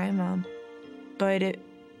guy time, but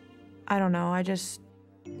I don't know,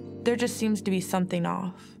 there just seems to be something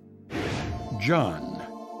off.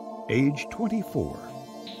 John, age 24,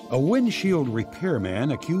 a windshield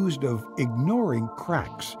repairman accused of ignoring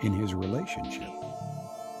cracks in his relationship.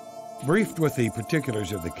 Briefed with the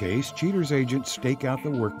particulars of the case, Cheaters agents stake out the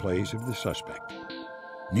workplace of the suspect.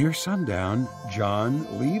 Near sundown, John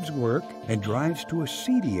leaves work and drives to a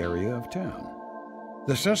seedy area of town.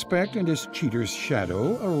 The suspect and his Cheaters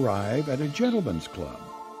shadow arrive at a gentleman's club.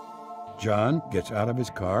 John gets out of his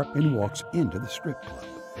car and walks into the strip club.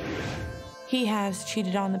 He has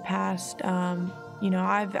cheated on the past. You know,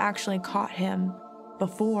 I've actually caught him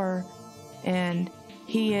before, and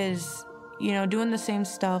he is, you know, doing the same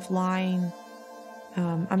stuff, lying.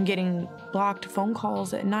 I'm getting blocked phone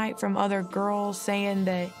calls at night from other girls saying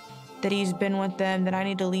that he's been with them, that I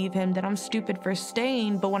need to leave him, that I'm stupid for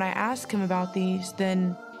staying. But when I ask him about these,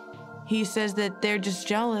 then he says that they're just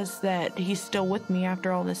jealous that he's still with me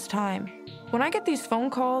after all this time. When I get these phone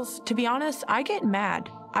calls, to be honest, I get mad.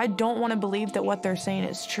 I don't want to believe that what they're saying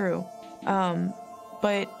is true.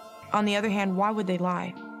 But on the other hand, why would they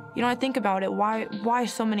lie? You know, I think about it. Why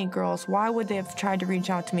so many girls? Why would they have tried to reach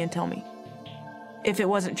out to me and tell me if it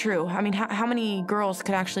wasn't true? I mean, how many girls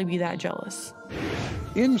could actually be that jealous?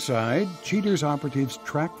 Inside, Cheaters operatives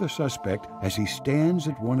track the suspect as he stands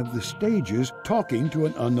at one of the stages talking to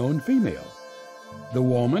an unknown female. The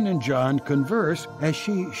woman and John converse as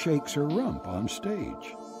she shakes her rump on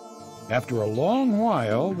stage. After a long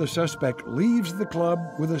while, the suspect leaves the club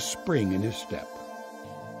with a spring in his step.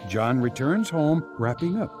 John returns home,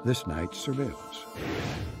 wrapping up this night's surveillance.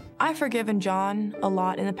 I've forgiven John a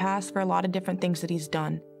lot in the past for a lot of different things that he's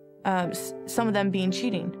done, some of them being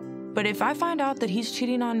cheating. But if I find out that he's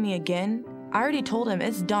cheating on me again, I already told him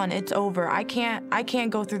it's done, it's over. I can't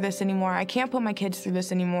go through this anymore. I can't put my kids through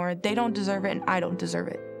this anymore. They don't deserve it and I don't deserve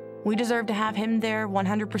it. We deserve to have him there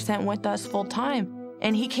 100% with us full time,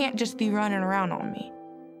 and he can't just be running around on me.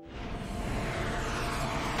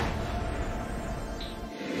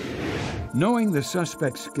 Knowing the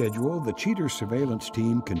suspect's schedule, the Cheaters surveillance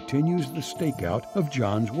team continues the stakeout of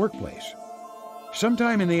John's workplace.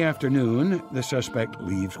 Sometime in the afternoon, the suspect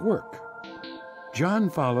leaves work. John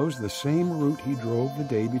follows the same route he drove the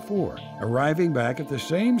day before, arriving back at the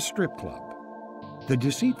same strip club. The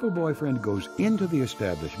deceitful boyfriend goes into the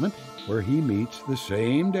establishment where he meets the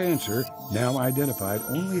same dancer, now identified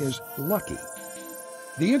only as Lucky.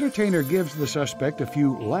 The entertainer gives the suspect a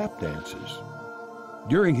few lap dances.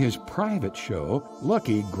 During his private show,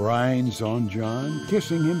 Lucky grinds on John,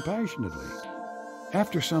 kissing him passionately.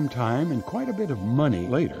 After some time and quite a bit of money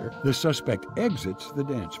later, the suspect exits the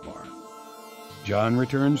dance bar. John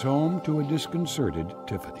returns home to a disconcerted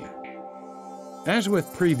Tiffany. As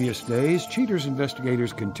with previous days, Cheaters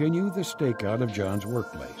investigators continue the stakeout of John's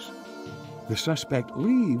workplace. The suspect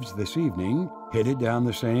leaves this evening, headed down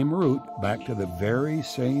the same route back to the very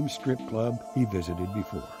same strip club he visited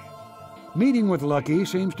before. Meeting with Lucky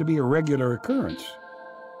seems to be a regular occurrence.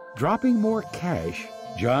 Dropping more cash,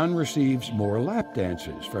 John receives more lap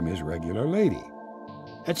dances from his regular lady.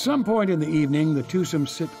 At some point in the evening, the twosome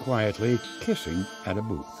sit quietly, kissing at a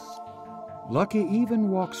booth. Lucky even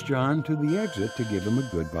walks John to the exit to give him a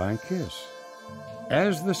goodbye kiss.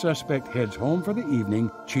 As the suspect heads home for the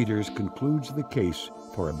evening, Cheaters concludes the case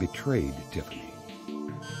for a betrayed Tiffany.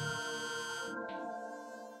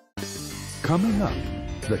 Coming up,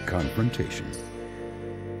 the confrontation.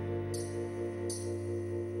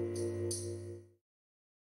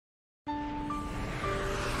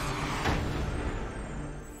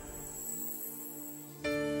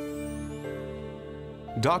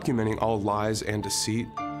 Documenting all lies and deceit,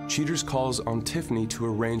 Cheaters calls on Tiffany to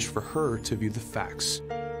arrange for her to view the facts.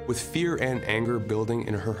 With fear and anger building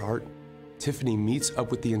in her heart, Tiffany meets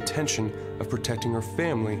up with the intention of protecting her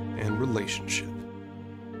family and relationship.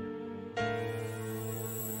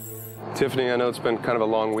 Tiffany, I know it's been kind of a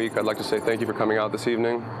long week. I'd like to say thank you for coming out this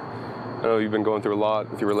evening. I know you've been going through a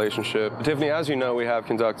lot with your relationship. Tiffany, as you know, we have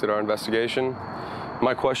conducted our investigation.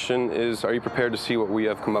 My question is, are you prepared to see what we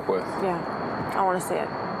have come up with? Yeah, I want to see it.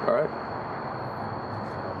 All right.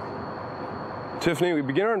 Tiffany, we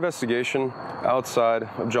begin our investigation outside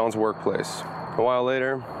of John's workplace. A while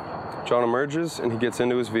later, John emerges and he gets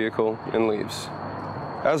into his vehicle and leaves.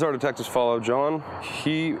 As our detectives follow John,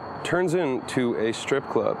 he turns into a strip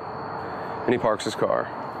club and he parks his car.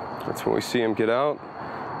 That's when we see him get out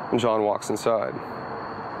and John walks inside.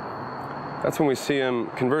 That's when we see him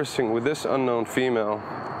conversing with this unknown female,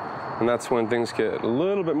 and that's when things get a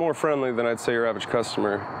little bit more friendly than I'd say your average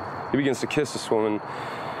customer. He begins to kiss this woman.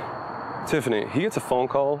 Tiffany, he gets a phone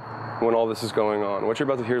call when all this is going on. What you're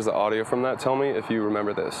about to hear is the audio from that. Tell me if you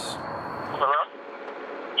remember this. Hello?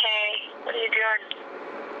 Hey, what are you doing?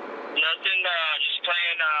 Nothing, just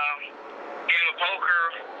playing a game of poker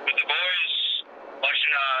with the boys,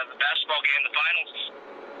 watching the basketball game, the finals.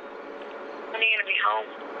 When are you going to be home?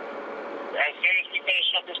 As soon as we finish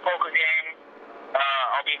up this poker game,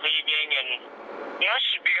 I'll be leaving, and I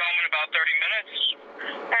should be home in about 30 minutes.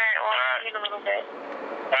 All right, well, I'll see you in a little bit.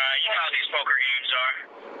 You know how these poker games are.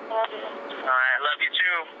 Love you. All right, love you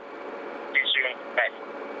too. See you soon. Bye.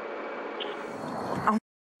 I'm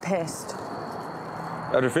pissed.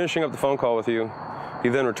 After finishing up the phone call with you, he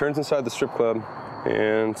then returns inside the strip club,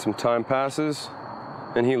 and some time passes,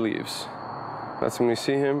 and he leaves. That's when we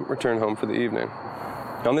see him return home for the evening.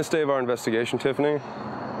 On this day of our investigation, Tiffany,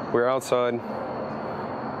 we're outside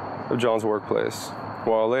of John's workplace. A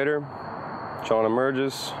while later, John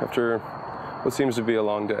emerges after what seems to be a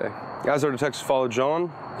long day. As our detectives follow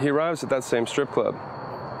John, he arrives at that same strip club,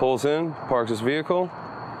 pulls in, parks his vehicle,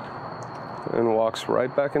 and walks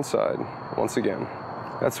right back inside once again.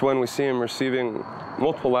 That's when we see him receiving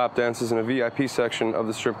multiple lap dances in a VIP section of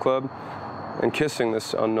the strip club, and kissing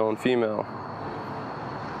this unknown female.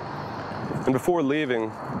 And before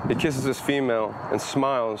leaving, he kisses this female and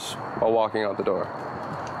smiles while walking out the door.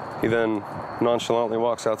 He then nonchalantly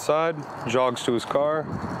walks outside, jogs to his car,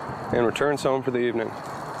 and returns home for the evening.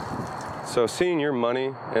 So seeing your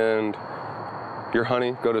money and your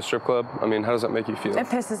honey go to a strip club, I mean, how does that make you feel? It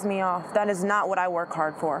pisses me off. That is not what I work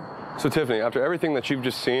hard for. So Tiffany, after everything that you've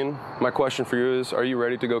just seen, my question for you is, are you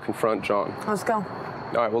ready to go confront John? Let's go. All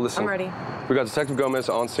right, well listen. I'm ready. We got Detective Gomez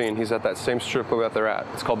on scene. He's at that same strip club that they're at.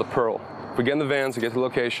 It's called the Pearl. If we get in the vans and get to the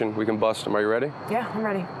location, we can bust him. Are you ready? Yeah, I'm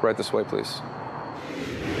ready. Right this way, please.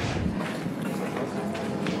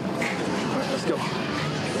 Let's go.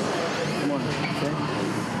 Come on, okay?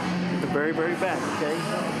 The very, very back, okay?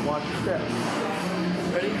 Watch your step.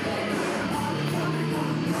 Ready?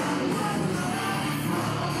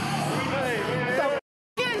 Hey, what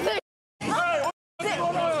the is it? Hey, what's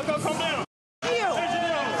going on? Come down. You.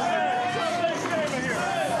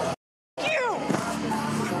 You.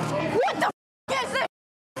 What the is this?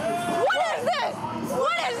 What is this?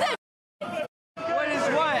 What is this? What is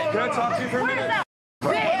what? Can I talk to you for a minute?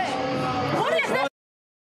 Bitch. What is this?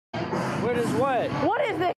 What is what? What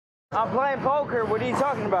is this? I'm playing poker. What are you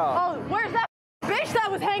talking about? Oh, where's that bitch that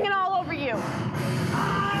was hanging all over you?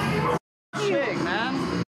 Chick,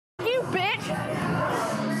 man. You bitch!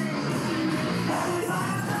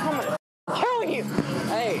 I'm gonna kill you!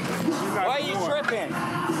 Hey, why are you tripping?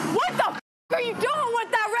 What the are you doing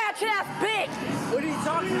with that ratchet ass bitch? What are you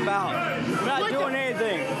talking about? I'm not doing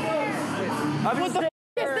anything. I'm just sitting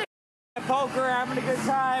here playing poker, having a good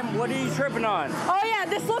time. What are you tripping on? Oh yeah,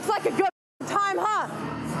 this looks like a good time, huh?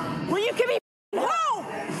 Well, you can be home!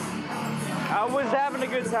 I was having a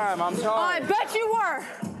good time. I'm sorry. I bet you were.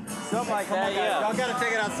 Something like that, yeah. Y'all gotta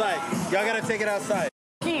take it outside. Y'all gotta take it outside.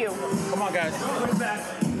 You. Come on, guys. Put it back.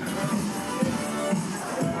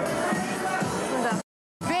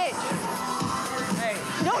 Bitch. Hey.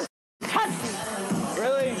 Don't touch me.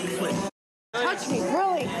 Really? Touch me,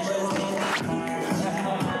 really.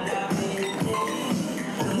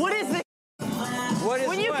 What is this? What is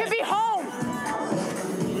when you can be home.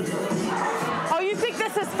 Oh, you think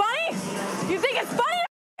this is funny? You think it's funny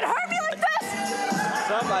to hurt me like this?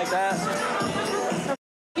 Something like that.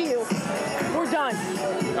 You. We're done.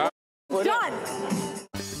 Done.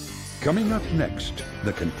 Coming up next,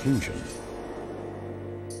 the conclusion.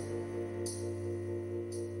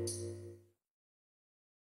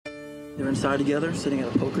 They're inside together, sitting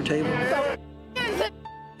at a poker table.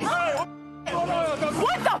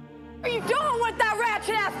 What the are you doing with that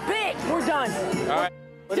ratchet ass bitch? We're done. All right.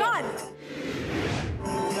 Done.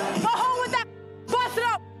 Go home with that. Bust it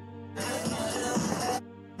up.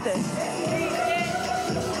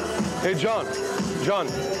 Hey, John. John,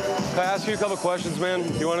 can I ask you a couple questions, man?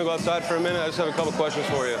 You want to go outside for a minute? I just have a couple questions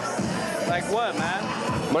for you. Like what, man?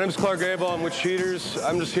 My name's Clark Gable. I'm with Cheaters.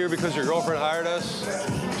 I'm just here because your girlfriend hired us.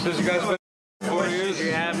 Says you guys been 4 years.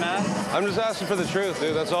 You have, man? I'm just asking for the truth,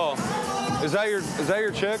 dude. That's all. Is that your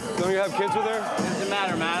chick? Don't you have kids with her? Doesn't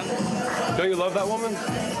matter, man. Don't you love that woman?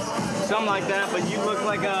 Something like that, but you look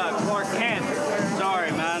like a Clark Kent.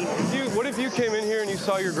 Sorry, man. What if you came in here and you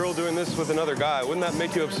saw your girl doing this with another guy? Wouldn't that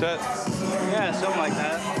make you upset? Yeah, something like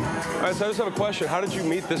that. All right, so I just have a question. How did you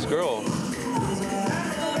meet this girl?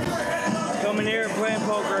 Coming here, playing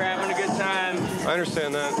poker, having a good time. I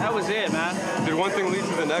understand that. That was it, man. Did one thing lead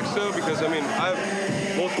to the next, though? Because, I mean, I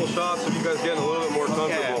have multiple shots of you guys getting a little bit more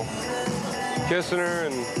comfortable. Kissing her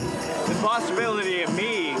and... The possibility of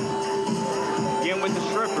me getting with the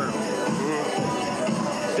stripper.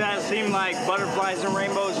 Does that seem like butterflies and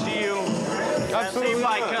rainbows to you? Does that seem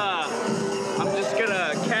like I'm just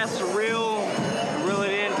gonna cast a reel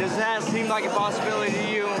it in? Does that seem like a possibility to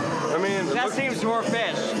you? I mean, that seems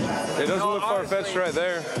far-fetched. It doesn't look far-fetched right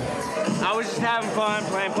there. I was just having fun,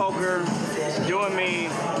 playing poker, doing me.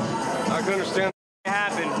 I can understand. It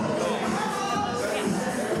happened.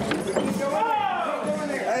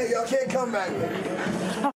 Hey, y'all can't come back.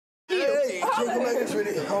 Hey, you can't come back in,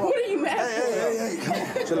 sweetie. What are you mad for? Hey, come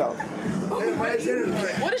on. Chill out.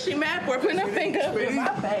 What is she mad for? Putting her finger up in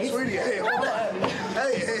my face. Sweetie, hey, hold on.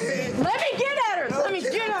 Hey. Let me get at her. Let me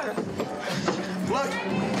get at her. Look.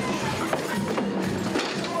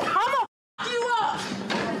 I'm gonna f you up.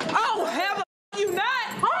 Oh, hell, you not?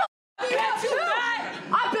 I'm gonna f you up too.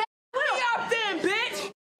 I bet Me up then,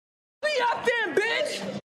 bitch. Me up then, bitch.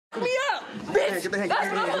 Me up, bitch. Get the hand. That's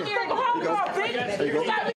what I'm looking for, homegirl, bitch. You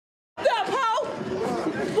got me up, hoe.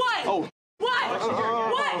 What? Oh. What?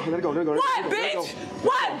 What? Let it go. What, bitch?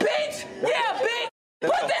 What, bitch? Yeah, bitch.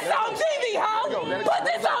 Put this on TV, hoe. Put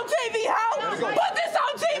this on TV, hoe. Put this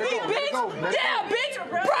on TV, bitch. Yeah, bitch.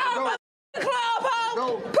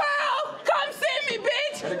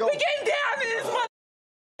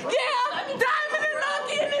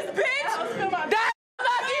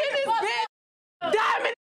 Lucky in this bitch.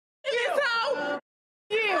 Diamond in this hoe.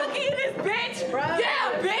 Lucky in this bitch.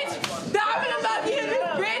 Yeah, bitch. Diamond and Lucky in this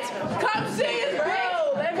bitch. Come see us, bitch.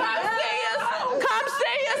 Come see us. Come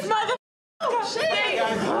see us, mother.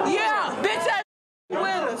 Yeah, bitch, that with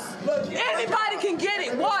us. Anybody can get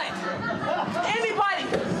it. What? Anybody.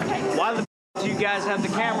 Why the do you guys have the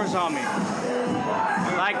cameras on me?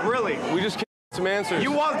 Like, really? We just can't get some answers.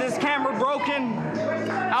 You want this camera broken?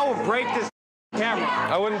 I will break this camera.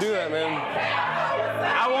 I wouldn't do that, man.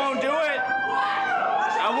 I won't do it.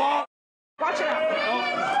 I won't. Watch it out.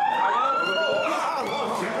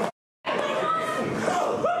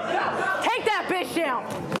 Take that bitch down.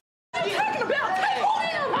 What are you talking about? Take him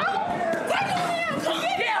down, huh? Take him down.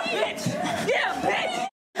 Yeah, bitch. Yeah, bitch.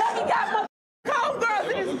 You got my cold girls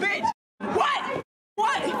in this bitch. What?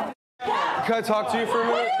 What? Can I talk to you for a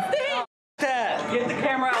minute? What is this? Get the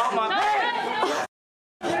camera out my face.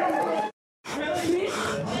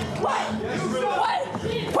 What? What?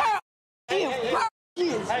 Where are you? Where are you?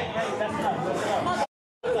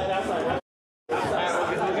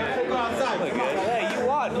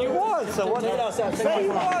 Hey, you won. So what?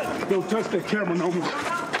 Don't touch that camera no more.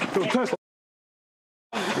 Don't touch it.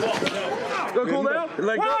 Go cool down.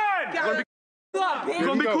 Let go. You're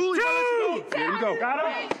gonna be cool. Let him go. Got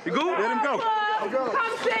him. You cool? Let him go.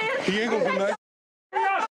 Come see us. He ain't gonna do nothing.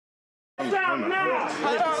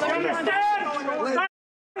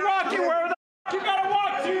 Walk you where the you gotta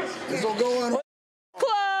walk to. This will go on.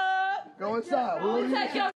 Club. Go inside.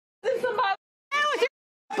 Take your somebody.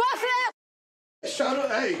 Bust it out. Shut up.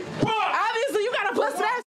 Hey. Obviously, you gotta bust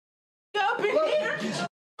that up in here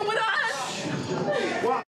with us.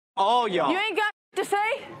 All y'all. You ain't got to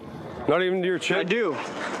say? Not even to your chick? I do.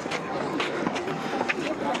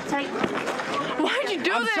 Why'd you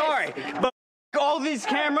do I'm this? sorry, but all these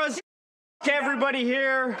cameras, everybody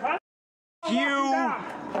here,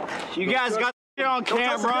 you guys got it on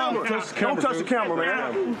camera. Don't touch the camera,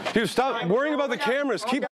 man. Dude, stop worrying about the cameras.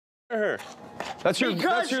 Keep her. That's your Because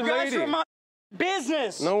that's your you guys lady. are my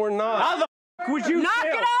business. No, we're not. How the would you Knock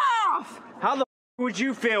feel? it off! How the would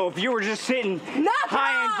you feel if you were just sitting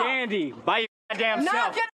high and dandy by your goddamn self?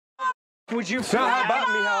 Knock it off! Would you It's feel? not about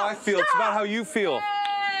me how I feel. It's about how you feel.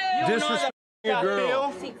 Disrespect your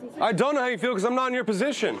girl. I don't know how you feel because I'm not in your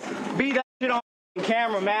position. Beat that shit on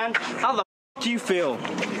camera, man. How the do you feel?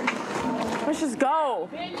 Let's just go.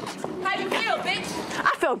 How you feel, bitch?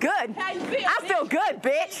 I feel good. How you feel? I feel good,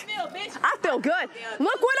 bitch. How you feel, bitch? I feel good.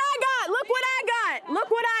 Look what I got. Look what I got.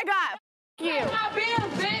 Look what I got. You. My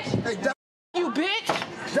bills, bitch. Hey, You bitch.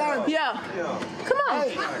 Yeah. Come on.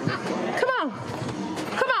 Come on.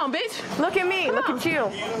 Come on, bitch. Look at me. Look at you.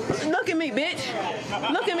 Look at me, bitch.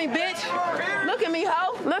 Look at me, bitch. Look at me,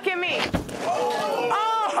 ho. Look at me.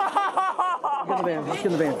 Oh! Get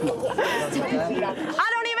in the van. Let's get in the van. I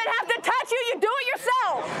don't even have to touch you. You do it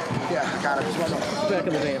yourself. Yeah, got it. Back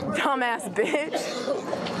in the van. Dumbass bitch.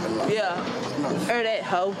 Yeah. Or that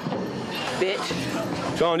hoe.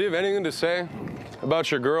 Bitch. John, do you have anything to say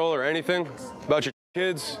about your girl or anything? About your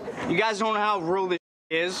kids? You guys don't know how real this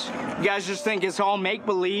is. You guys just think it's all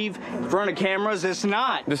make-believe in front of cameras. It's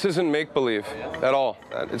not. This isn't make-believe at all.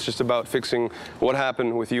 It's just about fixing what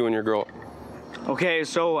happened with you and your girl. Okay,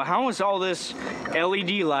 so how was all this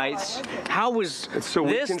LED lights? How was It's so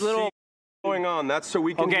we this can little see what's going on? That's so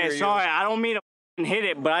we can hear Okay, you. sorry, I don't mean to hit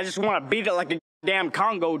it, but I just want to beat it like a damn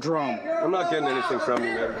Congo drum. I'm not getting anything from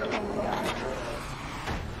you, man.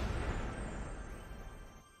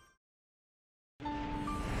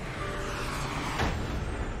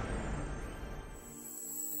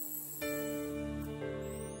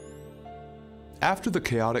 After the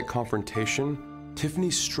chaotic confrontation, Tiffany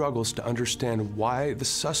struggles to understand why the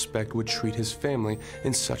suspect would treat his family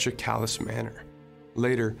in such a callous manner.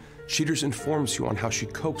 Later, Cheaters informs you on how she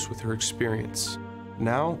copes with her experience.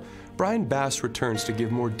 Now, Brian Bass returns to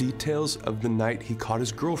give more details of the night he caught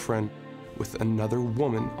his girlfriend with another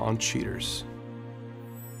woman on Cheaters.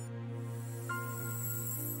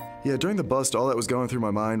 Yeah, during the bust, all that was going through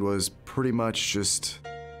my mind was pretty much just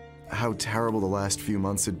how terrible the last few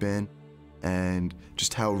months had been, and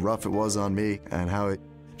just how rough it was on me, and how it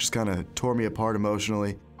just kind of tore me apart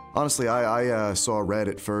emotionally. Honestly, I saw red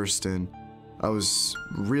at first, and I was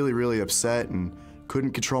really, really upset and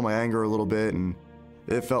couldn't control my anger a little bit, and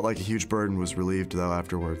it felt like a huge burden was relieved, though,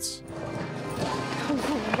 afterwards.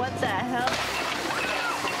 What the hell?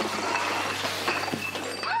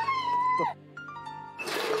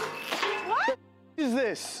 What is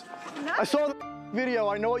this? I saw the video.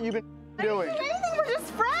 I know what you've been doing. I didn't do anything. We're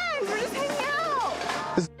just friends. We're just hanging out.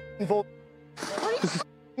 This is bull. This is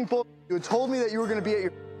bull. You had told me that you were going to be at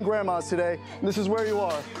your grandma's today, and this is where you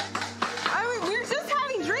are.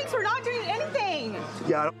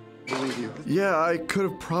 Yeah, I don't believe you. Yeah, I could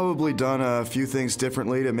have probably done a few things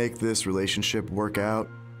differently to make this relationship work out.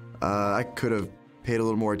 I could have paid a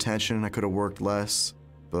little more attention, I could have worked less,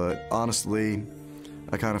 but honestly,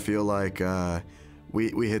 I kind of feel like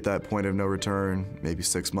we hit that point of no return maybe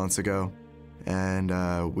 6 months ago,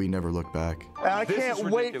 and we never looked back. I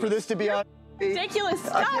can't wait for this to be on TV. Ridiculous.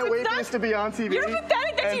 Stop. I can't wait for this to be on TV. You're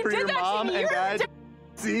pathetic that and you for did your that mom to me. and dad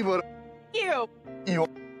see what You.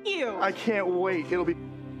 you. I can't wait. It'll be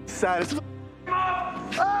satisfying.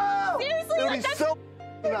 Oh! Seriously, It'll like, be that's so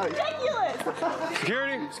nice. ridiculous.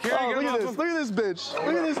 Security, Oh, get look him at off this. him. Look at this bitch.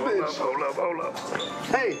 Look at this bitch. Hold up.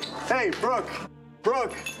 Hey,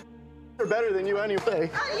 Brooke. They're better than you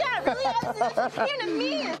anyway. Yeah, really. That's him to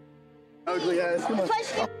me. Ugly ass. Come on.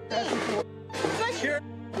 Push him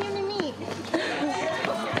to me.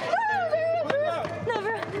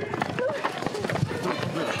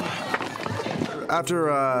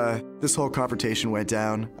 After this whole confrontation went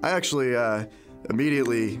down, I actually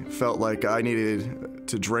immediately felt like I needed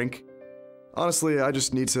to drink. Honestly, I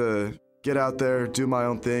just need to get out there, do my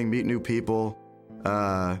own thing, meet new people,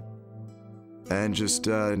 and just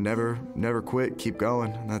never quit, keep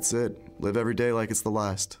going. That's it. Live every day like it's the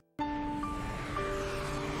last.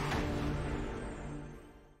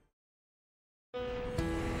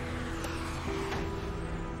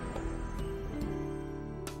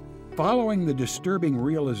 Following the disturbing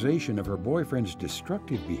realization of her boyfriend's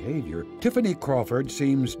destructive behavior, Tiffany Crawford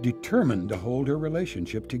seems determined to hold her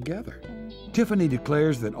relationship together. Tiffany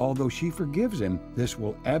declares that although she forgives him, this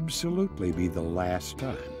will absolutely be the last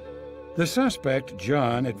time. The suspect,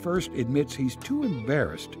 John, at first admits he's too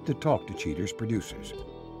embarrassed to talk to Cheater's producers.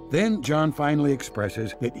 Then John finally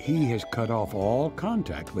expresses that he has cut off all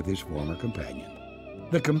contact with his former companion.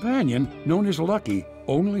 The companion, known as Lucky,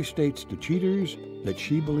 only states to Cheaters that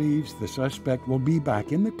she believes the suspect will be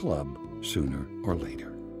back in the club sooner or later.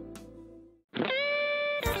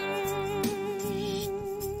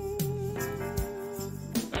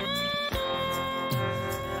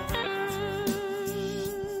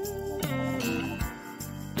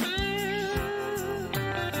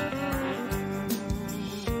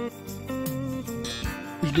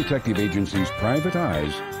 Detective Agency's Private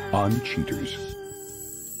Eyes on Cheaters.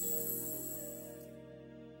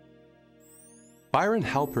 Byron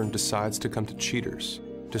Halpern decides to come to Cheaters.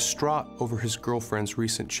 Distraught over his girlfriend's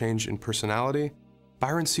recent change in personality,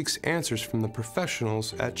 Byron seeks answers from the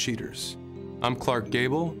professionals at Cheaters. I'm Clark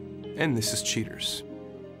Gable, and this is Cheaters.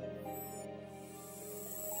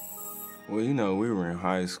 Well, you know, we were in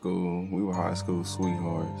high school. We were high school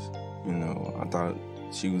sweethearts. You know, I thought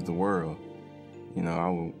she was the world. You know, I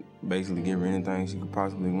would basically give her anything she could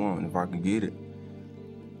possibly want if I could get it.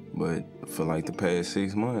 But for like the past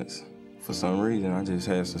 6 months, for some reason, I just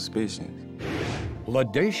had suspicions.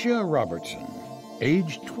 LaDacia Robertson,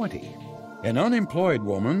 age 20, an unemployed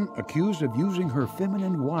woman accused of using her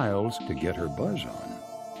feminine wiles to get her buzz on.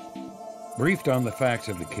 Briefed on the facts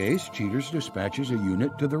of the case, Cheaters dispatches a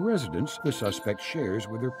unit to the residence the suspect shares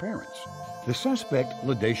with her parents. The suspect,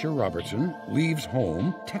 LaDacia Robertson, leaves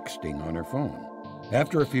home texting on her phone.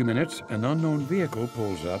 After a few minutes, an unknown vehicle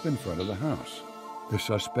pulls up in front of the house. The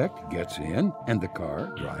suspect gets in, and the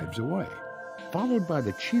car drives away. Followed by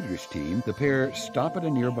the Cheaters team, the pair stop at a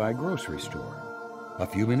nearby grocery store. A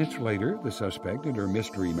few minutes later, the suspect and her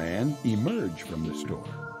mystery man emerge from the store.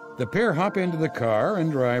 The pair hop into the car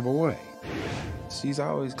and drive away. She's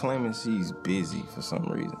always claiming she's busy for some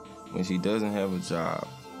reason when she doesn't have a job.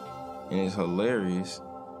 And it's hilarious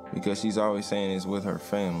because she's always saying it's with her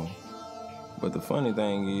family. But the funny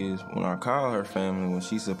thing is, when I call her family, when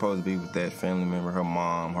she's supposed to be with that family member, her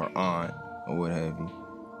mom, her aunt, or what have you,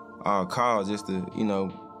 I'll call just to, you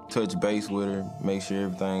know, touch base with her, make sure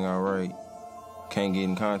everything all right. Can't get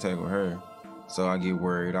in contact with her, so I get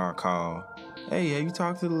worried. I'll call. Hey, have you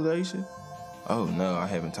talked to LaDacia? Oh, no, I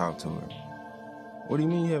haven't talked to her. What do you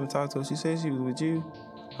mean you haven't talked to her? She said she was with you.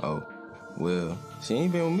 Oh, well, she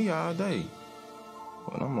ain't been with me all day.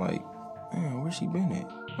 But I'm like, man, where's she been at?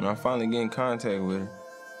 When I finally get in contact with her,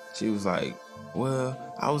 she was like, well,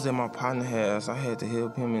 I was at my partner's house. I had to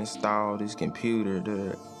help him install this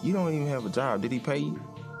computer. You don't even have a job. Did he pay you?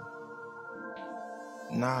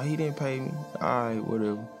 Nah, he didn't pay me. All right,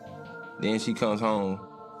 whatever. Then she comes home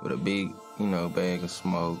with a big, you know, bag of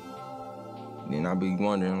smoke. Then I be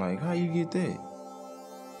wondering, like, how you get that?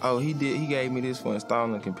 Oh, he gave me this for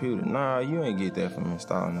installing a computer. Nah, you ain't get that from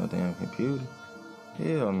installing no damn computer.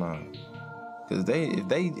 Hell no. Because if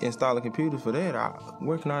they install a computer for that,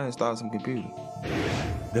 where can I install some computer?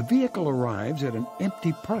 The vehicle arrives at an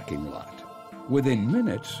empty parking lot. Within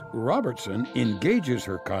minutes, Robertson engages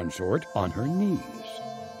her consort on her knees.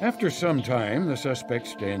 After some time, the suspect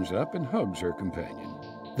stands up and hugs her companion.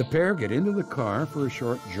 The pair get into the car for a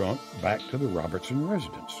short jaunt back to the Robertson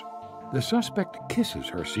residence. The suspect kisses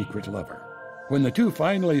her secret lover. When the two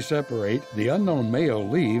finally separate, the unknown male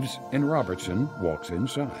leaves and Robertson walks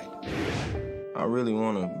inside. I really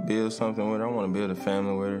want to build something with her. I want to build a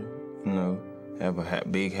family with her, you know, have a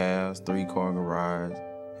big house, 3-car garage,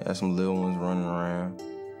 have some little ones running around.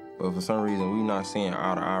 But for some reason, we're not seeing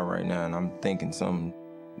eye to eye right now, and I'm thinking something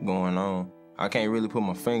going on. I can't really put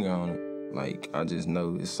my finger on it. Like, I just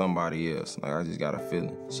know it's somebody else. Like, I just got a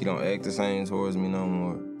feeling. She don't act the same towards me no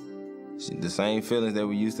more. The same feelings that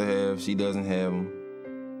we used to have, she doesn't have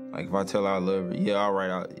them. Like, if I tell her I love her, yeah, all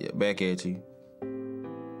right, back at you.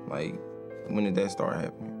 Like, when did that start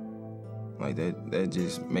happening? Like, that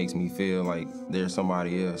just makes me feel like there's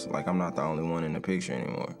somebody else. Like, I'm not the only one in the picture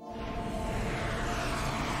anymore.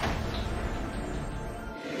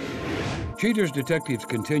 Cheaters detectives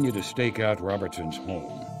continue to stake out Robertson's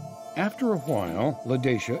home. After a while,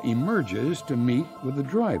 LaDacia emerges to meet with the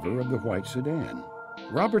driver of the white sedan.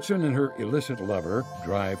 Robertson and her illicit lover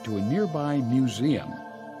drive to a nearby museum.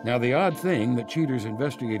 Now, the odd thing that Cheaters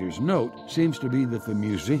investigators note seems to be that the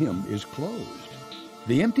museum is closed.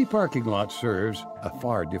 The empty parking lot serves a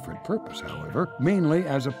far different purpose, however, mainly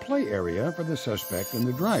as a play area for the suspect and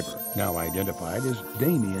the driver, now identified as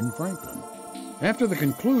Damian Franklin. After the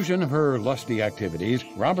conclusion of her lusty activities,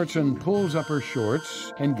 Robertson pulls up her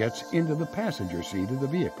shorts and gets into the passenger seat of the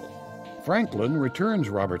vehicle. Franklin returns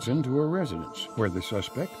Robertson to her residence, where the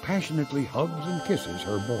suspect passionately hugs and kisses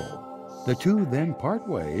her beau. The two then part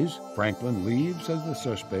ways. Franklin leaves as the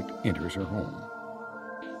suspect enters her home.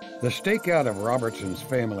 The stakeout of Robertson's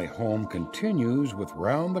family home continues with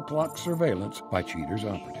round-the-clock surveillance by Cheaters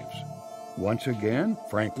operatives. Once again,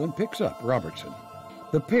 Franklin picks up Robertson.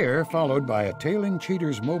 The pair, followed by a tailing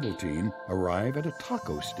Cheaters mobile team, arrive at a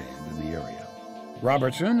taco stand in the area.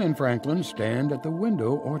 Robertson and Franklin stand at the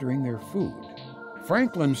window ordering their food.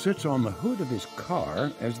 Franklin sits on the hood of his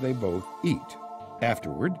car as they both eat.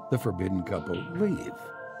 Afterward, the forbidden couple leave.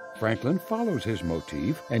 Franklin follows his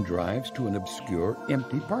motif and drives to an obscure,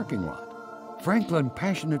 empty parking lot. Franklin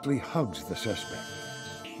passionately hugs the suspect.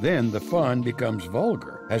 Then the fun becomes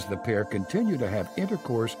vulgar as the pair continue to have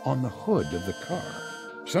intercourse on the hood of the car.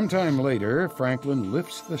 Sometime later, Franklin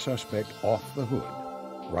lifts the suspect off the hood.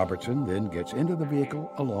 Robertson then gets into the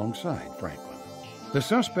vehicle alongside Franklin. The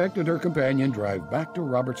suspect and her companion drive back to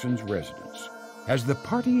Robertson's residence. As the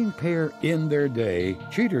partying pair end their day,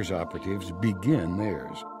 Cheaters operatives begin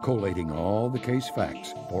theirs, collating all the case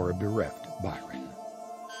facts for a bereft Byron.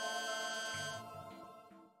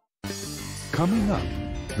 Coming up,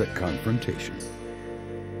 the confrontation.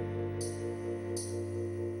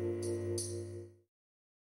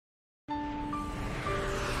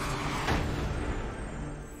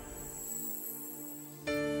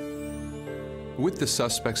 With the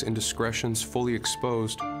suspect's indiscretions fully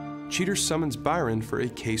exposed, Cheaters summons Byron for a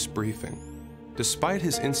case briefing. Despite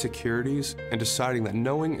his insecurities and deciding that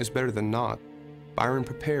knowing is better than not, Byron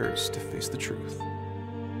prepares to face the truth.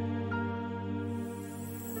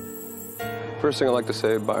 First thing I'd like to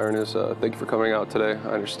say, Byron, is thank you for coming out today.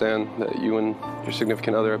 I understand that you and your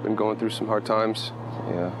significant other have been going through some hard times.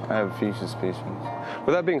 Yeah, I have a few suspicions.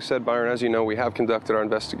 With that being said, Byron, as you know, we have conducted our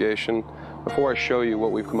investigation. Before I show you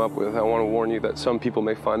what we've come up with, I want to warn you that some people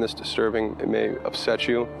may find this disturbing. It may upset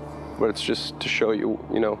you, but it's just to show you,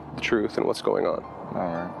 the truth and what's going on. All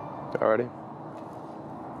right. Alrighty.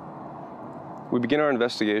 We begin our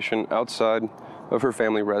investigation outside of her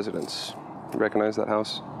family residence. You recognize that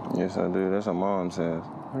house? Yes, I do. That's her mom's house.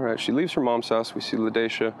 All right, she leaves her mom's house. We see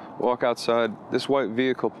LaDacia walk outside. This white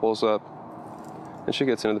vehicle pulls up, and she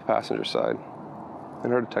gets into the passenger side,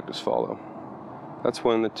 and her detectives follow. That's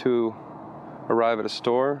when the two arrive at a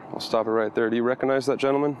store. I'll stop it right there. Do you recognize that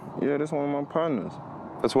gentleman? Yeah, that's one of my partners.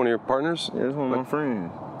 That's one of your partners? Yeah, that's one of my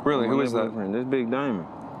friends. Really? Who is that? Friend. That's Big Damon.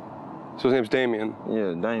 So his name's Damien?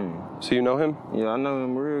 Yeah, Damien. So you know him? Yeah, I know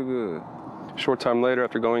him real good. A short time later,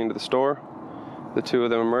 after going into the store, the two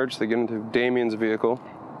of them emerge. They get into Damien's vehicle,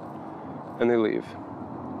 and they leave.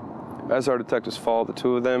 As our detectives follow the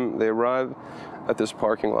two of them, they arrive at this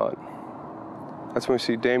parking lot. That's when we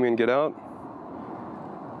see Damien get out.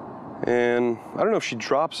 And I don't know if she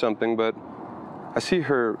dropped something, but I see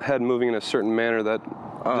her head moving in a certain manner that...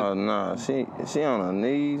 Oh, nah, she on her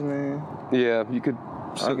knees, man. Yeah, you could...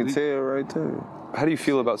 I could tell right there. How do you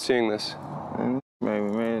feel about seeing this? Man, made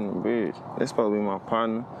me mad in the bitch. That's supposed to be my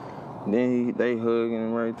partner. Then they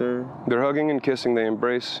hugging right there. They're hugging and kissing, they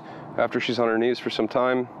embrace. After she's on her knees for some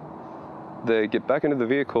time, they get back into the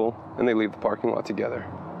vehicle and they leave the parking lot together.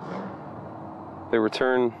 They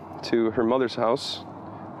return to her mother's house.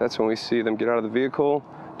 That's when we see them get out of the vehicle.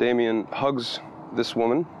 Damien hugs this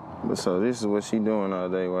woman. But so this is what she doing all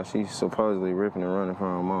day while she's supposedly ripping and running from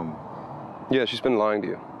her mama? Yeah, she's been lying to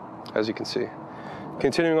you, as you can see.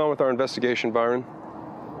 Continuing on with our investigation, Byron.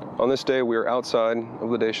 On this day, we are outside of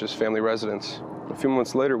Ladesha's family residence. A few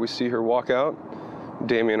months later, we see her walk out,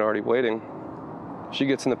 Damien already waiting. She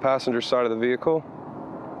gets in the passenger side of the vehicle,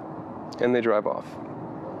 and they drive off.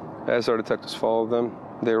 As our detectives follow them,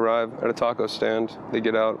 they arrive at a taco stand. They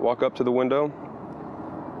get out, walk up to the window,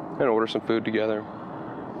 and order some food together.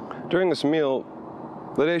 During this meal,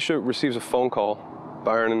 Ladesha receives a phone call.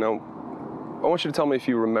 Byron, and I want you to tell me if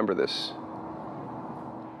you remember this.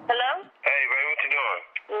 Hello? Hey, baby, what you doing?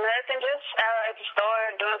 Nothing, just out at the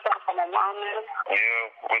store doing something for my mom.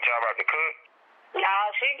 Yeah, what y'all about to cook? Nah,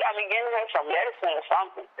 I been getting her some medicine or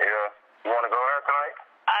something. Yeah. You want to go out tonight?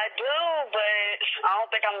 I do, but I don't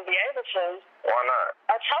think I'm going to be able to. Why not?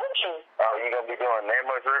 I told you. Oh, you going to be doing that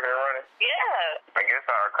much ripping and running? Yeah. I guess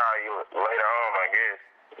I'll call you later on, I guess.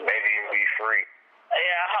 Maybe you'll be free.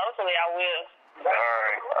 Yeah, hopefully I will. All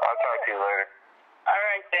right. I'll talk to you later. All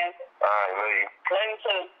right, then. All right, love you. Love you,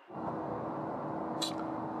 too.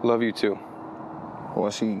 Love you, too.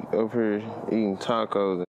 While she up here eating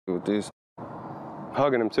tacos with this.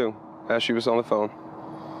 Hugging him, too, as she was on the phone.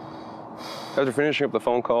 After finishing up the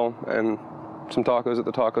phone call and some tacos at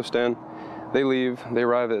the taco stand, they leave. They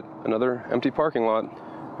arrive at another empty parking lot,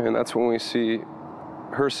 and that's when we see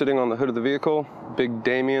her sitting on the hood of the vehicle, big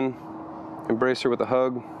Damien embrace her with a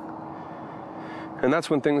hug. And that's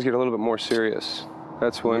when things get a little bit more serious.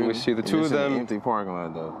 That's when we see the two of them. In an empty parking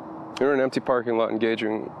lot, though. They're in an empty parking lot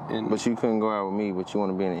engaging in... But you couldn't go out with me, but you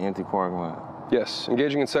want to be in an empty parking lot. Yes,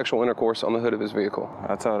 engaging in sexual intercourse on the hood of his vehicle.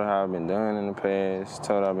 I told her how I've been done in the past,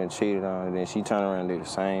 told her I've been cheated on, and then she turned around and did the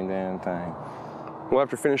same damn thing. Well,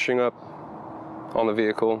 after finishing up on the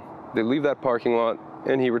vehicle, they leave that parking lot,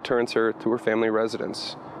 and he returns her to her family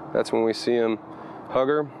residence. That's when we see him hug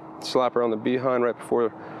her, slap her on the behind right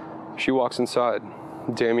before she walks inside.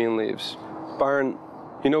 Damien leaves. Byron,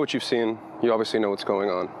 you know what you've seen. You obviously know what's going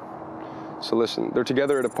on. So listen, they're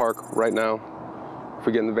together at a park right now. If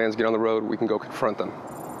we get in the vans, get on the road, we can go confront them.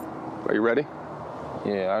 Are you ready?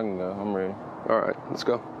 Yeah, I can go. I'm ready. All right, let's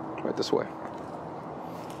go. Right this way.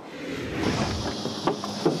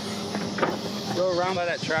 Go around by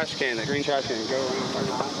that trash can, that green trash can. Go around.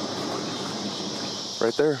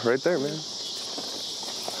 Right there, man.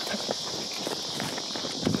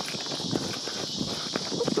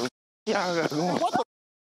 What the y'all got going? What the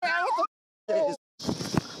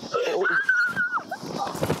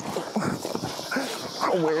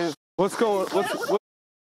What's going?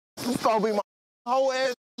 What's gonna be my whole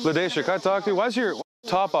ass? Ladesha, can I talk to you? Why's your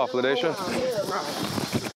top off, Ladesha?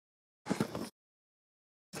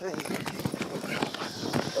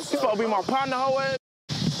 You supposed to be my partner, whole ass.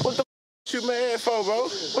 What the you mad for, bro?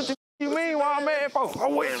 What you mean? Why I'm mad for?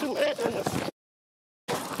 Whole ass, you mad?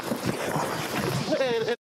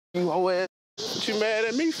 You whole ass. What you mad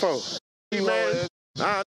at me for? You mad?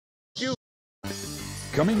 You.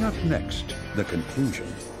 Coming up next, the conclusion.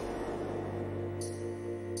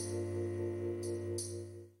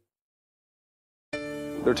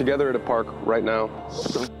 They're together at a park right now.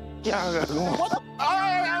 Y'all got going.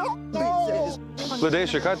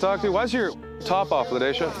 Ladesha, can I talk to you? Why's your top off,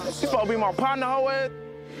 Ladesha? You supposed to be my partner, whole ass.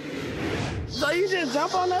 So you just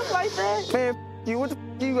jump on us like that? Man, you, what the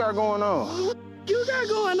you got going on? What you got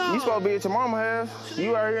going on? You supposed to be at your mama's house.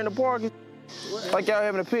 You out here in the park. Like y'all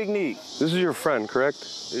having a picnic. This is your friend, correct?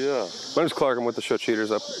 Yeah. My name's Clark. I'm with the show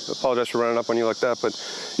Cheaters. I apologize for running up on you like that, but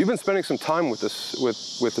you've been spending some time with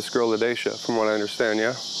this girl Ladesha, from what I understand,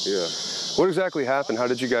 yeah? Yeah. What exactly happened? How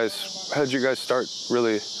did you guys start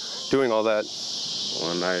really doing all that?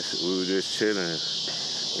 One night we were just chilling,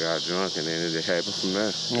 got drunk, and then it just happened from there.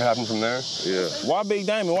 It happened from there? Yeah. Why Big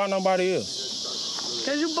Damon? Why nobody else?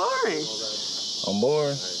 Cause you're boring. I'm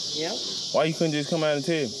bored. Yep. Why you couldn't just come out and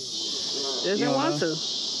tell me? Doesn't want to.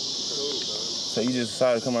 So you just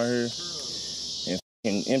decided to come out here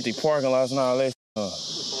and empty parking lots and all that.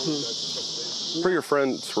 Per your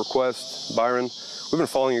friend's request, Byron, we've been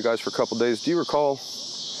following you guys for a couple days. Do you recall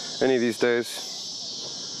any of these days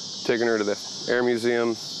taking her to the Air Museum?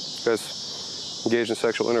 You guys engaged in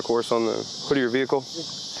sexual intercourse on the hood of your vehicle?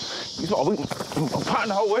 You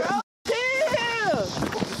partner whole way.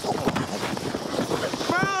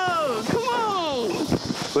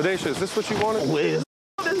 Ladesha, is this what you wanted? Well,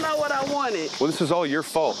 that's not what I wanted. Well, this is all your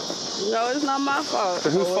fault. No, it's not my fault.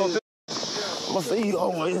 Then whose fault is it? I'm gonna see you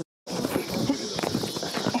always.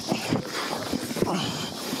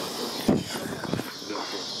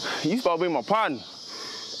 You supposed to be my partner.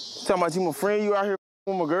 Talking about you my friend, you out here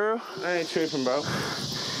with my girl? I ain't tripping, bro.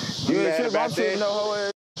 You ain't mad tripping, about I'm tripping that? no whole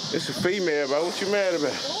ass. It's a female, bro. What you mad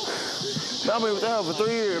about? I've been with her for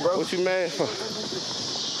 3 years, bro. What you mad for?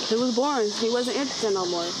 He was boring. He wasn't interested no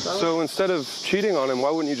more. So instead of cheating on him, why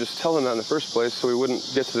wouldn't you just tell him that in the first place so he wouldn't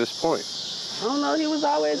get to this point? I don't know. He was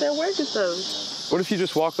always at work and stuff. What if you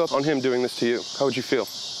just walked up on him doing this to you? How would you feel?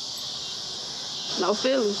 No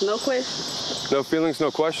feelings, no questions. No feelings,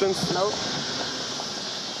 no questions? Nope.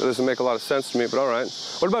 That doesn't make a lot of sense to me, but all right.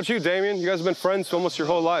 What about you, Damien? You guys have been friends almost your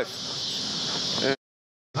whole life.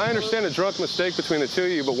 I understand a drunk mistake between the two of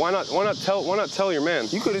you, but why not tell your man?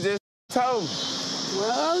 You could have just told me.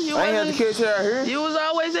 Well, you I ain't have to catch you out here. You was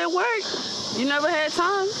always at work. You never had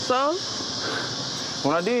time, so.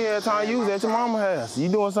 When I did have time, you was at your mama's house. You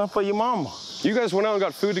doing something for your mama. You guys went out and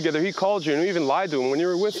got food together. He called you and you even lied to him when you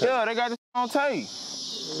were with him. Yeah, they got this on tape.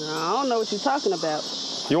 I don't know what you're talking about.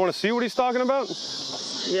 You want to see what he's talking about?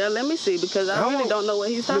 Yeah, let me see, because I really don't know what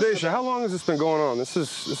he's talking Videsha, about. how long has this been going on? This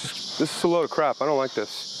is a load of crap. I don't like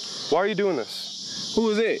this. Why are you doing this? Who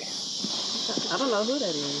is it? I don't know who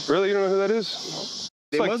that is. Really? You don't know who that is?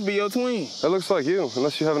 It must be your twin. That looks like you,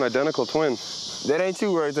 unless you have an identical twin. That ain't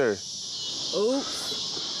you right there.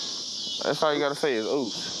 Oops. That's all you gotta say is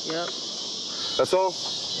oops. Yep. That's all?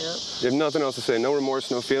 Yep. You have nothing else to say? No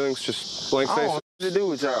remorse, no feelings, just blank I face? don't know what to do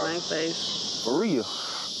with y'all. Blank face. For real.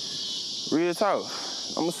 Real talk.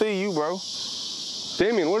 I'm gonna see you, bro.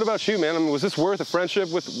 Damien, what about you, man? I mean, was this worth a friendship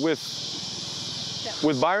with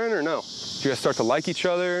Byron or no? Did you guys start to like each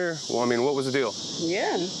other? Well, I mean, what was the deal?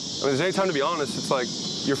 Yeah. I mean, there's any time to be honest. It's like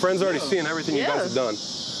your friend's already seeing everything you guys have done.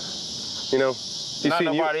 You know? Not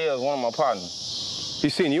nobody else, one of my partners.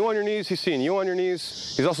 He's seeing you on your knees. He's seeing you on your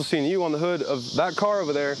knees. He's also seeing you on the hood of that car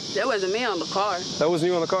over there. That wasn't me on the car. That wasn't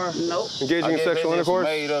you on the car? Nope. Engaging in sexual intercourse?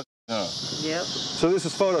 Made up. Yep. So this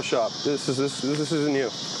is Photoshop. This isn't you.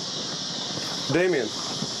 Damien.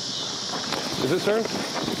 Is this her?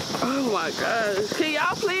 Oh my gosh. Can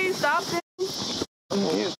y'all please stop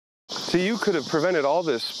this? See, you could have prevented all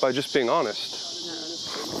this by just being honest.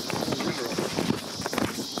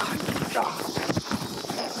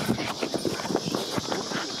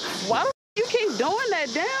 Why do you keep doing that?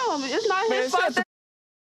 Damn, it's not his fault.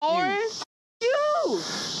 You.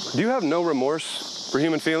 Do you have no remorse for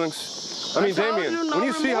human feelings? I mean, Damien, when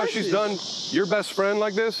you see how she's done your best friend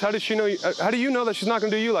like this, how did she know? How do you know that she's not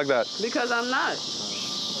gonna do you like that? Because I'm not.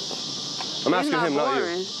 I'm asking him, not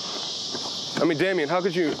you. I mean, Damien, how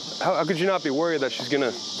could you not be worried that she's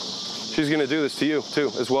gonna do this to you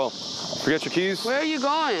too as well? Forget your keys. Where are you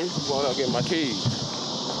going? I'm going out to get my keys.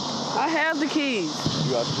 I have the keys.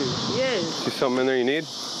 You got the keys? Yes. See something in there you need?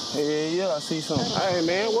 Yeah, I see something. Hey,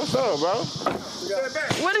 man, what's up, bro?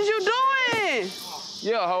 What is you doing?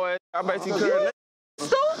 Yeah, hoe ass. I bet you curry now.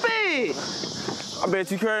 Stupid. I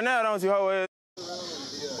bet you curry now, don't you, hoe ass?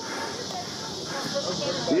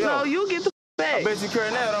 Yeah. No, you get the back. I bet you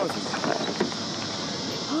curry now, don't you?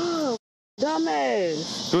 Oh,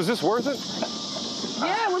 dumbass. Was this worth it?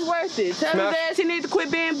 Yeah, it was worth it. Tell his ass he needs to quit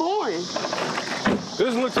being boring. It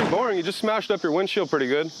doesn't look too boring. You just smashed up your windshield pretty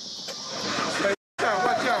good.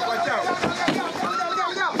 Watch out.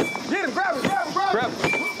 Get him, grab him. Grab him.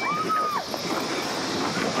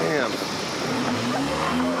 Damn.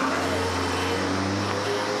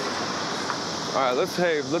 All right,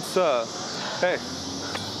 hey,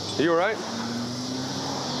 are you all right?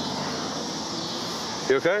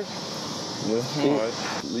 You okay? Yeah, all right.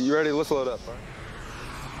 You ready? Let's load up, all right?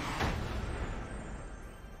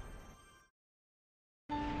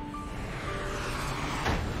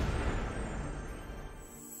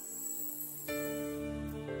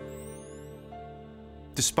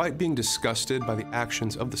 Despite being disgusted by the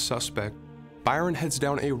actions of the suspect, Byron heads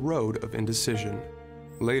down a road of indecision.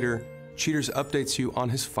 Later, Cheaters updates you on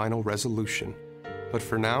his final resolution. But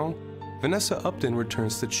for now, Vanessa Upton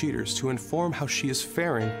returns to Cheaters to inform how she is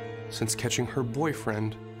faring since catching her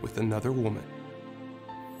boyfriend with another woman.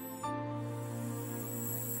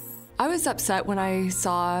 I was upset when I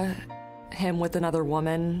saw him with another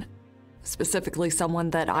woman, specifically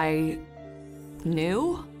someone that I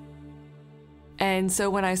knew. And so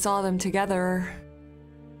when I saw them together,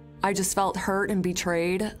 I just felt hurt and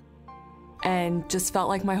betrayed and just felt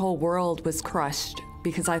like my whole world was crushed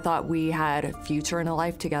because I thought we had a future and a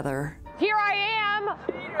life together. Here I am.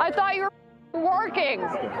 I thought you were working.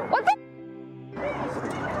 What the?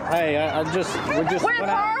 Hey, we just With went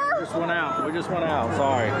out. her? We just went out.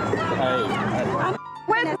 Sorry. Hey.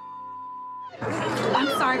 With I'm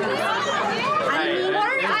sorry. It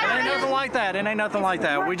ain't nothing like that. It ain't nothing like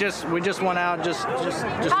that. We just went out. Just.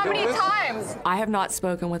 How many times? I have not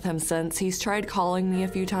spoken with him since. He's tried calling me a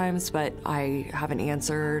few times, but I haven't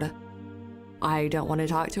answered. I don't want to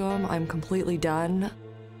talk to him. I'm completely done.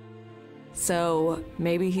 So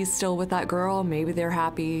maybe he's still with that girl, maybe they're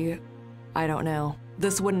happy. I don't know.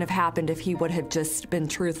 This wouldn't have happened if he would have just been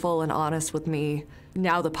truthful and honest with me.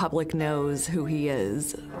 Now the public knows who he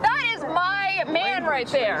is. That is my man right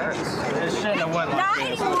there. Not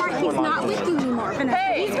anymore. He's not with you anymore. Vanessa.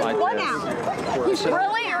 Hey, he's with one now. He's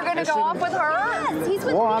really? You're going to go off with her? Yes, he's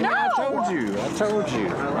with Well, I me. mean, No. I told you.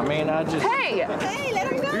 I mean, I just... Hey! Hey,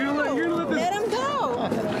 let him go. Let him go.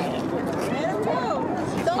 Let him go.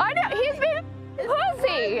 I know, he's being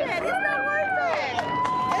pussy. It's not worth it.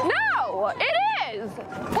 No, it is.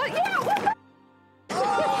 Well, yeah, what the? Come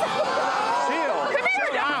here.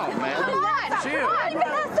 Chill out, man. Come on. Chill.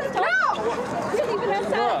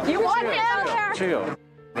 No. You want him? Chill.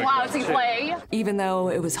 Lousy play. Even though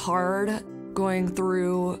it was hard going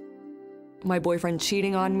through my boyfriend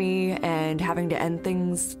cheating on me and having to end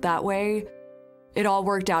things that way, it all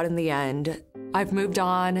worked out in the end. I've moved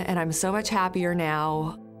on and I'm so much happier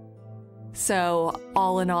now. So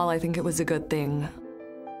all in all, I think it was a good thing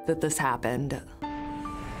that this happened.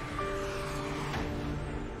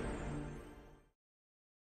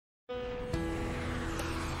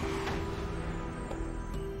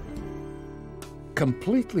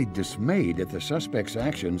 Completely dismayed at the suspect's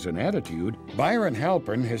actions and attitude, Byron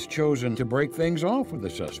Halpern has chosen to break things off with the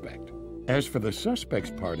suspect. As for the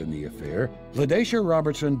suspect's part in the affair, LaDacia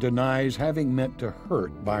Robertson denies having meant to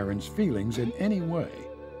hurt Byron's feelings in any way.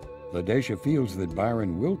 LaDacia feels that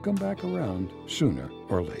Byron will come back around sooner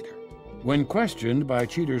or later. When questioned by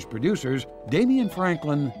Cheater's producers, Damian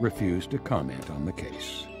Franklin refused to comment on the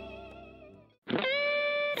case.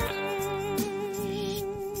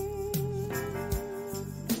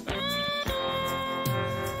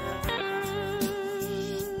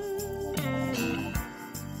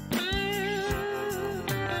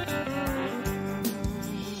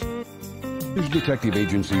 Is Detective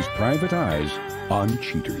Agency's Private Eyes on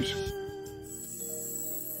Cheaters.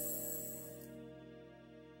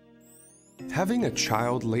 Having a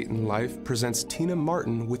child late in life presents Tina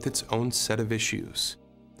Martin with its own set of issues.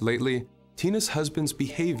 Lately, Tina's husband's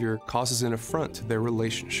behavior causes an affront to their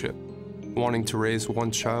relationship. Wanting to raise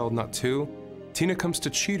one child, not two, Tina comes to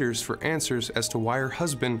Cheaters for answers as to why her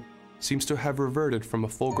husband seems to have reverted from a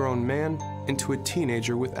full-grown man into a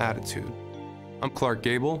teenager with attitude. I'm Clark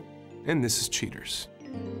Gable, and this is Cheaters.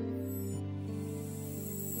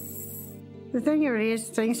 The thing of it is,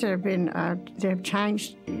 things that have been that have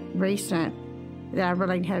changed recent that I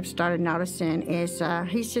really have started noticing is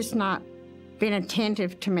he's just not been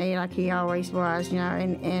attentive to me like he always was, you know.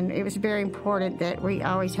 And it was very important that we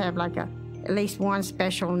always have like at least one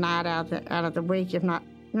special night out of the week, if not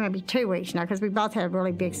maybe 2 weeks now, because we both have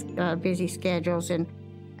really big busy schedules. And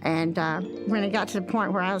when it got to the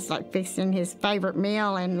point where I was like fixing his favorite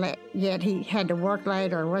meal and yet he had to work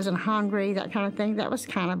late or wasn't hungry, that kind of thing, that was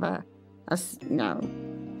kind of you know,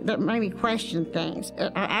 that made me question things.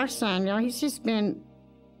 Our son, you know, he's just been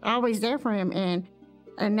always there for him, and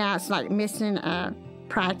now it's like missing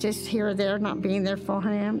practice here or there, not being there for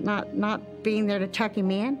him, not being there to tuck him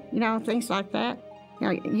in, you know, things like that. You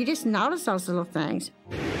know, you just notice those little things.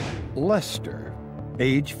 Lester,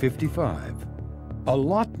 age 55. A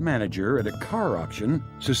lot manager at a car auction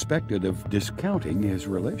suspected of discounting his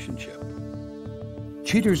relationship.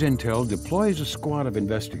 Cheaters Intel deploys a squad of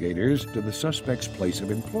investigators to the suspect's place of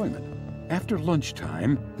employment. After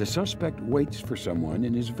lunchtime, the suspect waits for someone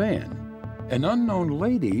in his van. An unknown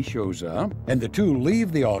lady shows up, and the two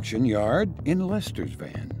leave the auction yard in Lester's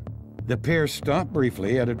van. The pair stop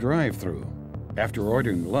briefly at a drive-thru. After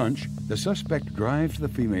ordering lunch, the suspect drives the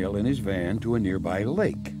female in his van to a nearby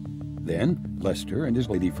lake. Then, Lester and his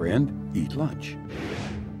lady friend eat lunch.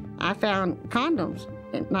 I found condoms,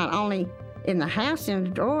 not only in the house, in the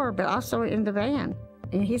drawer, but also in the van.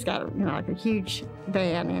 And he's got, you know, like a huge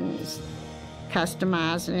van and it's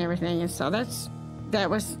customized and everything. And so that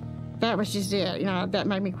was just it. You know, that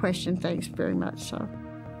made me question things very much. So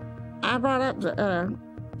I brought up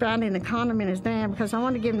finding the condom in his van because I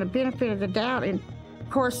wanted to give him the benefit of the doubt. And of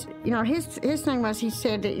course, you know, his thing was, he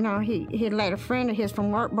said that, you know, he had let a friend of his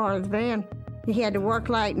from work borrow the van. He had to work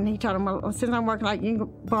late, and he told him, well, since I'm working late, you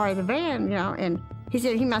can borrow the van, you know. And he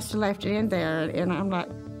said he must have left it in there. And I'm like,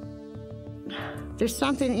 there's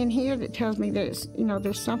something in here that tells me there's, you know,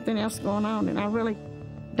 there's something else going on, and I really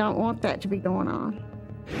don't want that to be going on.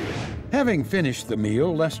 Having finished the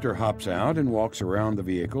meal, Lester hops out and walks around the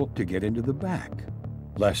vehicle to get into the back.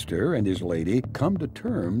 Lester and his lady come to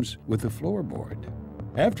terms with the floorboard.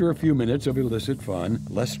 After a few minutes of illicit fun,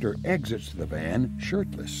 Lester exits the van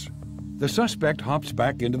shirtless. The suspect hops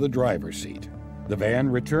back into the driver's seat. The van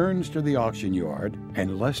returns to the auction yard,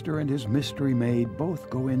 and Lester and his mystery maid both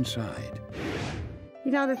go inside.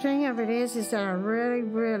 You know, the thing of it is that I really,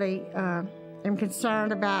 really am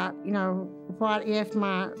concerned about, you know, what if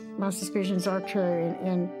my suspicions are true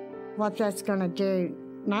and what that's going to do,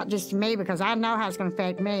 not just to me, because I know how it's going to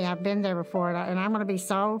affect me. I've been there before, and I'm going to be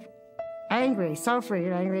so angry, so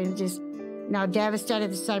freaking angry, and just, you know, devastated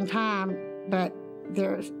at the same time. But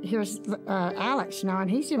here's Alex, you know, and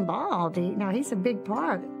he's involved. You know, he's a big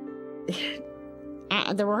part.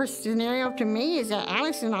 The worst scenario to me is that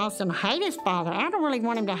Alex and Austin hate his father. I don't really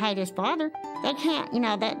want him to hate his father. That can't, you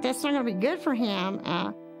know, that's not going to be good for him.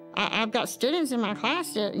 I've got students in my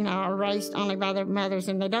class that, you know, are raised only by their mothers,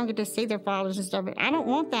 and they don't get to see their fathers and stuff. But I don't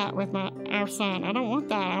want that with our son. I don't want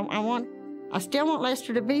that. I still want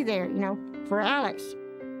Lester to be there, you know, for Alex.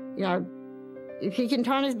 You know, if he can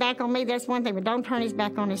turn his back on me, that's one thing, but don't turn his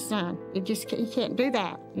back on his son. He can't do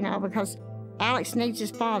that, you know, because Alex needs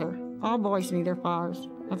his father. All boys need their fathers.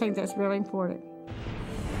 I think that's really important.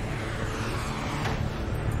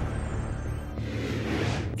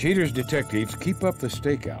 Cheater's detectives keep up the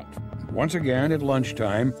stakeout. Once again, at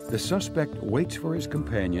lunchtime, the suspect waits for his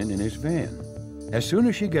companion in his van. As soon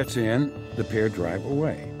as she gets in, the pair drive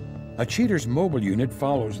away. A Cheater's mobile unit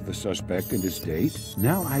follows the suspect and his date,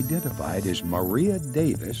 now identified as Maria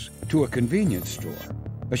Davis, to a convenience store.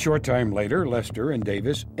 A short time later, Lester and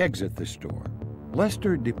Davis exit the store.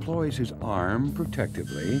 Lester deploys his arm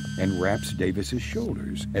protectively and wraps Davis's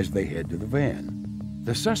shoulders as they head to the van.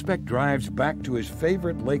 The suspect drives back to his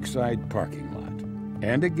favorite lakeside parking lot.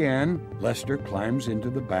 And again, Lester climbs into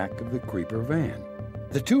the back of the creeper van.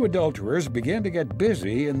 The two adulterers begin to get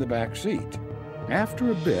busy in the back seat.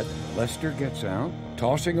 After a bit, Lester gets out,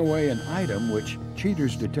 tossing away an item which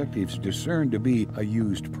Cheater's detectives discern to be a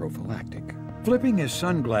used prophylactic. Flipping his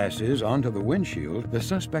sunglasses onto the windshield, the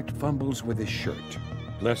suspect fumbles with his shirt.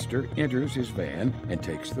 Lester enters his van and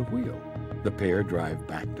takes the wheel. The pair drive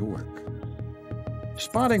back to work.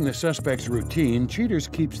 Spotting the suspect's routine, Cheaters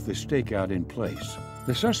keeps the stakeout in place.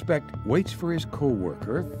 The suspect waits for his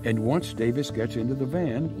co-worker, and once Davis gets into the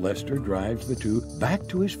van, Lester drives the two back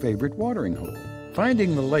to his favorite watering hole.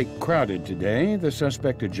 Finding the lake crowded today, the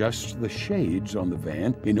suspect adjusts the shades on the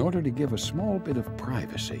van in order to give a small bit of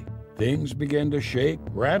privacy. Things begin to shake,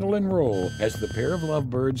 rattle, and roll as the pair of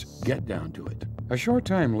lovebirds get down to it. A short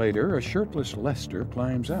time later, a shirtless Lester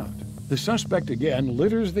climbs out. The suspect again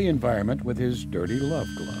litters the environment with his dirty love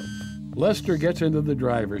glove. Lester gets into the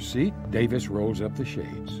driver's seat. Davis rolls up the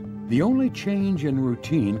shades. The only change in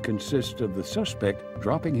routine consists of the suspect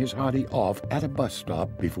dropping his hottie off at a bus stop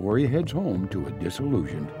before he heads home to a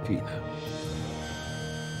disillusioned Tina.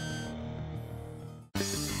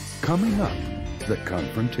 Coming up, the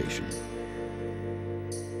confrontation.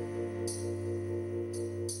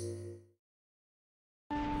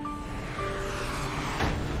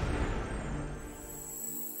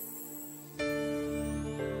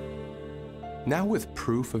 Now with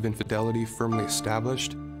proof of infidelity firmly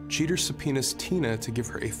established, Cheater subpoenas Tina to give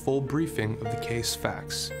her a full briefing of the case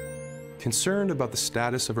facts. Concerned about the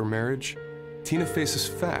status of her marriage, Tina faces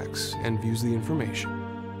facts and views the information.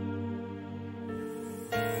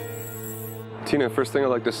 Tina, first thing I'd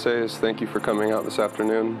like to say is thank you for coming out this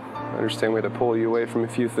afternoon. I understand we had to pull you away from a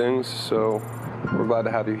few things, so we're glad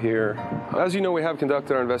to have you here. As you know, we have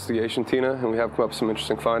conducted our investigation, Tina, and we have come up with some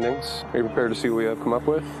interesting findings. Are you prepared to see what we have come up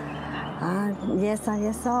with? Yes, I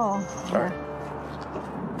guess so. All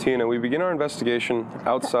right. Tina, we begin our investigation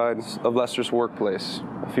outside of Lester's workplace.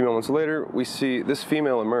 A few moments later, we see this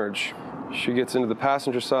female emerge. She gets into the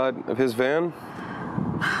passenger side of his van,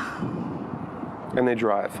 and they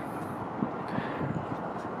drive.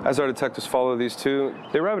 As our detectives follow these two,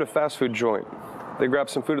 they arrive at a fast food joint. They grab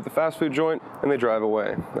some food at the fast food joint, and they drive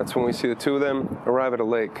away. That's when we see the two of them arrive at a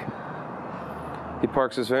lake. He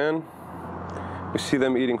parks his van. We see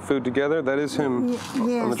them eating food together. That is him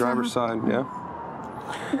on the driver's side, yeah?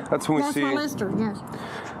 That's when we see Lester, yes.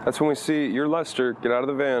 That's when we see your Lester get out of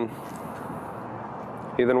the van.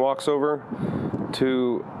 He then walks over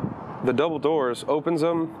to the double doors, opens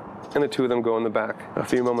them, and the two of them go in the back. A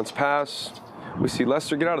few moments pass. We see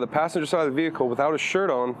Lester get out of the passenger side of the vehicle without his shirt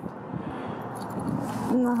on.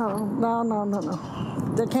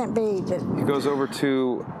 No. There can't be. He goes over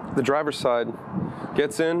to the driver's side,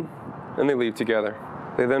 gets in, and they leave together.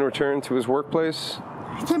 They then return to his workplace,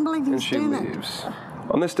 I can't believe he's and she doing leaves.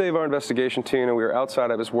 On this day of our investigation, Tina, we are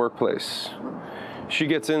outside of his workplace. She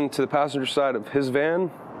gets into the passenger side of his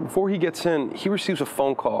van. Before he gets in, he receives a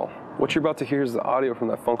phone call. What you're about to hear is the audio from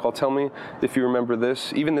that phone call. Tell me if you remember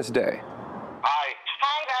this, even this day. Hi.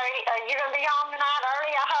 Hi, Daddy. Are you going to be home tonight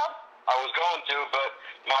early, I hope? I was going to, but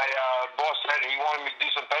my boss said he wanted me to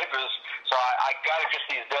do some papers, so I got to get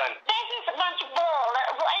these done. This is a bunch of bull.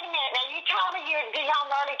 Wait a minute. Now, you told me you didn't get home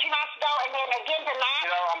early 2 nights ago, and then again tonight. You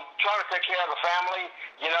know, I'm trying to take care of the family,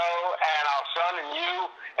 you know, and our son and you,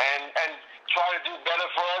 and try to do better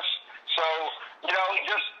for us. So, you know,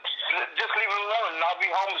 just leave it alone, and I'll be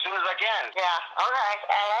home as soon as I can. Yeah, okay.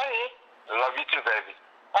 I love you. I love you too, baby.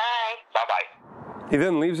 Bye. Bye-bye. He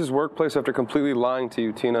then leaves his workplace after completely lying to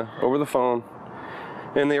you, Tina, over the phone,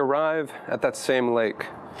 and they arrive at that same lake.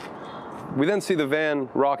 We then see the van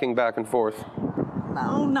rocking back and forth.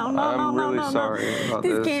 I'm really sorry about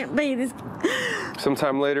this. This can't be. This.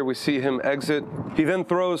 Sometime later, we see him exit. He then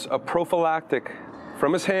throws a prophylactic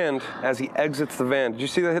from his hand as he exits the van. Did you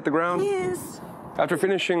see that hit the ground? Yes. After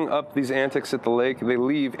finishing up these antics at the lake, they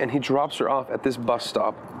leave, and he drops her off at this bus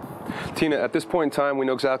stop. Tina, at this point in time, we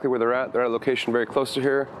know exactly where they're at. They're at a location very close to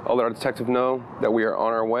here. I'll let our detective know that we are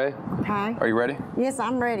on our way. Okay. Are you ready? Yes,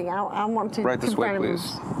 I'm ready. I want to. Right this way,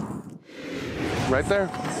 please. Right there.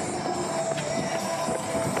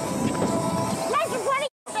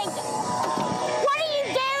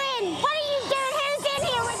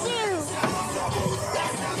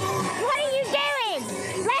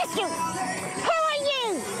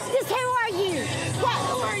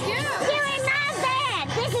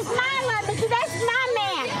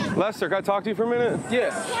 Lester, can I talk to you for a minute?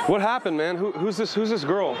 Yeah. What happened, man? Who's this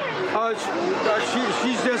girl?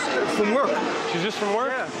 She's just from work. She's just from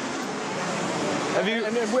work? Yeah. Have you?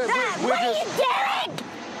 And then we're what are you doing?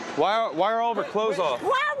 Why are all of her clothes off?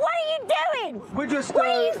 What are you doing? We're just. What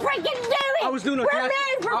are you freaking doing? I was doing a We're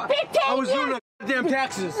married for 15 years. I was doing damn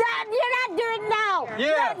taxes. You're not doing now.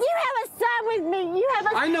 Yeah. You have a son with me. You have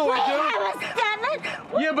a. I know I do. You have a son.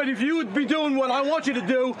 Yeah, but if you would be doing what I want you to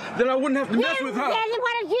do, then I wouldn't have to mess with her. Daddy,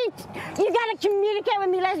 why don't you gotta communicate with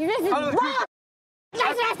me, Lester. This is bull.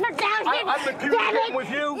 I've been communicating with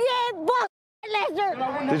you. Yeah, bull,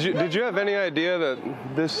 Lester. Did you have any idea that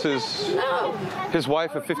this is his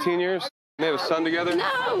wife of 15 years? They have a son together? No.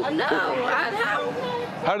 How did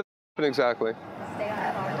that happen exactly?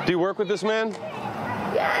 Do you work with this man?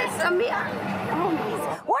 Yes, I mean,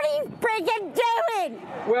 what are you freaking doing?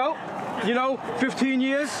 Well, you know, 15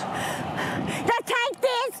 years. Now take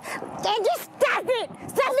this and just stuff it.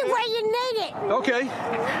 Stuff it where you need it. Okay.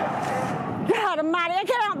 God almighty, I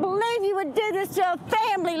cannot believe you would do this to a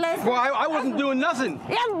family, Lester. Well, I wasn't doing nothing.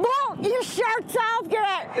 Yeah, well, your shirt's off. You're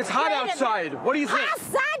at. It's hot outside. What do you think?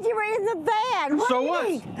 Outside, you were in the van. So what?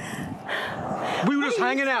 We were just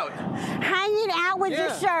hanging out. Hanging out with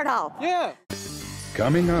your shirt off. Yeah.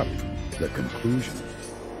 Coming up, the conclusion.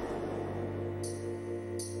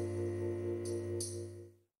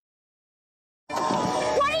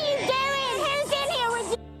 What are you doing? Who's in here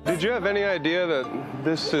with you? Did you have any idea that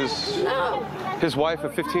this is his wife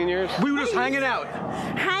of 15 years? We were just hanging out.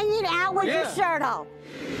 Hanging out with your shirt off.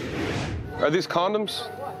 Are these condoms?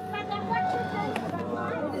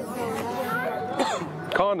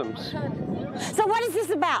 Condoms. So what is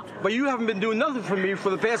this about? But you haven't been doing nothing for me for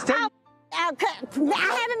the past 10 years. I haven't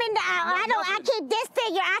been. I keep this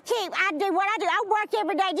figure. I do what I do. I work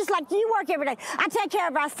every day, just like you work every day. I take care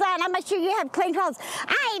of our son. I make sure you have clean clothes.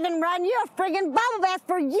 I even run you a friggin' bubble bath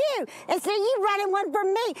for you, and so you running one for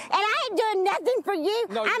me, and I ain't doing nothing for you.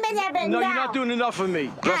 No, I'm in there. No, you're not doing enough for me.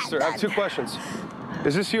 Lester, I have 2 questions.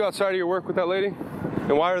 Is this you outside of your work with that lady?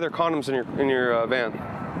 And why are there condoms in your van?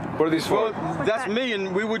 What are these for? Well, that's me,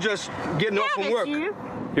 and we were just getting off from work.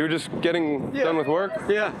 You were just getting done with work?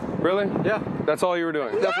 Yeah. Really? Yeah. That's all you were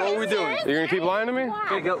doing? That's all we're doing. You're gonna keep lying to me?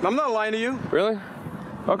 I'm not lying to you. Really?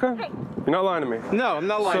 Okay. You're not lying to me. No, I'm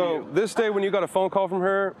not lying to you. So this day when you got a phone call from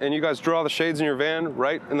her and you guys draw the shades in your van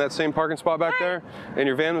right in that same parking spot back there, and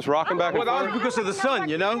your van was rocking back and Well, that forth? was because of the sun,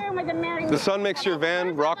 you know? The sun makes your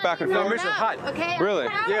van rock back and No, it forth? makes it hot. Really?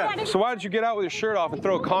 Yeah. So why did you get out with your shirt off and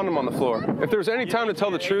throw a condom on the floor? If there was any time to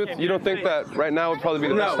tell the truth, you don't think that right now would probably be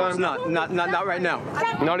the best time? No, it's not. Not right now.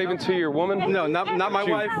 Not even to your woman? No, not my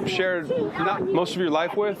wife. You shared most of your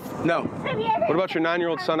life with? No. What about your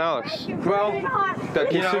 9-year-old son, Alex? Well,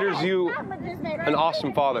 that considers you an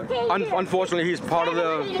awesome father. Unfortunately, he's part of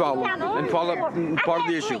the problem and part of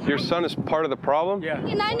the issue. Your son is part of the problem? Yeah.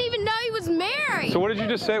 And I didn't even know he was married. So what did you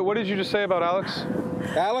just say? What did you just say about Alex?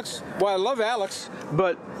 Alex? Well, I love Alex,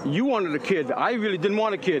 but you wanted a kid. I really didn't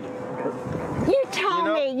want a kid. You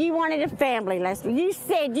told me you wanted a family, Lester. You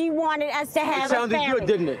said you wanted us to have a family. It sounded good,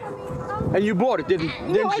 didn't it? And you bought it, didn't you?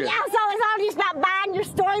 So it's all just about buying your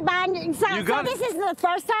story, buying your... So this isn't the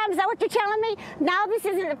first time? Is that what you're telling me? No, this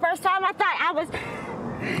isn't the first time. I thought I was...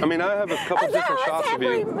 I mean, I have a couple different shots of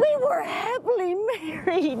you. We were happily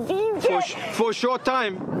married. Do you get... For a short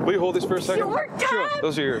time. Will you hold these for a second? Short time? Sure.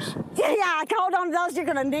 Those are yours. Yeah, hold on to those. You're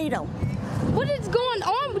going to need them. What is going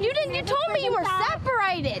on? You told me you were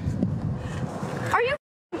separated. Are you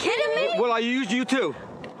kidding me? Well, I used you too.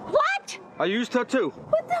 What? I used her too.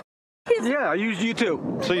 What the is Yeah, I used you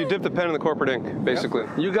too. So you dipped the pen in the corporate ink, basically.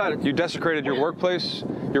 Yep. You got it. You desecrated your workplace,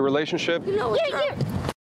 your relationship. You know what? You're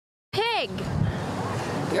pig.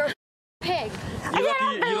 You're a pig. You're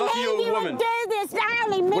lucky you're a woman. Do this, not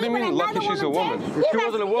only me, What do you mean lucky she's a woman? If she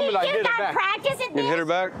wasn't a woman, I'd hit her back. Practice at You hit her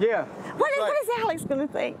back? Yeah. What is Alex going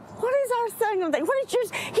to think? What is our son going to think? What is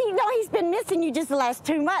yours? He's been missing you just the last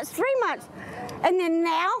 2 months, 3 months. And then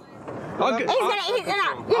now?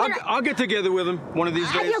 I'll get together with him one of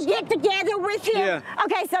these days. You'll get together with him? Yeah.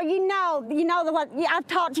 Okay, so you know what? I've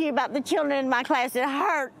talked to you about the children in my class that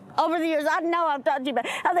hurt over the years. I know I've talked to you about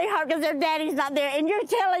how they hurt because their daddy's not there. And you're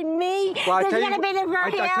telling me they're going to be there for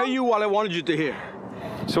him? I tell you what I wanted you to hear.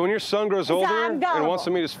 So when your son grows older and wants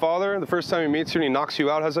to meet his father, the first time he meets you and he knocks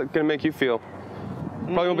you out, how's that going to make you feel?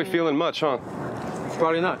 Probably won't be feeling much, huh?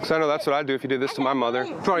 Probably not. Because I know that's what I'd do if you did this to my mother.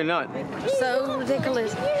 Probably not. So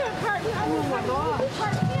ridiculous.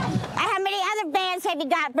 How many other bands have you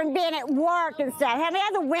got from being at work and stuff? How many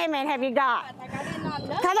other women have you got?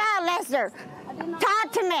 Come on, Lester.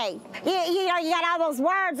 Talk to me. You know, you got all those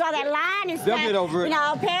words, all that line and stuff. They'll get over it. You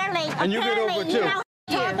know, apparently. And you get over it, too. You know,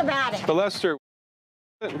 talk about it. But Lester,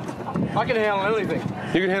 I can handle anything.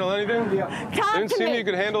 You can handle anything? Yeah. Talk It didn't to seem me. you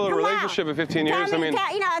could handle a relationship in 15 years. Tell me, I mean,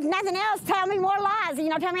 you know, if nothing else, tell me more lies. You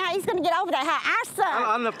know, tell me how he's going to get over that. How our son.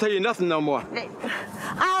 I don't have to tell you nothing no more.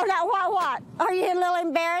 Oh, no, what? Are you a little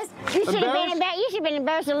embarrassed? You should have been embarrassed. You should have been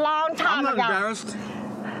embarrassed a long time ago. I'm not embarrassed.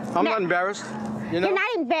 I'm not embarrassed. You know? You're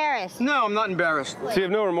not embarrassed. No, I'm not embarrassed. so you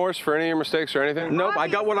have no remorse for any of your mistakes or anything? Nope, I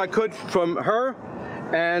got what I could from her,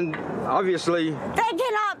 and obviously... They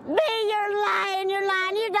cannot be. You're lying. You're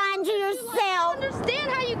lying to yourself. I don't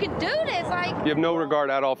understand how you could do this. Like, You have no regard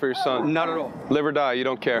at all for your son? Not at all. Live or die, you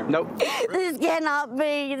don't care? Nope. This cannot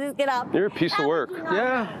be. This cannot be. You're a piece of work.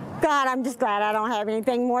 Yeah. God, I'm just glad I don't have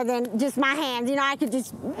anything more than just my hands. You know, I could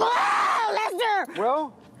just... Oh, Lester!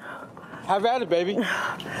 Well, have at it, baby.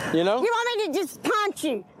 You know? You want me to just punch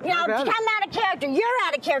you? You know, Have at it. I'm out of character. You're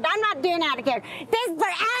out of character. I'm not doing out of character. This for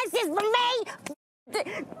Alex, this for me.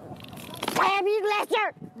 Damn you,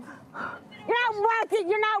 Lester! You're not worth it.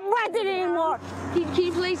 You're not worth it anymore. can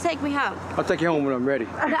you please take me home? I'll take you home when I'm ready.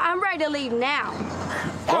 I'm ready to leave now.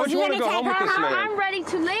 Why would you want to go home with this man? I'm ready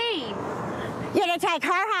to leave. You're going to take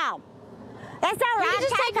her home. That's all right. You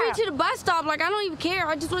just take me to the bus stop. Like, I don't even care.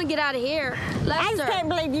 I just want to get out of here. Lester. I just can't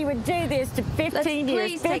believe you would do this to 15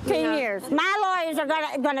 years. Please take me 15 home. years. My lawyers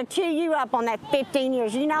are gonna chew you up on that 15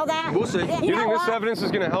 years. You know that? We'll see. You think this evidence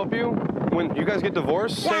is going to help you when you guys get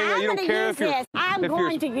divorced? Yeah, saying that I'm you don't gonna care use if you're, this. I'm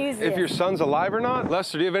going to use if your this. son's alive or not?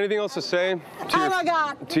 Lester, do you have anything else to say to Oh my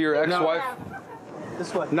God. to your ex-wife?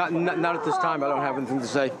 This way. Not at this time. I don't have anything to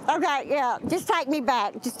say. Okay, yeah. Just take me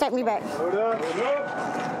back. Just take me back. Load up. Load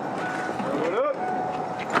up. Load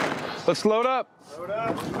up. Let's load up. Load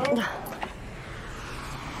up.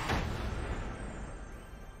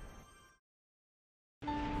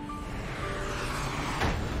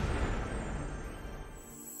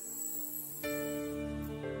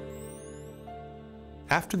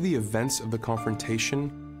 After the events of the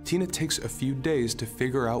confrontation, Tina takes a few days to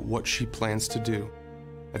figure out what she plans to do.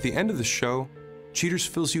 At the end of the show, Cheaters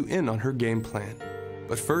fills you in on her game plan.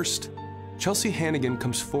 But first, Chelsea Hannigan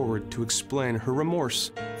comes forward to explain her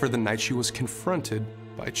remorse for the night she was confronted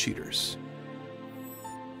by cheaters.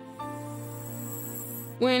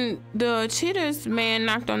 When the cheaters man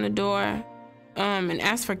knocked on the door and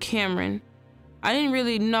asked for Cameron, I didn't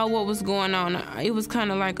really know what was going on. It was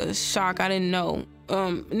kind of like a shock. I didn't know.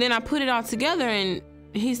 Then I put it all together, and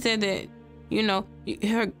he said that, you know,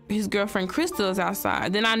 his girlfriend Crystal is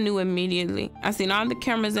outside. Then I knew immediately. I seen all the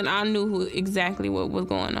cameras, and I knew exactly what was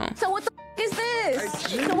going on. So what the is this?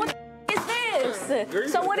 So what is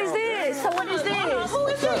this? So what is this? So what is this? Who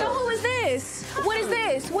is this? So who is this? What is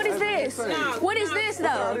this? What is this? What is this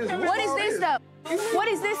though? What is this though? What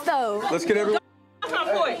is this though? Let's get everyone. Get off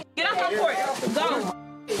my porch. Get off my porch. Go.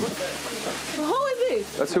 Who is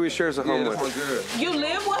this? That's who he shares a home with. You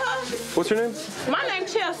live with her? What's your name? My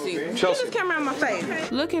name's Chelsea. Chelsea. She just came around my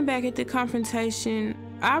face. Looking back at the confrontation,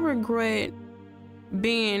 I regret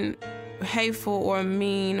being hateful or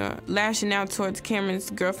mean or lashing out towards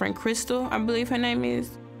Cameron's girlfriend, Crystal, I believe her name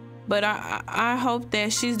is. But I hope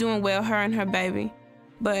that she's doing well, her and her baby.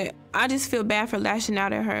 But I just feel bad for lashing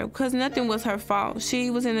out at her because nothing was her fault.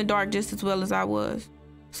 She was in the dark just as well as I was.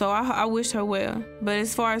 So I wish her well. But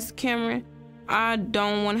as far as Cameron, I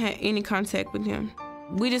don't want to have any contact with him.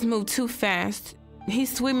 We just moved too fast. He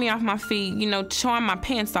swept me off my feet, you know, showing my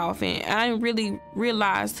pants off, and I didn't really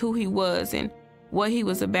realize who he was and what he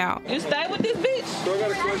was about. You stay with this bitch? So I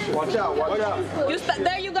got a question. Watch out, watch out.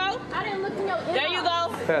 There you go. I didn't look in your There you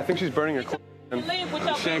go. Hey, I think she's burning your clothes.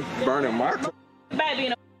 She ain't burning my clothes.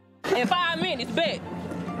 Baby, in 5 minutes, bet.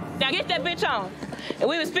 Now get that bitch on. And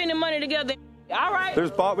we were spending money together. All right.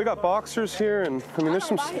 We got boxers here, and I mean,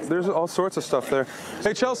 there's all sorts of stuff there.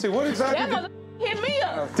 Hey, Chelsea, what exactly? That mother hit me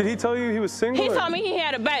up. Did he tell you he was single? He told me he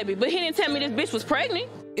had a baby, but he didn't tell me this bitch was pregnant.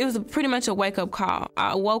 It was pretty much a wake-up call.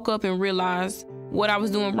 I woke up and realized what I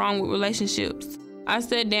was doing wrong with relationships. I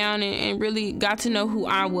sat down and really got to know who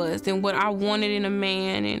I was and what I wanted in a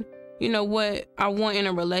man and, you know, what I want in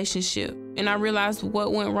a relationship. And I realized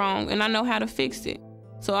what went wrong, and I know how to fix it.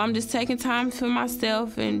 So I'm just taking time for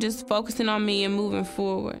myself and just focusing on me and moving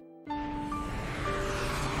forward.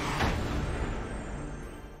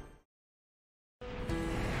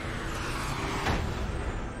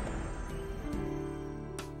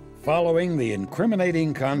 Following the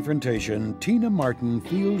incriminating confrontation, Tina Martin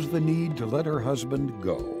feels the need to let her husband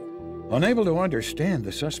go. Unable to understand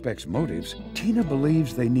the suspect's motives, Tina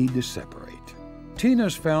believes they need to separate.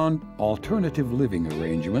 Tina's found alternative living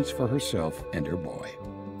arrangements for herself and her boy.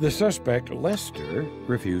 The suspect, Lester,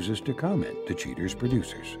 refuses to comment to Cheater's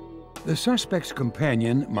producers. The suspect's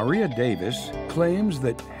companion, Maria Davis, claims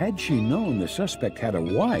that had she known the suspect had a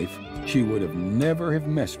wife, she would have never have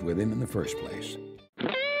messed with him in the first place.